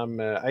got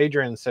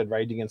Adrian said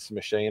Rage Against the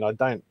Machine.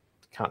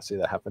 Can't see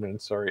that happening.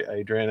 Sorry,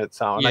 Adrian.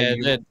 It's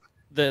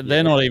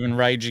they're not even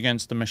Rage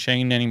Against the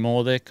Machine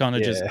anymore. They're kind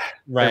of just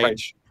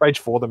rage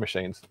for the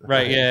machines.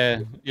 Right?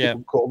 Yeah.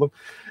 Call them.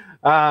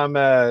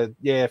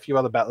 A few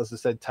other battlers have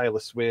said Taylor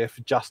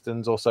Swift.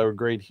 Justin's also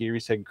agreed here. He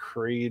said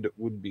Creed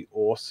would be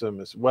awesome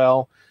as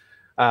well.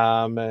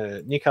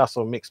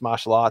 Newcastle Mixed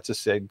Martial Arts has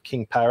said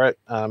King Parrot.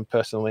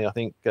 Personally, I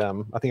think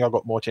I've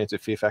got more chance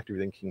of Fear Factory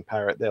than King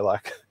Parrot. They're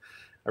like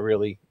a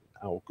really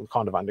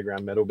kind of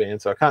underground metal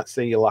band, so I can't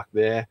see your luck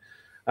there.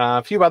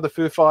 A few other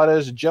Foo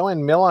Fighters.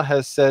 Joanne Miller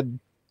has said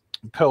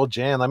Pearl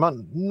Jam. They might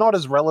not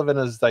as relevant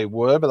as they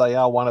were, but they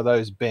are one of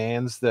those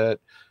bands that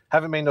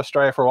haven't been to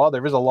Australia for a while.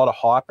 There is a lot of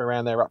hype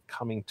around their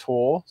upcoming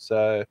tour,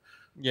 so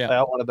they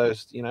are one of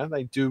those.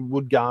 They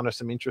would garner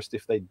some interest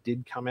if they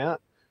did come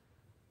out.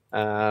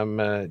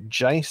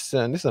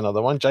 Jason, this is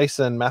another one.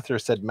 Jason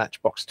Mathers said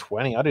Matchbox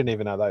 20. I didn't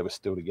even know they were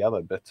still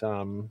together, but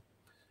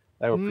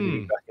they were pretty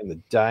big back in the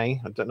day.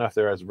 I don't know if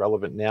they're as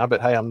relevant now,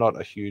 but hey, I'm not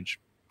a huge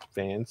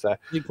fan. So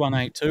Big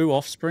 182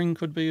 Offspring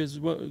could be as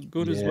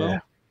good as well.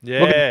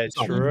 Yeah,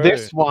 true.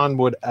 This one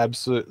would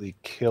absolutely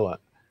kill it.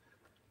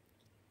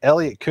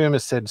 Elliot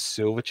Coomer said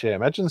Silverchair.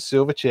 Imagine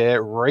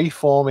Silverchair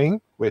reforming,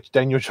 which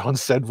Daniel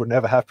Johns said would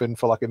never happen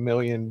for like $1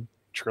 million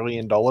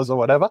trillion or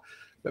whatever.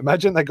 But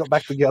imagine they got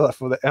back together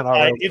for the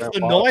NRL. If the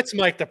Knights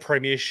make the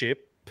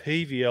premiership,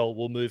 PVL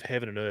will move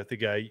heaven and earth to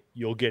go,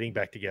 you're getting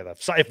back together.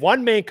 So if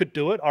one man could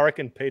do it, I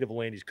reckon Peter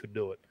V'landys could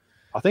do it.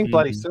 I think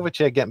bloody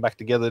Silverchair getting back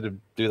together to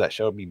do that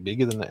show would be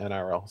bigger than the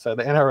NRL. So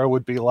the NRL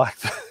would be like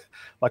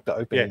the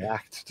opening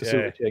act to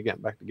Silverchair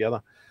getting back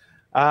together.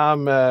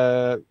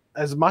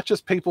 As much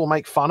as people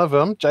make fun of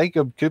him,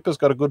 Jacob Cooper's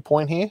got a good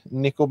point here.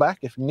 Nickelback.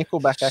 If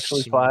Nickelback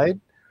actually played,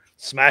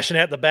 smashing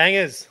out the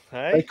bangers.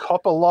 they Hey,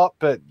 cop a lot,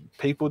 but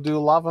people do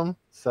love them.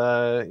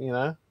 So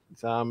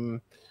it's,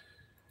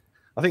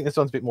 I think this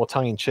one's a bit more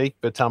tongue in cheek,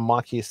 but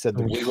Mike here said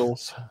the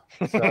Wiggles.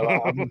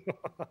 So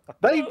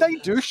they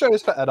do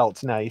shows for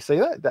adults now. You see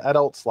that the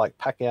adults like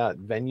pack out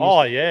venues.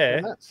 Oh yeah,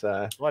 and that,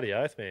 so bloody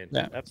oath, man.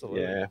 Yeah.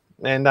 Absolutely. yeah.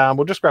 And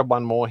we'll just grab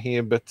one more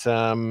here, but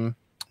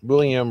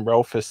William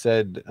Rolfer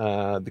said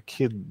the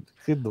Kid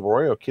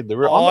Leroy or Kid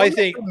Leroy. Oh, I'm I not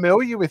think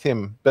familiar with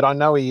him, but I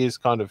know he is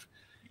kind of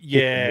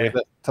yeah. with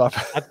it type.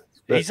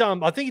 He's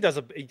I think he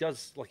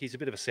does like he's a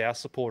bit of a South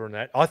supporter in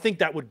that. I think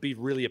that would be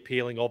really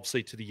appealing,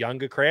 obviously, to the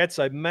younger crowd.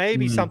 So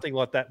maybe something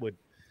like that would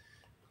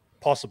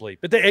possibly.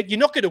 But you're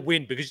not going to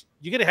win because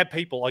you're going to have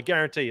people. I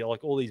guarantee you,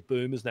 like all these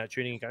boomers now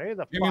tuning in, going, "Who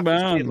the fuck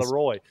is Kid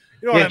Leroy?"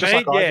 You know what I just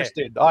mean? like I just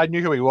did. I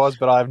knew who he was,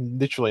 but I've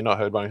literally not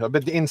heard one.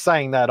 But in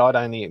saying that, I'd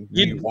only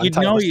knew one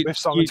Taylor Swift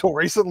song until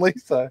recently.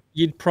 So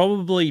you'd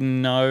probably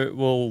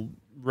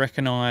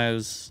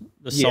recognize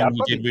the song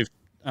you did with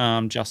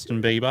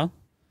Justin Bieber.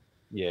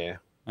 Yeah.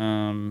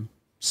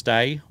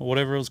 Stay or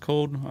whatever it was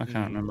called. I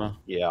can't remember.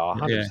 Yeah,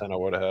 100% I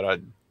would have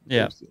heard.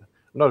 Yeah. I'm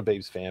not a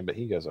Biebs fan, but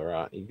he goes all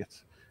right. He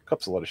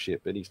cops a lot of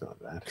shit, but he's not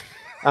bad.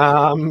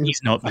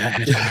 He's not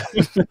bad.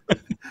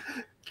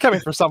 Coming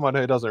from someone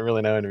who doesn't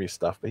really know any of his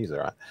stuff, but he's all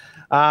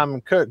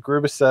right. Kurt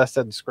Gruber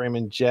said the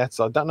Screaming Jets.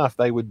 I don't know if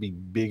they would be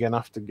big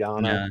enough to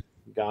garner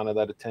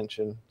that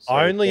attention. So,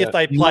 only if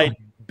they played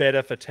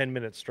better for 10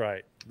 minutes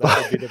straight.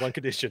 That would be the one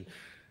condition.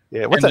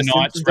 Yeah, what's that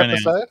Simpsons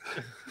episode?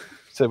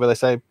 So where they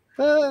say,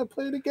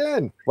 play it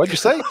again. What'd you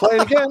say? Play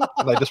it again.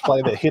 And they just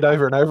play that hit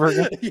over and over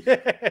again. Yeah.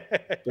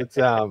 But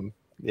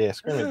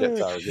Screaming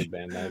Jets are a good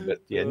band name, but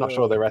not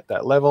sure they're at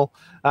that level.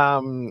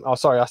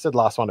 Sorry, I said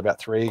last one about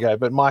 3 ago,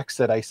 but Mike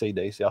said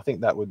AC/DC. I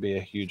think that would be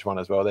a huge one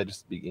as well. They're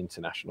just a big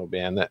international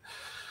band that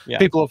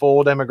people of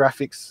all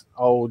demographics,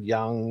 old,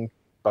 young,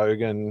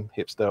 bogan,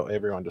 hipster,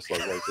 everyone just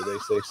loves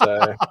AC/DC.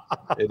 So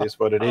it is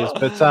what it is.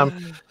 But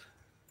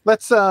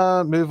let's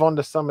move on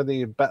to some of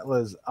the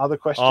battlers' other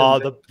questions. Oh,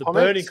 the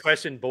burning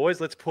question,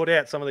 boys. Let's put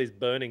out some of these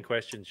burning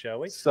questions,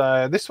 shall we?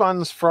 So this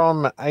one's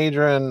from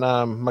Adrian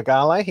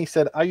Magale. He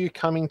said, "Are you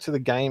coming to the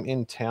game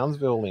in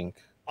Townsville, Link?"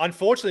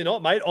 Unfortunately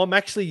not, mate. I'm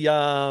actually,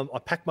 I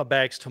pack my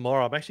bags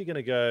tomorrow. I'm actually going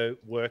to go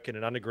work in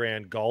an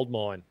underground gold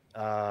mine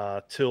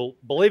till,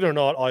 believe it or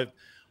not,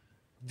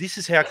 this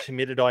is how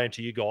committed I am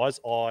to you guys.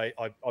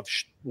 I've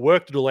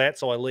worked it all out,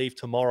 so I leave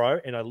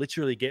tomorrow, and I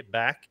literally get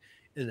back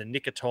in the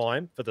nick of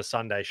time for the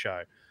Sunday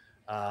show.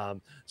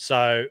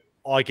 So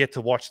I get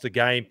to watch the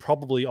game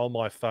probably on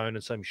my phone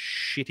in some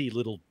shitty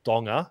little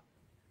donger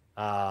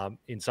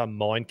in some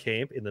mine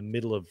camp in the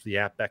middle of the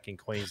outback in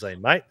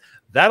Queensland, mate.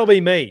 That'll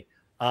be me.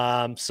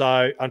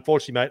 So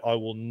unfortunately, mate, I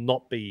will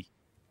not be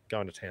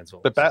going to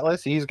Townsville. But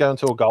Batless, he's going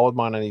to a gold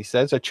mine, and he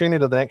said, so tune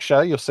into the next show.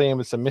 You'll see him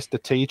with some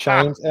Mr. T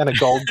chains and a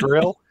gold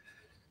drill.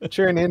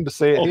 Tune in to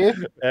see it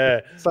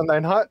here. Sunday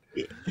night.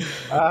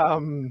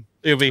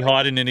 He'll be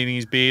hiding it in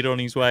his beard on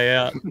his way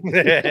out.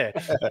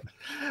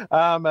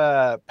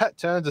 Pat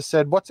Turns has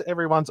said, what's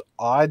everyone's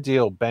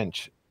ideal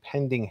bench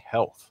pending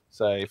health?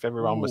 So if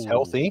everyone was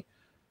healthy,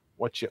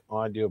 what's your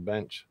ideal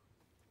bench?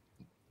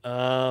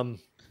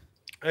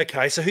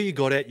 Okay, so who you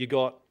got at? You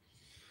got...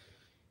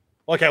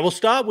 Okay, we'll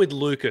start with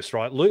Lucas,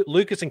 right?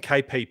 Lucas and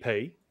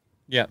KPP.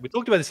 Yeah. We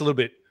talked about this a little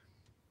bit.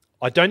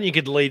 I don't think you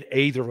could leave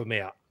either of them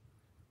out.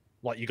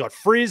 Like you got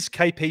Frizz,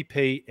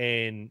 KPP,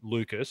 and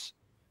Lucas.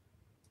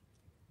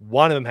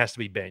 One of them has to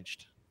be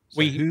benched.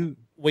 So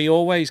we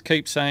always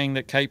keep saying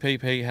that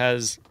KPP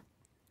has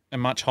a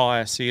much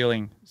higher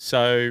ceiling.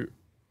 So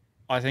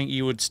I think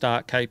you would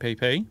start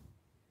KPP.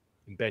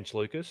 And bench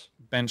Lucas.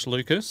 Bench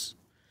Lucas.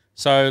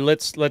 So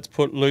let's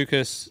put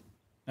Lucas.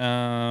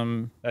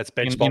 That's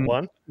bench spot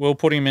 1. We'll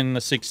put him in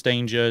the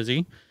 16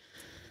 jersey.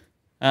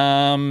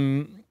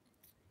 I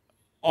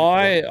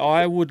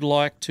would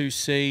like to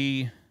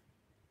see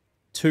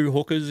 2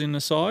 hookers in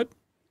the side.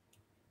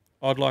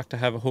 I'd like to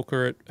have a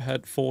hooker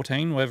at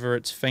 14, whether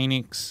it's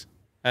Phoenix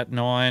at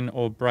 9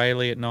 or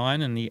Brayley at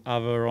 9 and the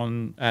other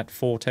on at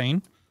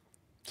 14.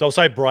 So I'll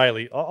say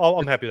Brayley.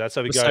 I'm happy with that.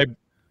 So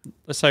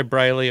let's say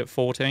Brayley at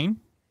 14.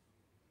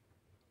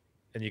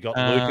 And you got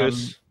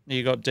Lucas.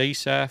 You got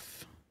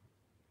DSAF.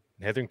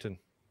 Hetherington.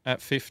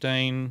 At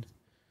 15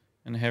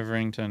 and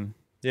Hetherington.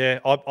 Yeah,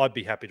 I'd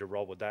be happy to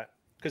roll with that.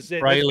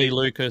 Brayley,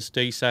 Lucas,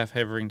 DSAF,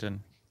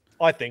 Hetherington.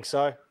 I think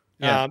so.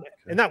 Yeah.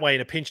 And that way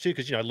in a pinch too,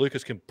 because,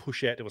 Lucas can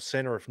push out to a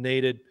center if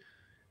needed.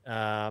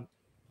 I'm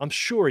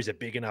sure he's a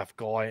big enough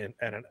guy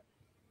and an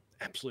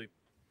absolute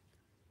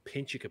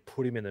pinch. You could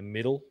put him in the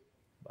middle.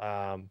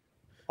 I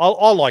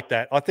like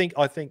that. I think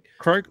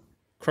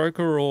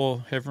Croker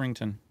or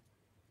Hetherington.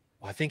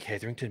 I think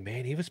Hetherington,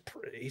 man, he's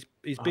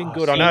been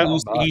good. I know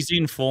he's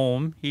in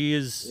form. He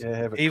is.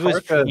 Yeah, but he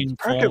Croker, was in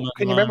Croker, form.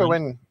 can you remember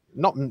when?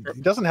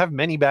 He doesn't have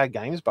many bad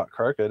games, but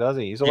Croker does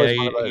he? He's always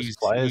one of those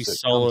players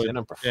that comes in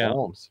and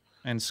performs.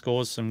 and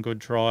scores some good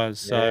tries.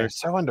 So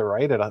so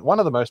underrated. One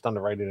of the most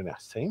underrated in our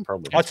team,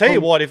 probably. I'll tell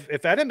you what,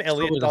 if Adam it's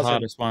Elliott probably the doesn't,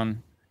 hardest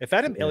one. if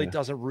Adam Elliott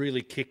doesn't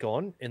really kick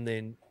on, and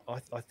then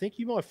I think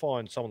you might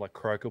find someone like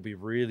Croker will be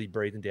really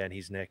breathing down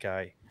his neck,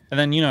 eh? And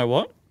then you know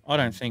what? I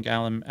don't think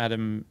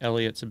Adam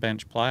Elliott's a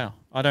bench player.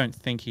 I don't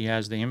think he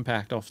has the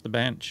impact off the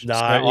bench. No, So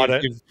I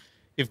don't.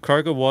 if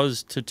Kroger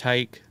was to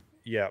take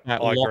Yeah,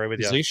 that I lock agree with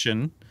you.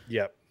 position,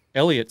 Yeah,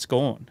 Elliott's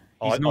gone.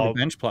 He's not a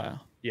bench player.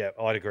 Yeah,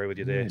 I'd agree with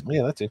you there.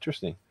 Yeah, that's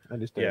interesting.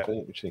 That is definitely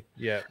interesting.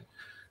 Yeah.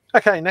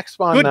 Okay, next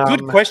one.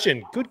 Good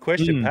question. Good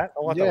question, Pat.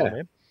 I like that one,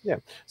 man. Yeah.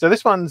 So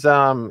this one's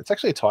it's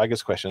actually a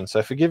Tigers question.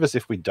 So forgive us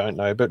if we don't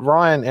know. But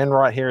Ryan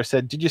Enright here has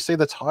said, "Did you see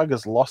the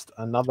Tigers lost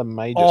another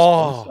major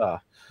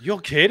sponsor?"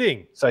 You're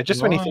kidding. So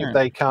just when you think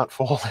they can't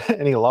fall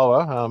any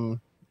lower,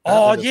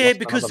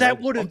 because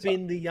that would have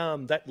been the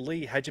that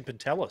Lee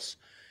Hadjipantelis.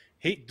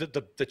 He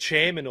the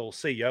chairman or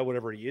CEO,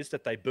 whatever he is,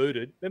 that they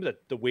booted. Remember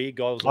the weird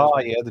guy?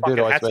 The dude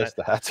always wears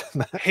the hats.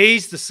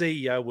 He's the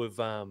CEO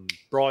of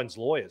Brian's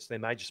Lawyers, their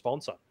major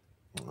sponsor.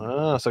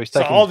 So he's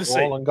taken his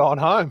ball and gone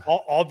home.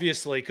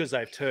 Obviously, because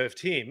they've turfed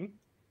him,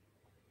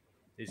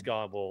 he's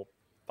going, well,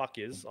 fuck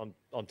yous,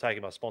 I'm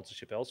taking my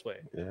sponsorship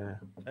elsewhere. Yeah.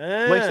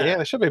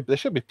 There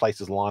should be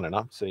places lining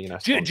up. So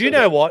Do you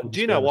know what?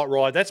 Do you know what,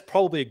 Ryan? That's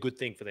probably a good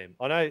thing for them.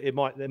 I know it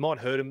might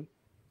hurt them,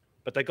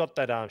 but they got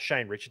that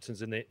Shane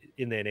Richardson's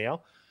in there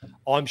now.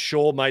 I'm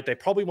sure, mate, they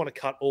probably want to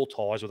cut all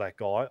ties with that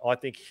guy. I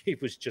think he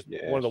was just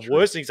one of the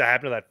worst things that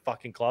happened to that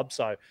fucking club.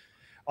 So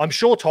I'm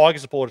sure Tiger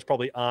supporters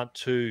probably aren't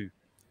too.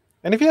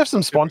 And if you have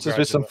some sponsors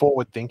with some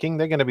forward thinking,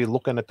 they're going to be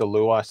looking at the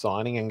Luai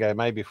signing and go,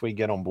 maybe if we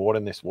get on board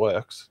and this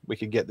works, we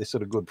could get this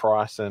sort of good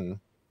price and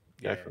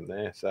go from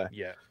there. So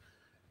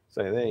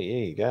so there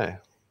you go.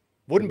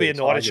 Wouldn't be a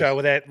night show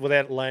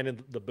without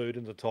landing the boot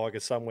in the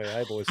Tigers somewhere,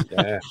 hey boys?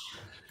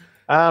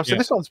 So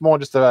this one's more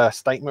just a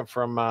statement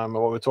from what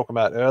we were talking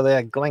about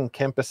earlier. Glenn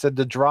Kemper said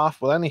the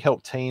draft will only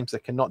help teams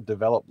that cannot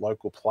develop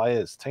local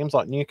players. Teams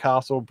like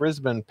Newcastle,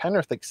 Brisbane,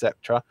 Penrith,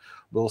 etc.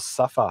 will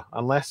suffer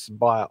unless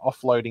by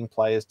offloading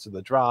players to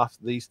the draft,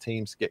 these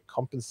teams get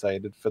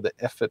compensated for the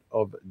effort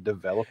of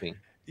developing.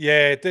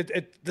 Yeah,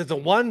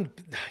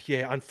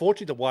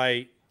 unfortunately, the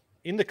way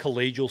in the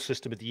collegial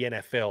system of the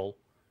NFL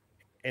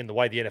and the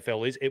way the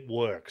NFL is, it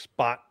works.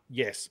 But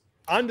yes,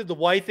 under the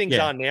way things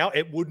are now,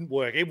 it wouldn't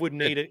work. It would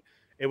need it.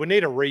 It would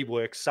need a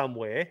rework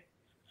somewhere.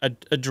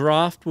 A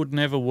draft would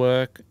never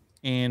work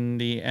in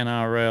the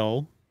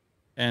NRL,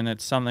 and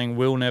it's something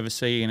we'll never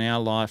see in our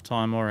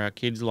lifetime or our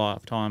kids'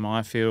 lifetime,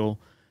 I feel,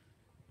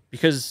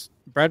 because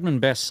Bradman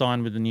Best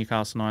signed with the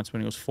Newcastle Knights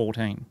when he was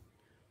 14.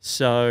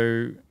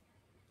 So,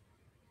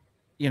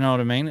 you know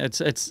what I mean?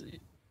 It's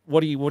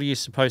what are you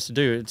supposed to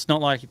do? It's not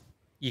like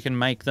you can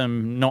make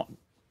them not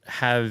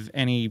have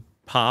any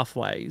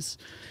pathways.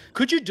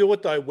 Could you do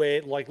it though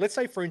where, like, let's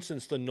say for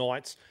instance the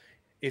Knights,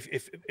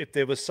 if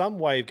there was some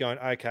way of going,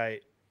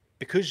 okay,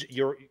 because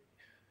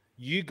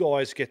you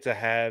guys get to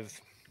have,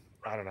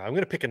 I don't know, I'm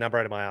going to pick a number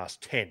out of my ass,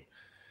 10.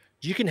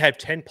 You can have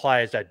 10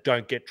 players that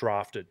don't get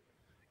drafted.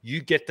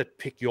 You get to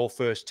pick your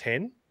first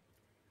 10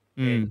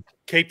 and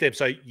keep them.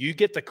 So you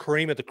get the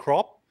cream of the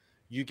crop.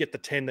 You get the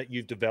 10 that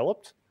you've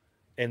developed.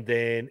 And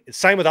then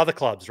same with other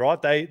clubs,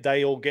 right?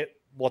 They all get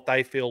what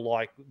they feel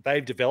like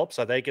they've developed.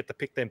 So they get to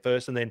pick them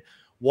first. And then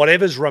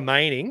whatever's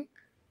remaining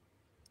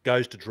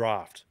goes to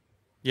draft.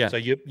 Yeah. So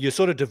you're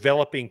sort of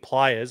developing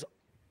players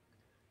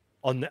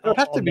on There'd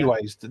have to be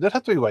ways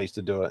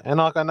to do it. And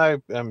like I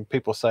know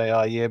people say,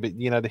 oh yeah, but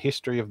the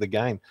history of the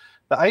game.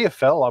 The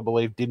AFL, I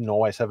believe, didn't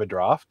always have a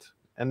draft.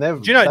 And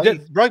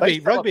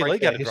rugby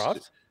league had a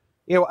draft.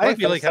 Yeah, well,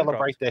 AFL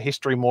celebrate their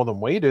history more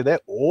than we do. They're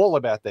all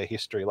about their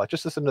history. Like,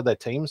 just listen to their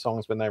team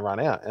songs when they run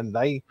out, and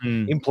they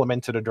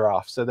implemented a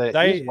draft. So there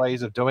is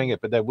ways of doing it,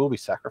 but there will be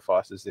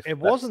sacrifices if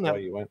that's the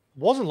way you went.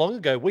 Wasn't long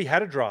ago we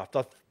had a draft.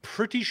 I'm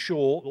pretty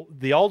sure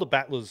the older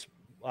battlers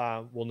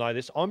will know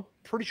this. I'm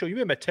pretty sure you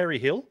remember Terry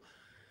Hill.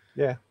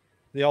 Yeah,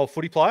 the old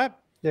footy player.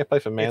 Yeah,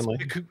 played for Manly.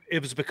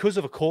 It was because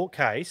of a court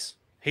case.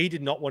 He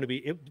did not want to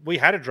be. We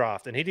had a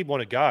draft, and he didn't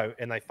want to go,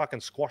 and they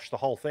fucking squashed the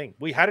whole thing.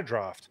 We had a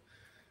draft.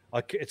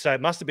 So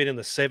it must have been in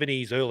the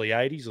 70s, early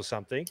 80s or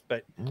something,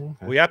 but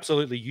we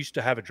absolutely used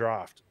to have a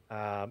draft.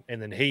 And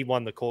then he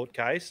won the court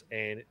case,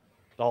 and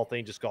the whole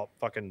thing just got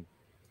fucking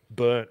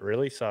burnt,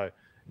 really. So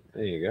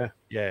there you go.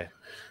 Yeah.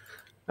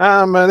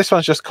 This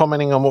one's just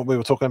commenting on what we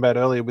were talking about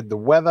earlier with the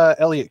weather.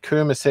 Elliot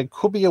Coomer said,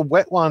 could be a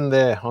wet one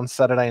there on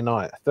Saturday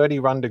night.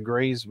 31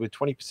 degrees with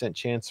 20%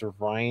 chance of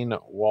rain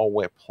while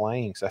we're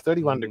playing. So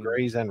 31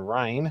 degrees and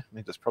rain. I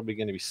think it's probably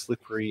going to be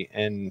slippery,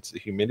 and the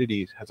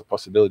humidity has a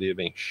possibility of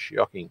being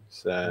shocking.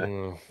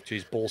 So,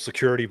 geez, ball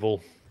security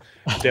will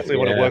definitely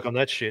want to work on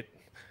that shit.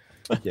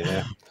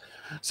 Yeah.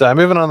 So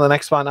moving on to the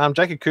next one.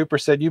 Jacob Cooper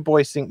said, you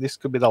boys think this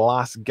could be the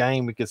last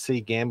game we could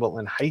see Gamble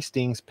and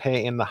Hastings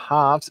pair in the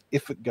halves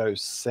if it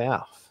goes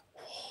south?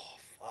 Oh,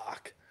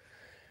 fuck.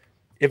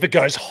 If it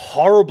goes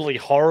horribly,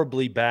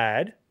 horribly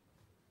bad,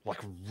 like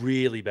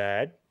really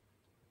bad,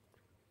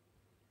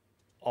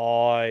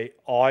 I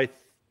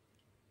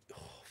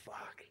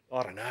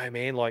don't know,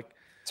 man. Like,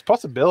 It's a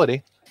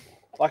possibility.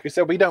 Like I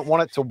said, we don't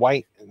want it to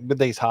wait with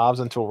these halves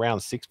until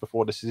round 6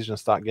 before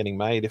decisions start getting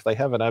made. If they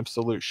have an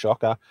absolute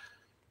shocker,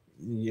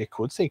 you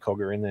could see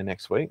Cogger in there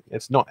next week.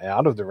 It's not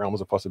out of the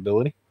realms of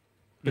possibility.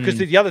 Because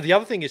the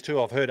other thing is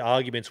too, I've heard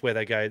arguments where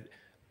they go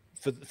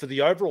for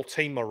the overall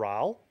team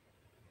morale.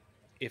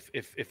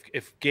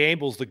 If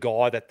Gamble's the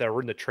guy that they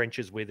were in the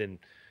trenches with and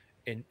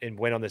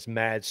went on this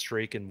mad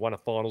streak and won a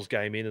finals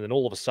game in, and then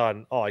all of a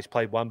sudden, he's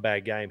played one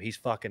bad game, he's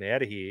fucking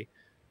out of here.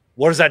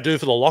 What does that do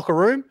for the locker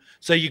room?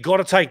 So you got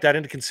to take that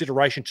into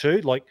consideration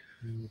too. Like,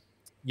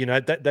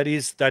 that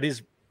is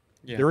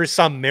there is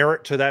some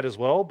merit to that as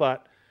well.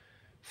 But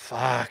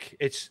fuck,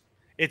 it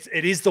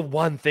is the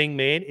one thing,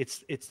 man.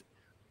 It's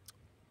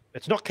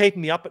not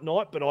keeping me up at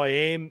night, but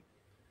I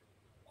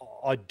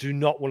do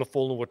not want to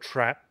fall into a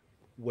trap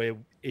where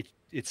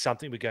it's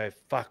something we go,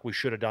 fuck, we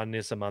should have done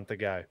this a month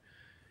ago,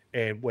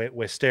 and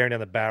we're staring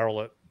down the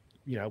barrel at,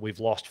 we've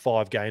lost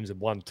 5 games and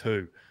won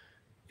 2,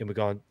 and we're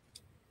going,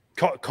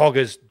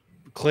 Cogger's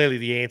clearly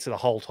the answer the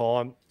whole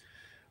time.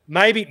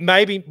 Maybe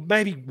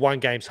one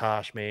game's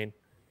harsh, man.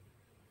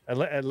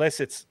 Unless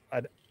it's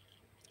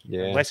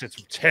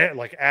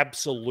like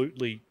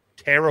absolutely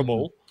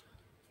terrible.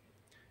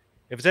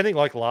 If it's anything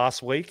like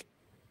last week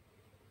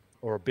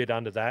or a bit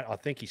under that, I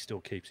think he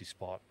still keeps his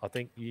spot. I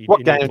think.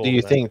 What game do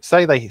you think?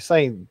 Say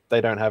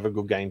they don't have a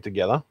good game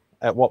together.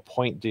 At what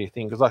point do you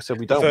think? Because like I said,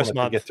 we don't want it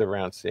to get to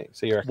round 6.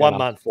 So you're 1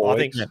 month. I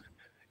think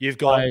you've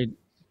got.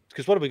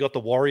 Because what have we got? The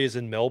Warriors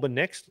in Melbourne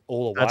next,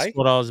 all the way. That's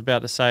what I was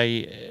about to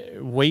say.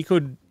 We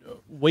could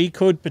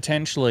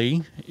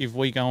potentially, if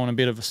we go on a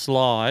bit of a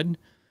slide,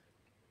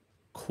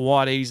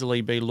 quite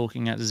easily be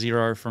looking at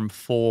 0 from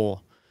 4.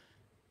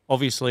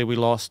 Obviously, we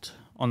lost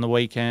on the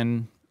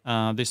weekend.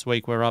 This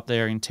week we're up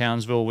there in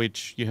Townsville,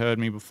 which you heard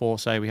me before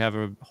say we have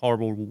a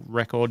horrible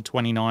record,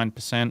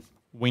 29%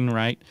 win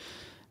rate.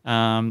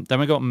 Then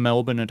we got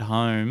Melbourne at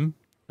home.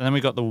 And then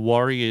we got the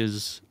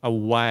Warriors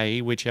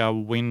away, which our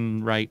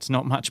win rate's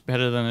not much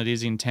better than it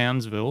is in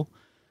Townsville.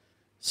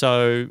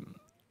 So,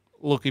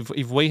 look,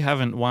 if we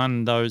haven't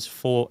won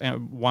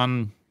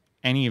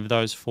any of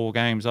those 4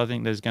 games, I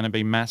think there's going to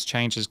be mass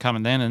changes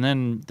coming then. And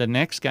then the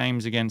next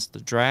game's against the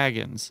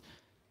Dragons.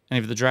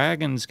 And if the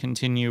Dragons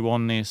continue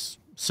on this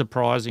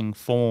surprising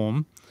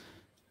form,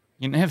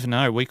 you never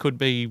know. We could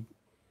be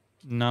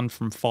none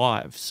from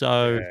 5.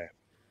 So... Yeah.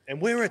 And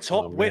we're at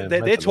top.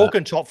 They're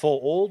talking top 4.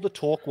 All the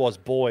talk was,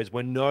 boys,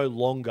 we're no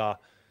longer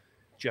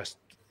just,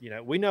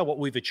 we know what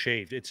we've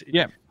achieved.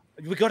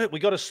 We got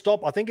to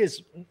stop. I think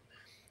is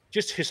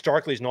just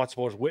historically as Knight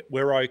supporters,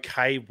 we're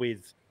okay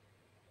with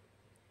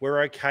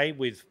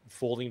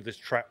falling into this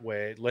trap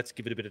where let's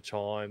give it a bit of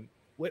time.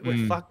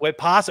 We're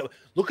past it.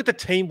 Look at the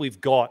team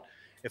we've got.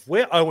 If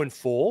we're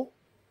 0-4,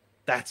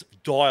 that's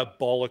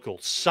diabolical.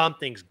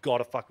 Something's got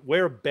to fuck.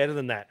 We're better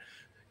than that.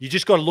 You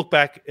just got to look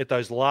back at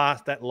that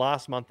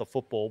last month of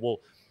football. Well,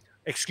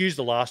 excuse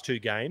the last 2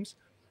 games,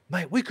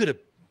 mate.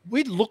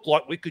 We'd look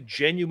like we could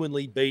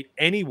genuinely beat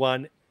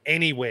anyone,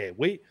 anywhere.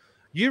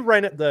 You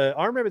ran at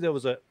I remember there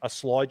was a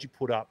slide you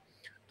put up,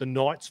 the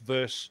Knights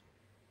versus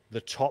the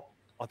top,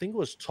 I think it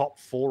was top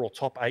 4 or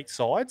top 8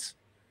 sides.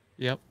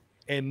 Yep.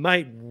 And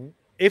mate,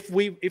 if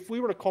we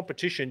were in a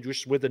competition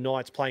just with the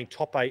Knights playing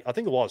top 8, I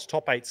think it was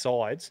top 8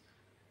 sides,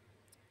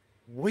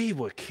 we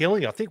were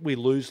killing. I think we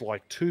lose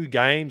like 2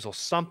 games or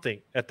something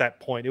at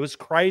that point. It was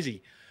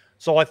crazy.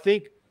 So I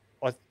think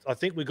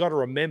we got to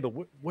remember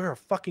we're a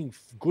fucking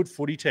good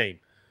footy team,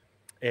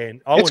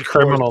 and it's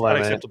criminal.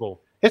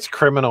 Unacceptable. It's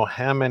criminal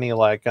how many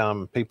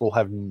people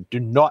do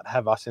not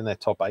have us in their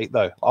top 8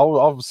 though. I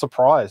was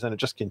surprised, and it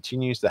just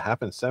continues to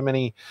happen. So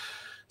many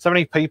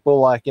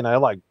people like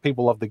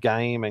people of the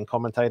game and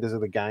commentators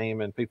of the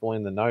game and people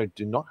in the know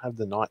do not have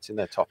the Knights in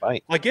their top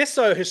 8. I guess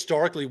so.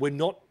 Historically, we're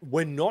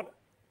not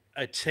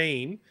a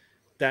team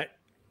that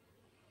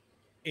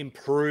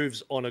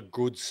improves on a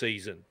good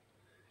season.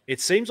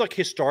 It seems like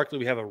historically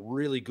we have a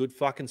really good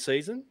fucking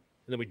season and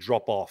then we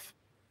drop off.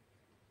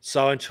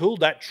 So until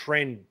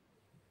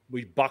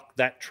we buck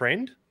that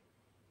trend,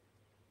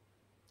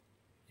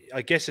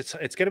 I guess it's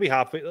going to be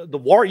hard for the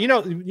Warriors. You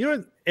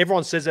know,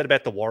 everyone says that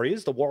about the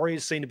Warriors. The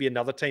Warriors seem to be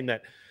another team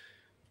that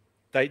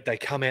they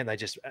come out and they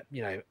just,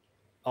 are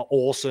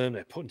awesome.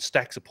 They're putting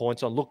stacks of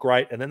points on, look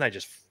great, and then they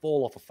just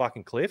fall off a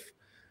fucking cliff.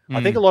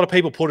 I think a lot of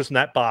people put us in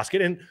that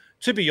basket. And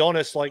to be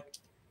honest,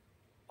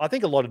 I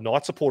think a lot of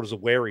Knight supporters are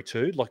wary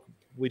too. Like,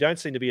 we don't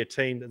seem to be a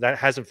team that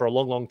hasn't for a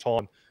long, long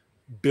time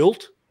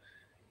built.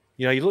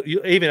 You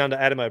even under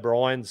Adam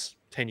O'Brien's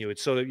tenure,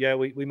 it's sort of,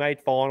 we made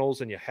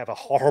finals and you have a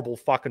horrible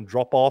fucking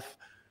drop off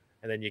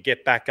and then you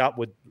get back up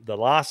with the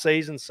last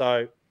season.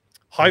 So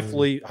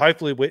hopefully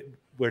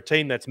we're a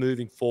team that's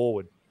moving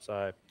forward.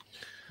 So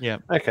yeah.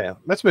 Okay,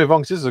 let's move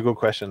on because this is a good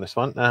question, this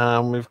one.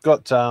 We've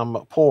got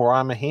Paul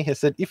Reimer here. He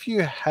said, if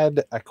you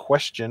had a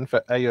question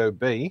for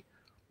AOB,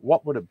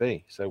 what would it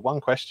be? So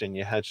one question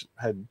you had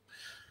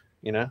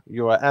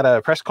you were at a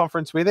press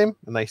conference with him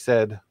and they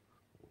said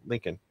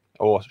Lincoln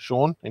or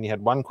Sean, and you had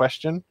one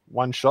question,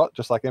 one shot,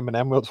 just like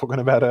Eminem we were talking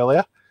about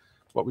earlier.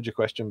 What would your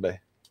question be?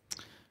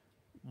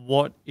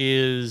 what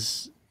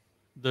is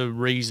the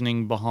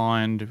reasoning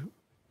behind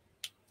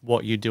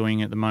what you're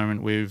doing at the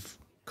moment with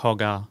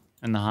Cogger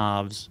and the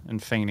halves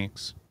and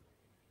Phoenix?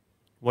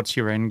 What's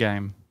your end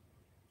game?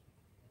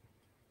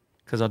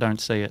 Because I don't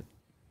see it.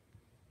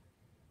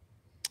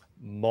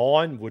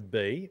 Mine would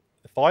be,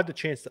 if I had the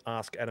chance to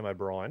ask Adam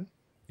O'Brien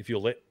if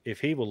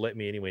he will let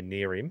me anywhere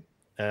near him,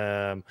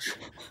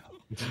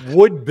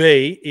 would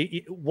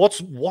be what's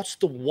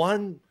the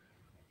one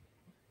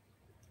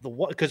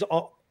because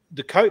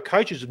the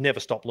coaches have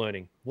never stopped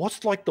learning.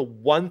 What's like the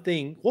one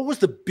thing? What was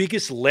the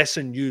biggest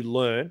lesson you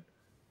learned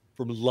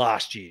from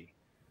last year?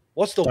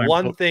 What's the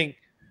one thing?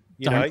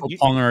 Don't put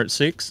Ponga at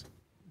 6.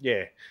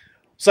 Yeah.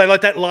 So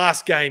like that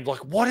last game,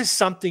 like what is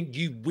something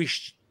you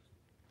wish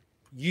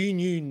you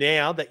knew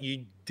now that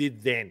you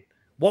did then?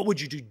 What would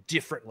you do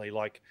differently?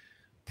 Like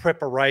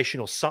preparation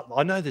or something?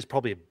 I know there's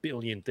probably a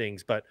billion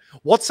things, but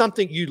what's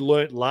something you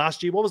learned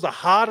last year? What was the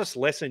hardest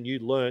lesson you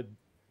learned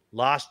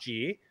last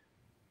year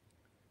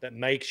that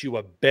makes you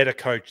a better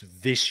coach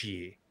this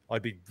year?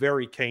 I'd be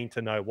very keen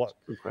to know what.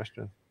 Good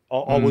question.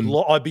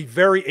 I'd be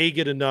very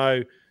eager to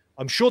know.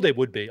 I'm sure there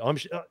would be.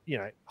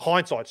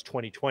 Hindsight's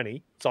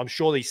 2020, so I'm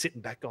sure he's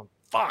sitting back going,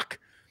 "Fuck!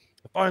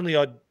 If only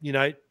I'd,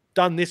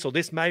 done this or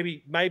this.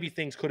 Maybe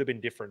things could have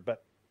been different."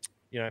 But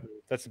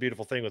that's the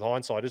beautiful thing with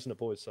hindsight, isn't it,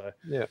 boys? So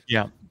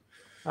yeah.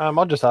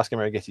 I'll just ask him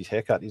where he gets his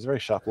haircut. He's a very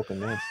sharp-looking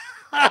man.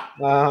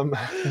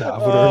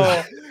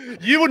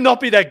 You would not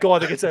be that guy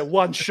that gets that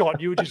one shot.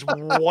 You would just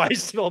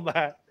waste it on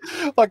that.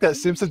 Like that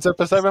Simpsons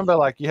episode. Remember,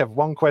 like you have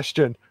one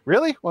question.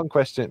 Really? One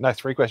question. No,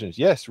 3 questions.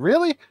 Yes.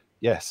 Really?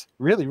 Yes.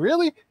 Really?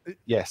 Really?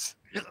 Yes.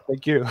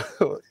 Thank you.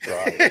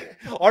 Right.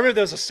 I remember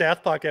there was a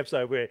South Park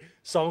episode where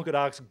someone could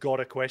ask God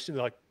a question.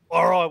 They're like,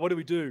 all right, what do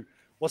we do?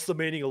 What's the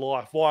meaning of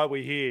life? Why are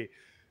we here?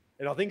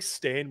 And I think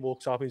Stan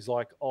walks up and he's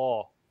like,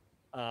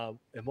 am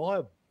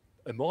I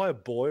a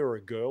boy or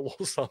a girl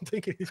or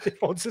something? And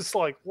everyone's just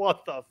like,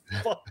 what the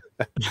fuck?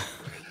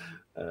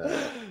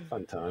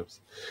 Fun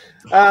times.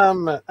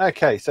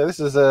 Okay, so this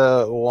is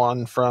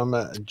one from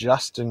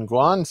Justin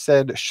Guan.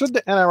 Said, should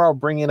the NRL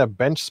bring in a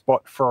bench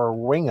spot for a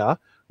winger,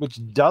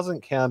 which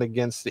doesn't count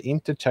against the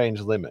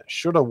interchange limit?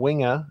 Should a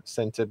winger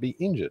centre be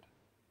injured?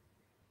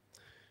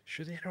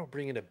 Should the NRL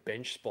bring in a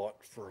bench spot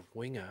for a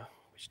winger,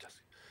 which doesn't?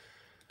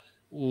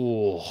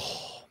 Oh,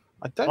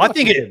 I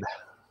think it.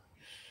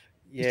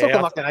 Yeah, he's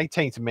talking like an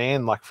 18th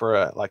man, like for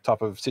a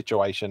type of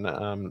situation.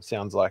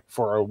 Sounds like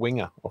for a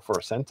winger or for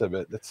a centre,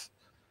 but that's.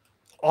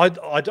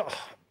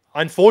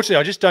 Unfortunately,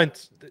 I just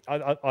don't.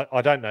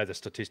 I don't know the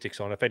statistics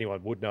on it. If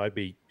anyone would know, it'd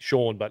be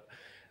Sean. But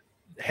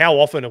how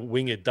often a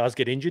winger does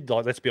get injured?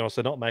 Like, let's be honest,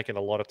 they're not making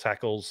a lot of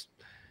tackles.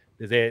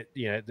 They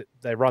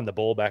run the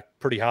ball back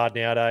pretty hard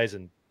nowadays,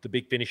 and the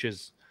big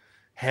finishers,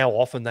 how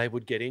often they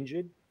would get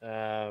injured?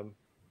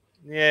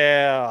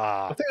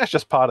 Yeah, I think that's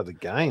just part of the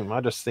game. I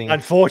just think,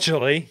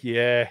 unfortunately,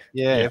 yeah.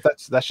 If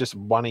that's just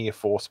one of your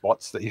 4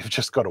 spots that you've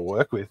just got to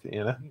work with,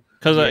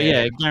 Because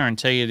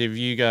guarantee it. If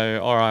you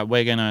go, all right,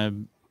 we're going to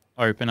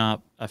open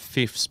up a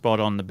 5th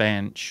spot on the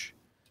bench.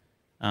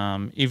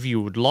 If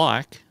you would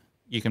like,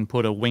 you can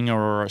put a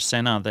winger or a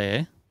centre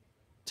there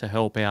to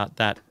help out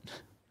that,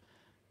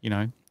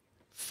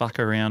 fuck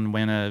around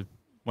when a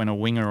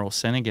winger or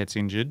centre gets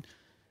injured.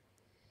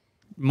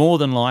 More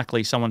than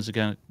likely, someone's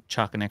going to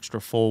chuck an extra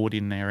forward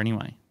in there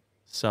anyway.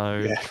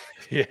 So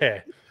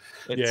yeah.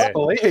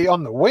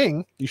 On the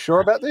wing. You sure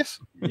about this?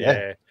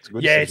 Yeah.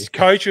 It's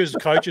coaches.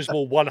 Coaches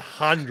will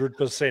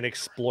 100%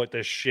 exploit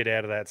the shit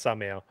out of that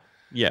somehow.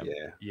 Yeah.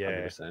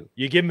 100%.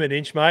 You give them an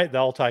inch, mate,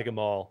 they'll take a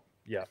mile.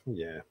 Yeah.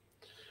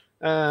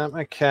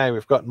 Okay,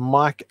 we've got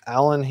Mike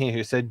Allen here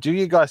who said, do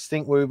you guys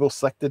think we will be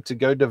selected to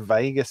go to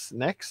Vegas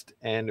next?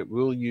 And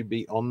will you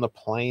be on the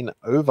plane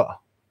over?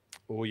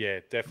 Oh,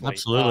 yeah, definitely.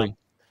 Absolutely.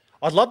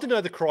 I'd love to know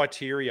the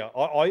criteria.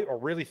 I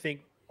really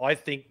think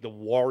the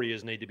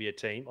Warriors need to be a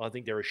team. I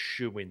think they're a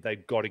shoo-in.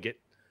 They've got to get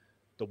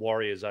the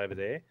Warriors over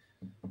there.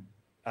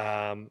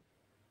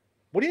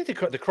 What do you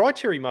think? The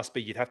criteria must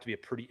be you'd have to be a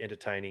pretty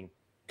entertaining,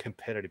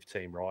 competitive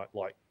team, right?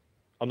 Like,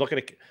 I'm not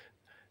going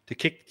to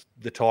kick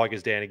the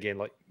Tigers down again.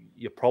 Like,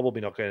 you're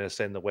probably not going to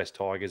send the West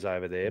Tigers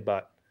over there,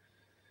 but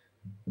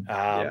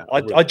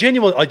I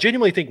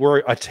genuinely think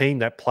we're a team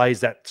that plays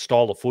that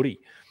style of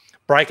footy.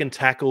 Breaking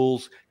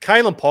tackles.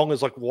 Kalen Pong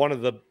is like one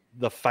of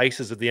the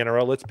faces of the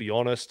NRL, let's be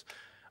honest.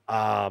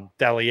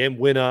 Dally M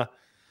winner.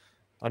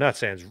 I know it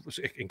sounds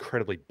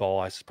incredibly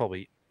biased.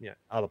 Probably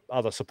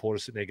other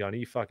supporters sitting there going, are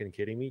you fucking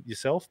kidding me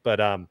yourself? But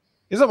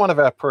isn't one of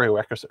our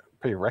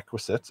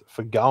prerequisites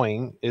for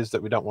going is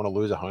that we don't want to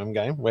lose a home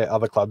game, where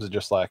other clubs are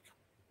just like,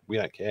 we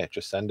don't care,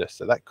 just send us.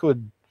 So that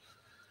could.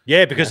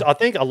 Yeah, because I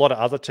think a lot of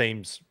other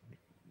teams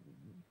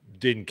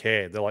didn't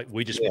care. They're like,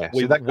 we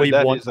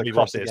want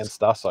this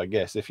against us, I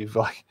guess, if you've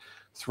like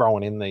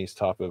throwing in these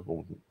type of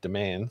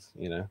demands,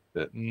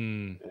 but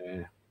I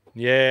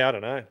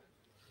don't know,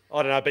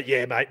 but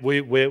yeah, mate,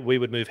 we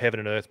would move heaven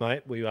and earth,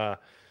 mate. We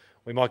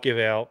might give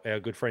our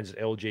good friends at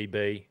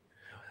LGB,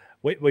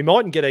 we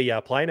mightn't get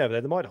a plane over there.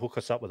 They might hook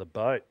us up with a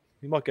boat.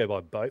 We might go by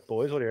boat,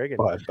 boys. What do you reckon?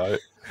 By a boat.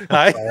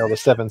 Hey? Sail the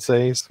 7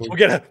 seas. We'll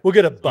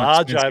get a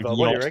barge expensive over. What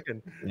do you yacht.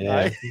 reckon?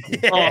 Yeah.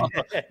 Hey? Oh,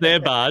 their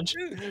barge.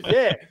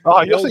 Yeah.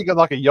 Oh, you're thinking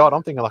like a yacht.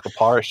 I'm thinking like a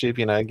pirate ship,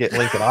 get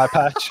Lincoln eye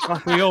patch.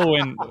 We all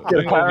went,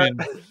 Get a parrot.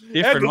 How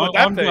different. good would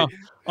that be?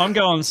 I'm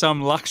going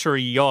some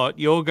luxury yacht.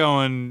 You're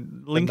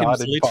going Lincoln's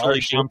knighted literally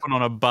pirate ship. jumping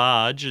on a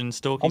barge and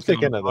Stalky's I'm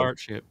thinking on a of the pirate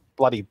ship.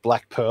 Bloody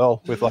black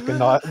pearl with like a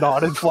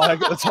knighted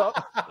flag at the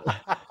top.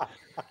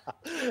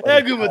 How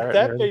good would parrot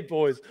that and be,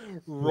 boys?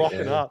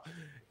 Rocking Yeah. up.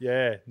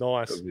 Yeah,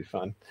 nice. That'll be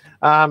fun.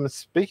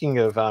 Speaking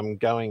of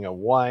going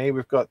away,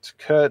 we've got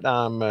Kurt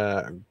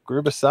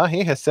Grubasar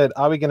here has said,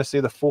 "Are we going to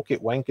see the full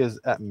kit wankers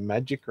at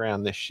Magic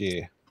Round this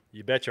year?"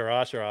 You bet your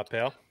ass you are,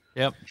 pal.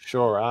 Yep.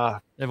 Sure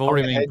are. They've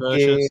already been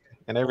Headgear purchased.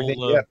 and everything.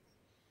 all the- Yep.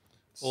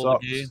 all the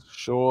gear. Socks,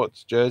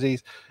 shorts,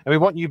 jerseys, and we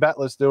want you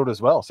battlers to do it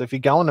as well. So if you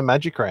go on the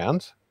Magic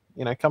Round,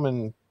 come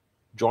and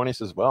join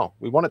us as well.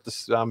 We want it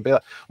to be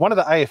like one of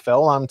the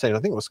AFL teams. I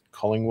think it was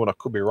Collingwood. I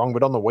could be wrong,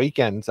 but on the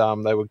weekend,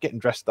 they were getting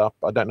dressed up.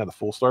 I don't know the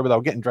full story, but they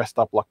were getting dressed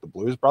up like the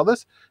Blues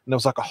Brothers, and there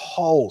was like a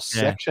whole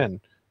section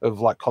of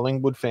like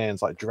Collingwood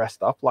fans like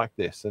dressed up like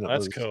this, and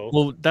That's cool.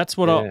 Well, that's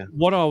what Yeah.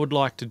 what I would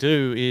like to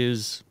do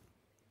is,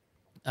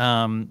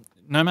 no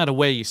matter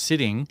where you're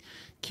sitting,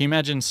 can you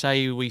imagine?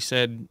 Say we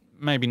said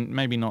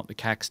maybe not the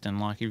Caxton.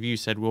 Like if you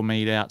said we'll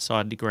meet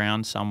outside the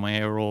ground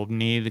somewhere or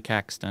near the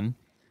Caxton,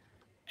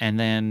 and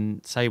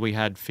then say we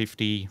had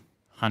 50,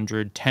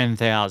 100,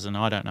 10,000,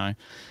 I don't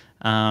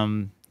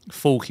know,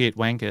 full kit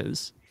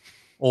wankers,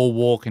 all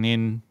walking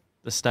in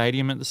the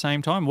stadium at the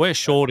same time. We're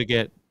sure to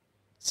get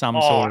some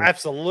sort of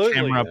absolutely.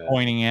 camera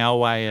pointing our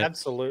way at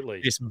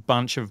Absolutely. this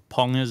bunch of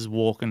pongers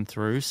walking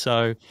through.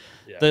 So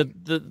Yeah.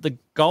 the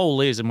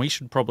goal is, and we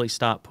should probably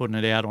start putting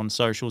it out on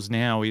socials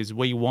now, is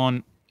we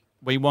want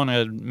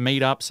to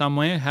meet up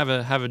somewhere, have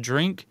a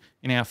drink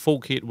in our full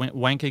kit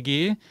wanker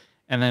gear,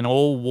 and then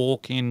all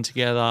walk in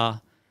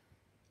together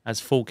as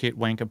full kit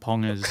wanker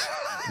pongers.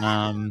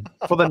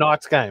 For the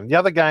Knights game. The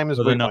other games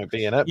For we the won't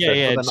be in it. Yeah, but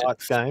yeah, for the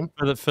Knights game.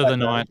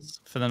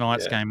 for the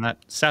Knights Yeah. game, that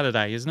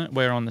Saturday, isn't it?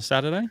 We're on the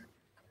Saturday,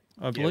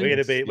 I Yeah, believe. we're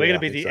gonna be Yeah, I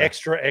the think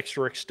so.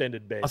 extra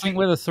extended bench. I think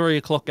we're the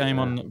 3:00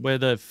 game we're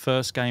the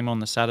first game on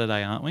the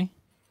Saturday, aren't we?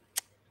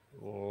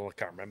 Oh, I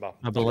can't remember.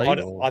 I believe. I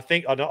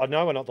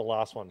know we're not the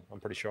last one. I'm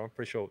pretty sure.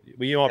 Well,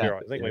 you might be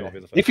right. I think we might be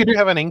the first. If you do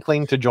have an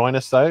inkling to join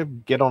us, though,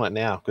 get on it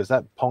now because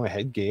that Ponga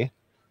headgear,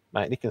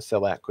 mate, it can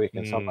sell out quick.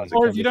 And sometimes, it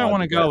Or can if be you don't hard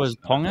want to get. go as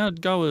Ponga,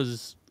 go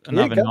as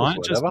another go as night.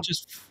 whatever.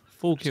 Just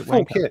full kit.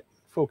 Full wanker. kit,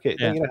 full kit.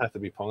 Yeah. You don't have to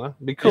be Ponga.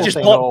 It'd be cool just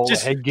seeing blonde- all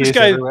just- headgears just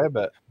go- everywhere,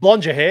 but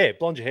Blonde your hair.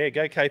 Go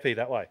KP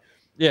that way.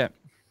 Yeah.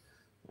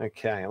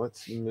 okay,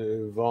 let's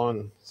move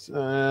on.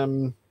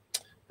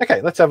 Okay,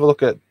 let's have a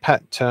look at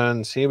Pat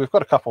Turns here. We've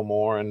got a couple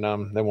more, and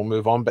then we'll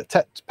move on. But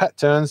Pat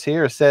Turns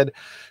here has said,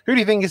 "Who do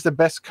you think is the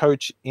best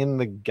coach in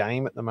the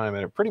game at the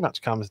moment?" It pretty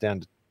much comes down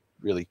to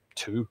really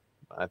two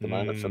at the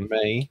moment for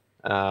me.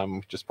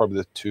 Just probably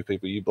the two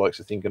people you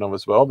blokes are thinking of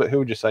as well. But who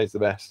would you say is the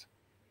best?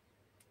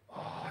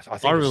 Oh,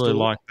 I really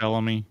like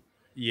Bellamy.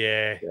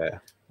 Yeah. Yeah,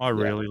 I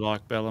really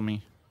like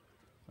Bellamy.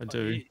 I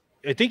do.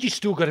 I think you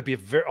still got to be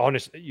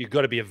you've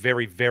got to be a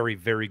very, very,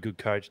 very good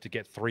coach to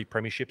get 3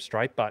 premierships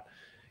straight. But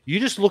you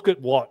just look at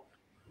what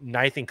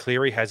Nathan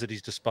Cleary has at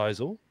his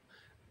disposal,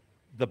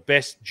 the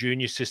best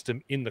junior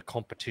system in the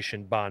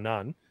competition, bar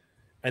none.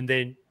 And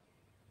then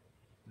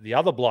the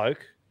other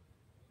bloke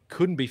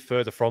couldn't be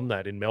further from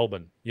that in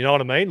Melbourne. You know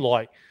what I mean?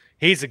 Like,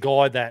 he's a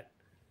guy that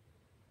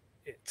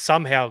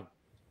somehow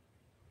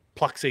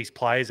plucks these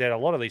players out. A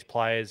lot of these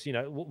players,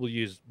 we'll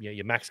use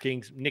your Max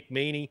Kings, Nick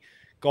Meaney,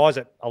 guys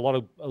that a lot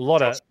of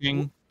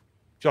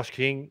Josh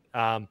King,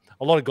 a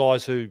lot of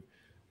guys who,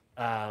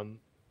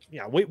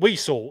 we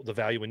saw the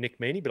value in Nick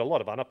Meaney, but a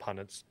lot of other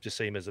pundits just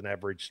see him as an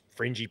average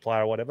fringy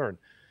player or whatever. And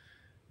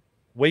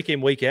week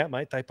in, week out,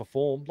 mate, they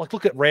perform. Like,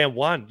 look at round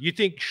 1. You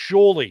think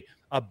surely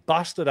a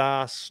busted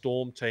ass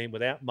Storm team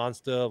without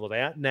Munster,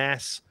 without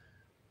Nass,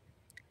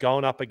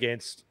 going up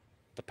against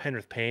the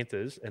Penrith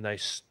Panthers, and they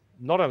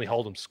not only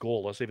hold them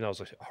scoreless, even though it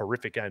was a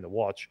horrific game to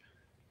watch,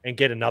 and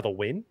get another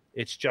win.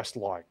 It's just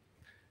like,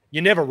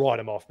 you never write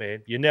them off,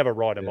 man. You never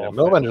write them off.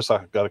 Melbourne just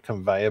like got a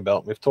conveyor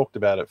belt. We've talked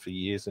about it for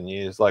years and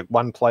years. Like,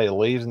 one player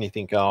leaves and you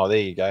think, oh, there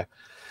you go.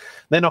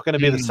 They're not going to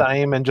be the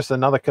same, and just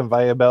another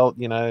conveyor belt,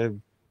 I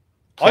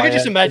could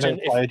just imagine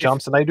player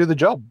jumps and they do the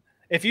job.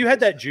 If you had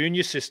that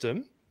junior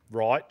system,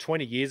 right,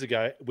 20 years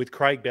ago with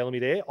Craig Bellamy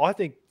there, I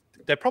think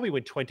they probably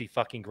win 20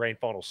 fucking grand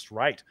finals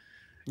straight.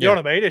 You know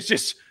what I mean? It's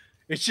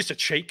just a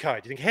cheat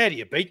code. You think, how do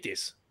you beat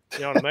this?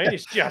 You know what I mean?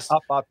 It's just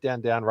up,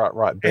 down,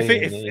 right.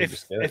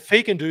 If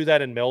he can do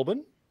that in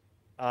Melbourne,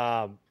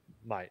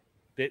 mate,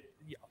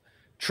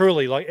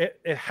 truly, like,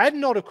 it had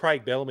not have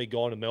Craig Bellamy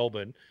gone to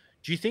Melbourne,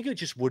 do you think it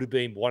just would have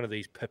been one of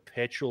these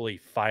perpetually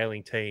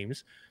failing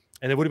teams,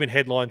 and there would have been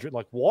headlines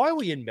like, "Why are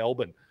we in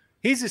Melbourne?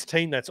 Here's this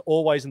team that's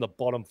always in the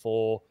bottom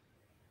 4.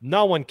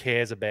 No one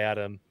cares about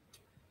him,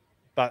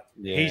 but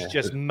he's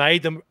just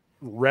made them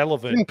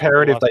relevant." It's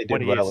imperative they did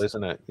did well,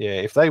 isn't it? Yeah,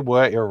 if they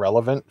were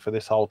irrelevant for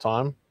this whole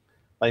time,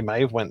 they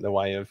may have went the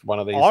way of one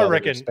of these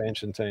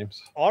expansion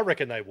teams. I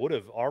reckon they would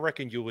have. I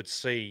reckon you would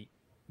see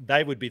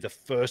they would be the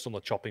first on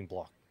the chopping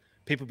block.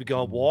 People would be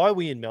going, why are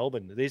we in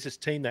Melbourne? There's this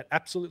team that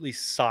absolutely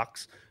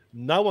sucks.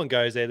 No one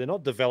goes there. They're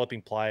not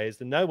developing players.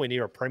 They're nowhere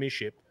near a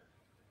premiership.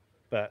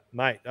 But,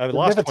 mate, over the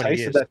last 20 years... They've never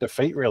tasted that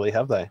defeat, really,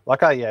 have they?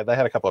 Like, yeah, they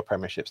had a couple of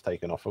premierships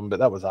taken off them, but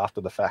that was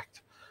after the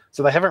fact.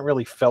 So they haven't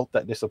really felt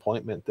that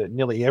disappointment that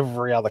nearly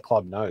every other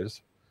club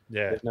knows.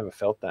 Yeah. They've never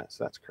felt that,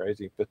 so that's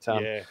crazy. But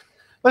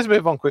let's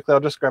move on quickly. I'll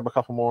just grab a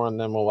couple more, and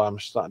then we'll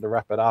start to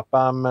wrap it up.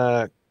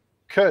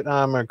 Kurt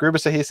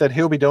Grubauer here said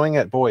he'll be doing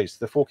it, boys.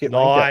 The full kit.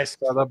 Nice.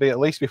 So there'll be at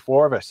least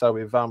 4 of us. So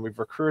we've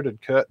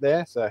recruited Kurt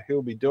there, so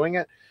he'll be doing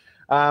it.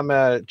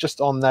 Just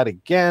on that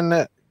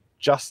again,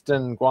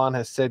 Justin Guan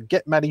has said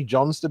get Matty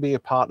Johns to be a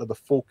part of the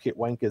full kit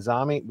Wankers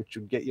Army, which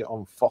would get you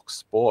on Fox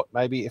Sport.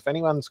 Maybe if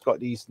anyone's got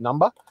his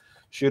number,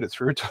 shoot it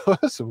through to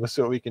us, and we'll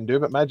see what we can do.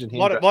 But imagine him.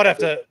 We might have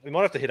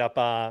to hit up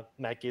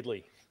Matt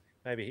Gidley.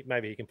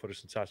 Maybe he can put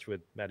us in touch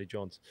with Matty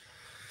Johns.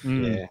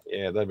 Yeah,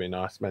 that'd be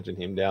nice. Imagine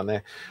him down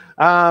there.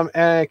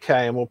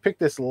 Okay, and we'll pick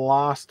this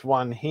last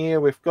one here.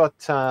 We've got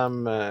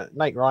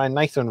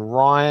Nathan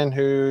Ryan,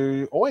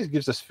 who always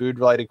gives us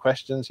food-related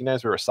questions. He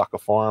knows we're a sucker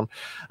for him.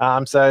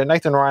 So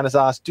Nathan Ryan has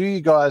asked, do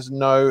you guys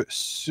know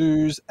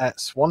Sue's at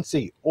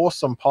Swansea?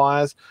 Awesome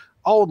pies.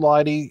 Old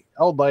lady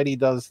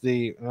does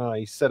the,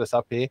 he set us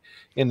up here,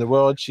 in the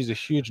world. She's a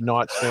huge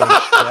Knights fan.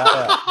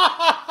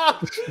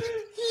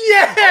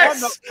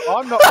 Yes!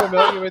 I'm not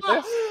familiar with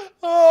this.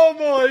 Oh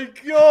my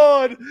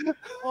God.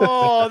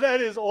 Oh,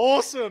 that is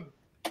awesome.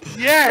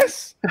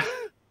 Yes.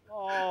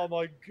 Oh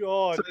my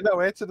God. So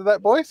no answer to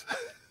that, boys?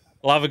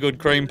 Love a good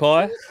cream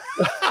pie.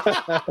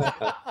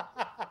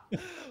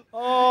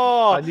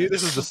 Oh, I knew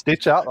this was a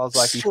stitch up. I was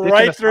like,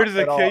 straight through to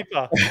the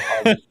keeper.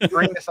 I'll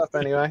bring this up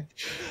anyway.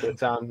 But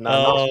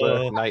nice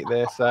work, Nate,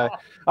 there. So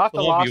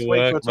after last week,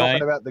 we were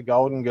talking about the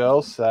Golden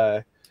Girls.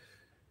 So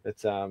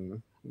it's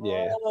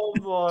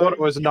thought it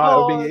was nice.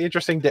 It would be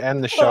interesting to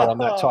end the show on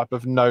that type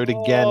of note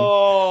again.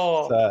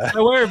 So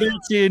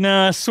whereabouts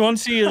in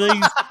Swansea are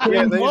these?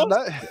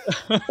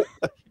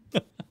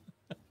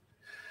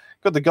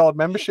 Got the gold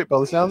membership by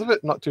the sounds of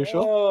it. Not too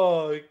sure.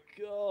 Oh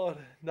God,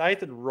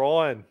 Nathan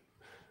Ryan,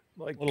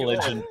 what a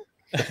legend.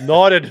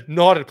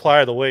 Knighted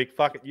player of the week.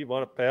 Fuck it, you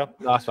won it, pal.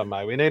 Nice one,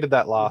 mate. We needed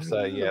that laugh.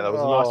 So yeah, that was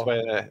a nice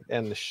way to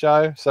end the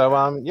show.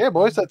 So yeah,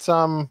 boys, let's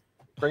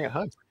bring it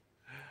home.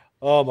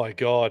 Oh my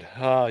God.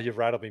 You've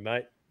rattled me,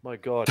 mate. My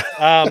God.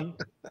 All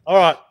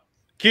right.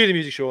 Cue the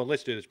music, Sean.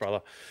 Let's do this,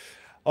 brother.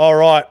 All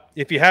right.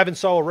 If you haven't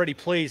so already,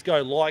 please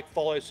go like,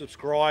 follow,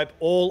 subscribe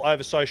all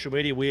over social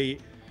media.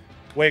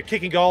 We're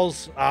kicking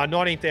goals.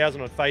 19,000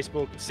 on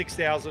Facebook,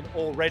 6,000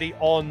 already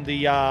on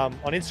the on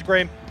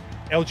Instagram.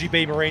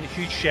 LGB Marine.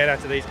 Huge shout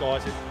out to these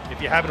guys. If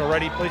you haven't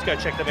already, please go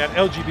check them out.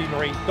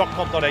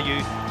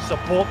 lgbmarine.com.au.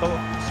 Support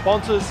the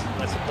sponsors.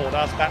 They support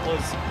us,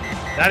 battlers.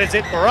 That is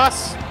it for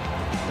us.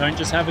 Don't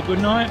just have a good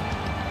night,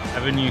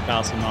 have a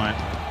Newcastle night.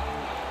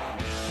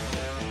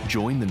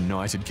 Join the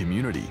Knighted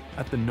community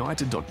at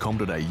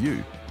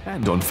theknighted.com.au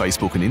and on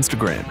Facebook and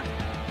Instagram.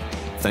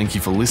 Thank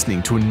you for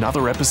listening to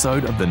another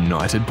episode of the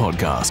Knighted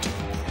Podcast.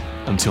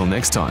 Until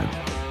next time,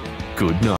 good night.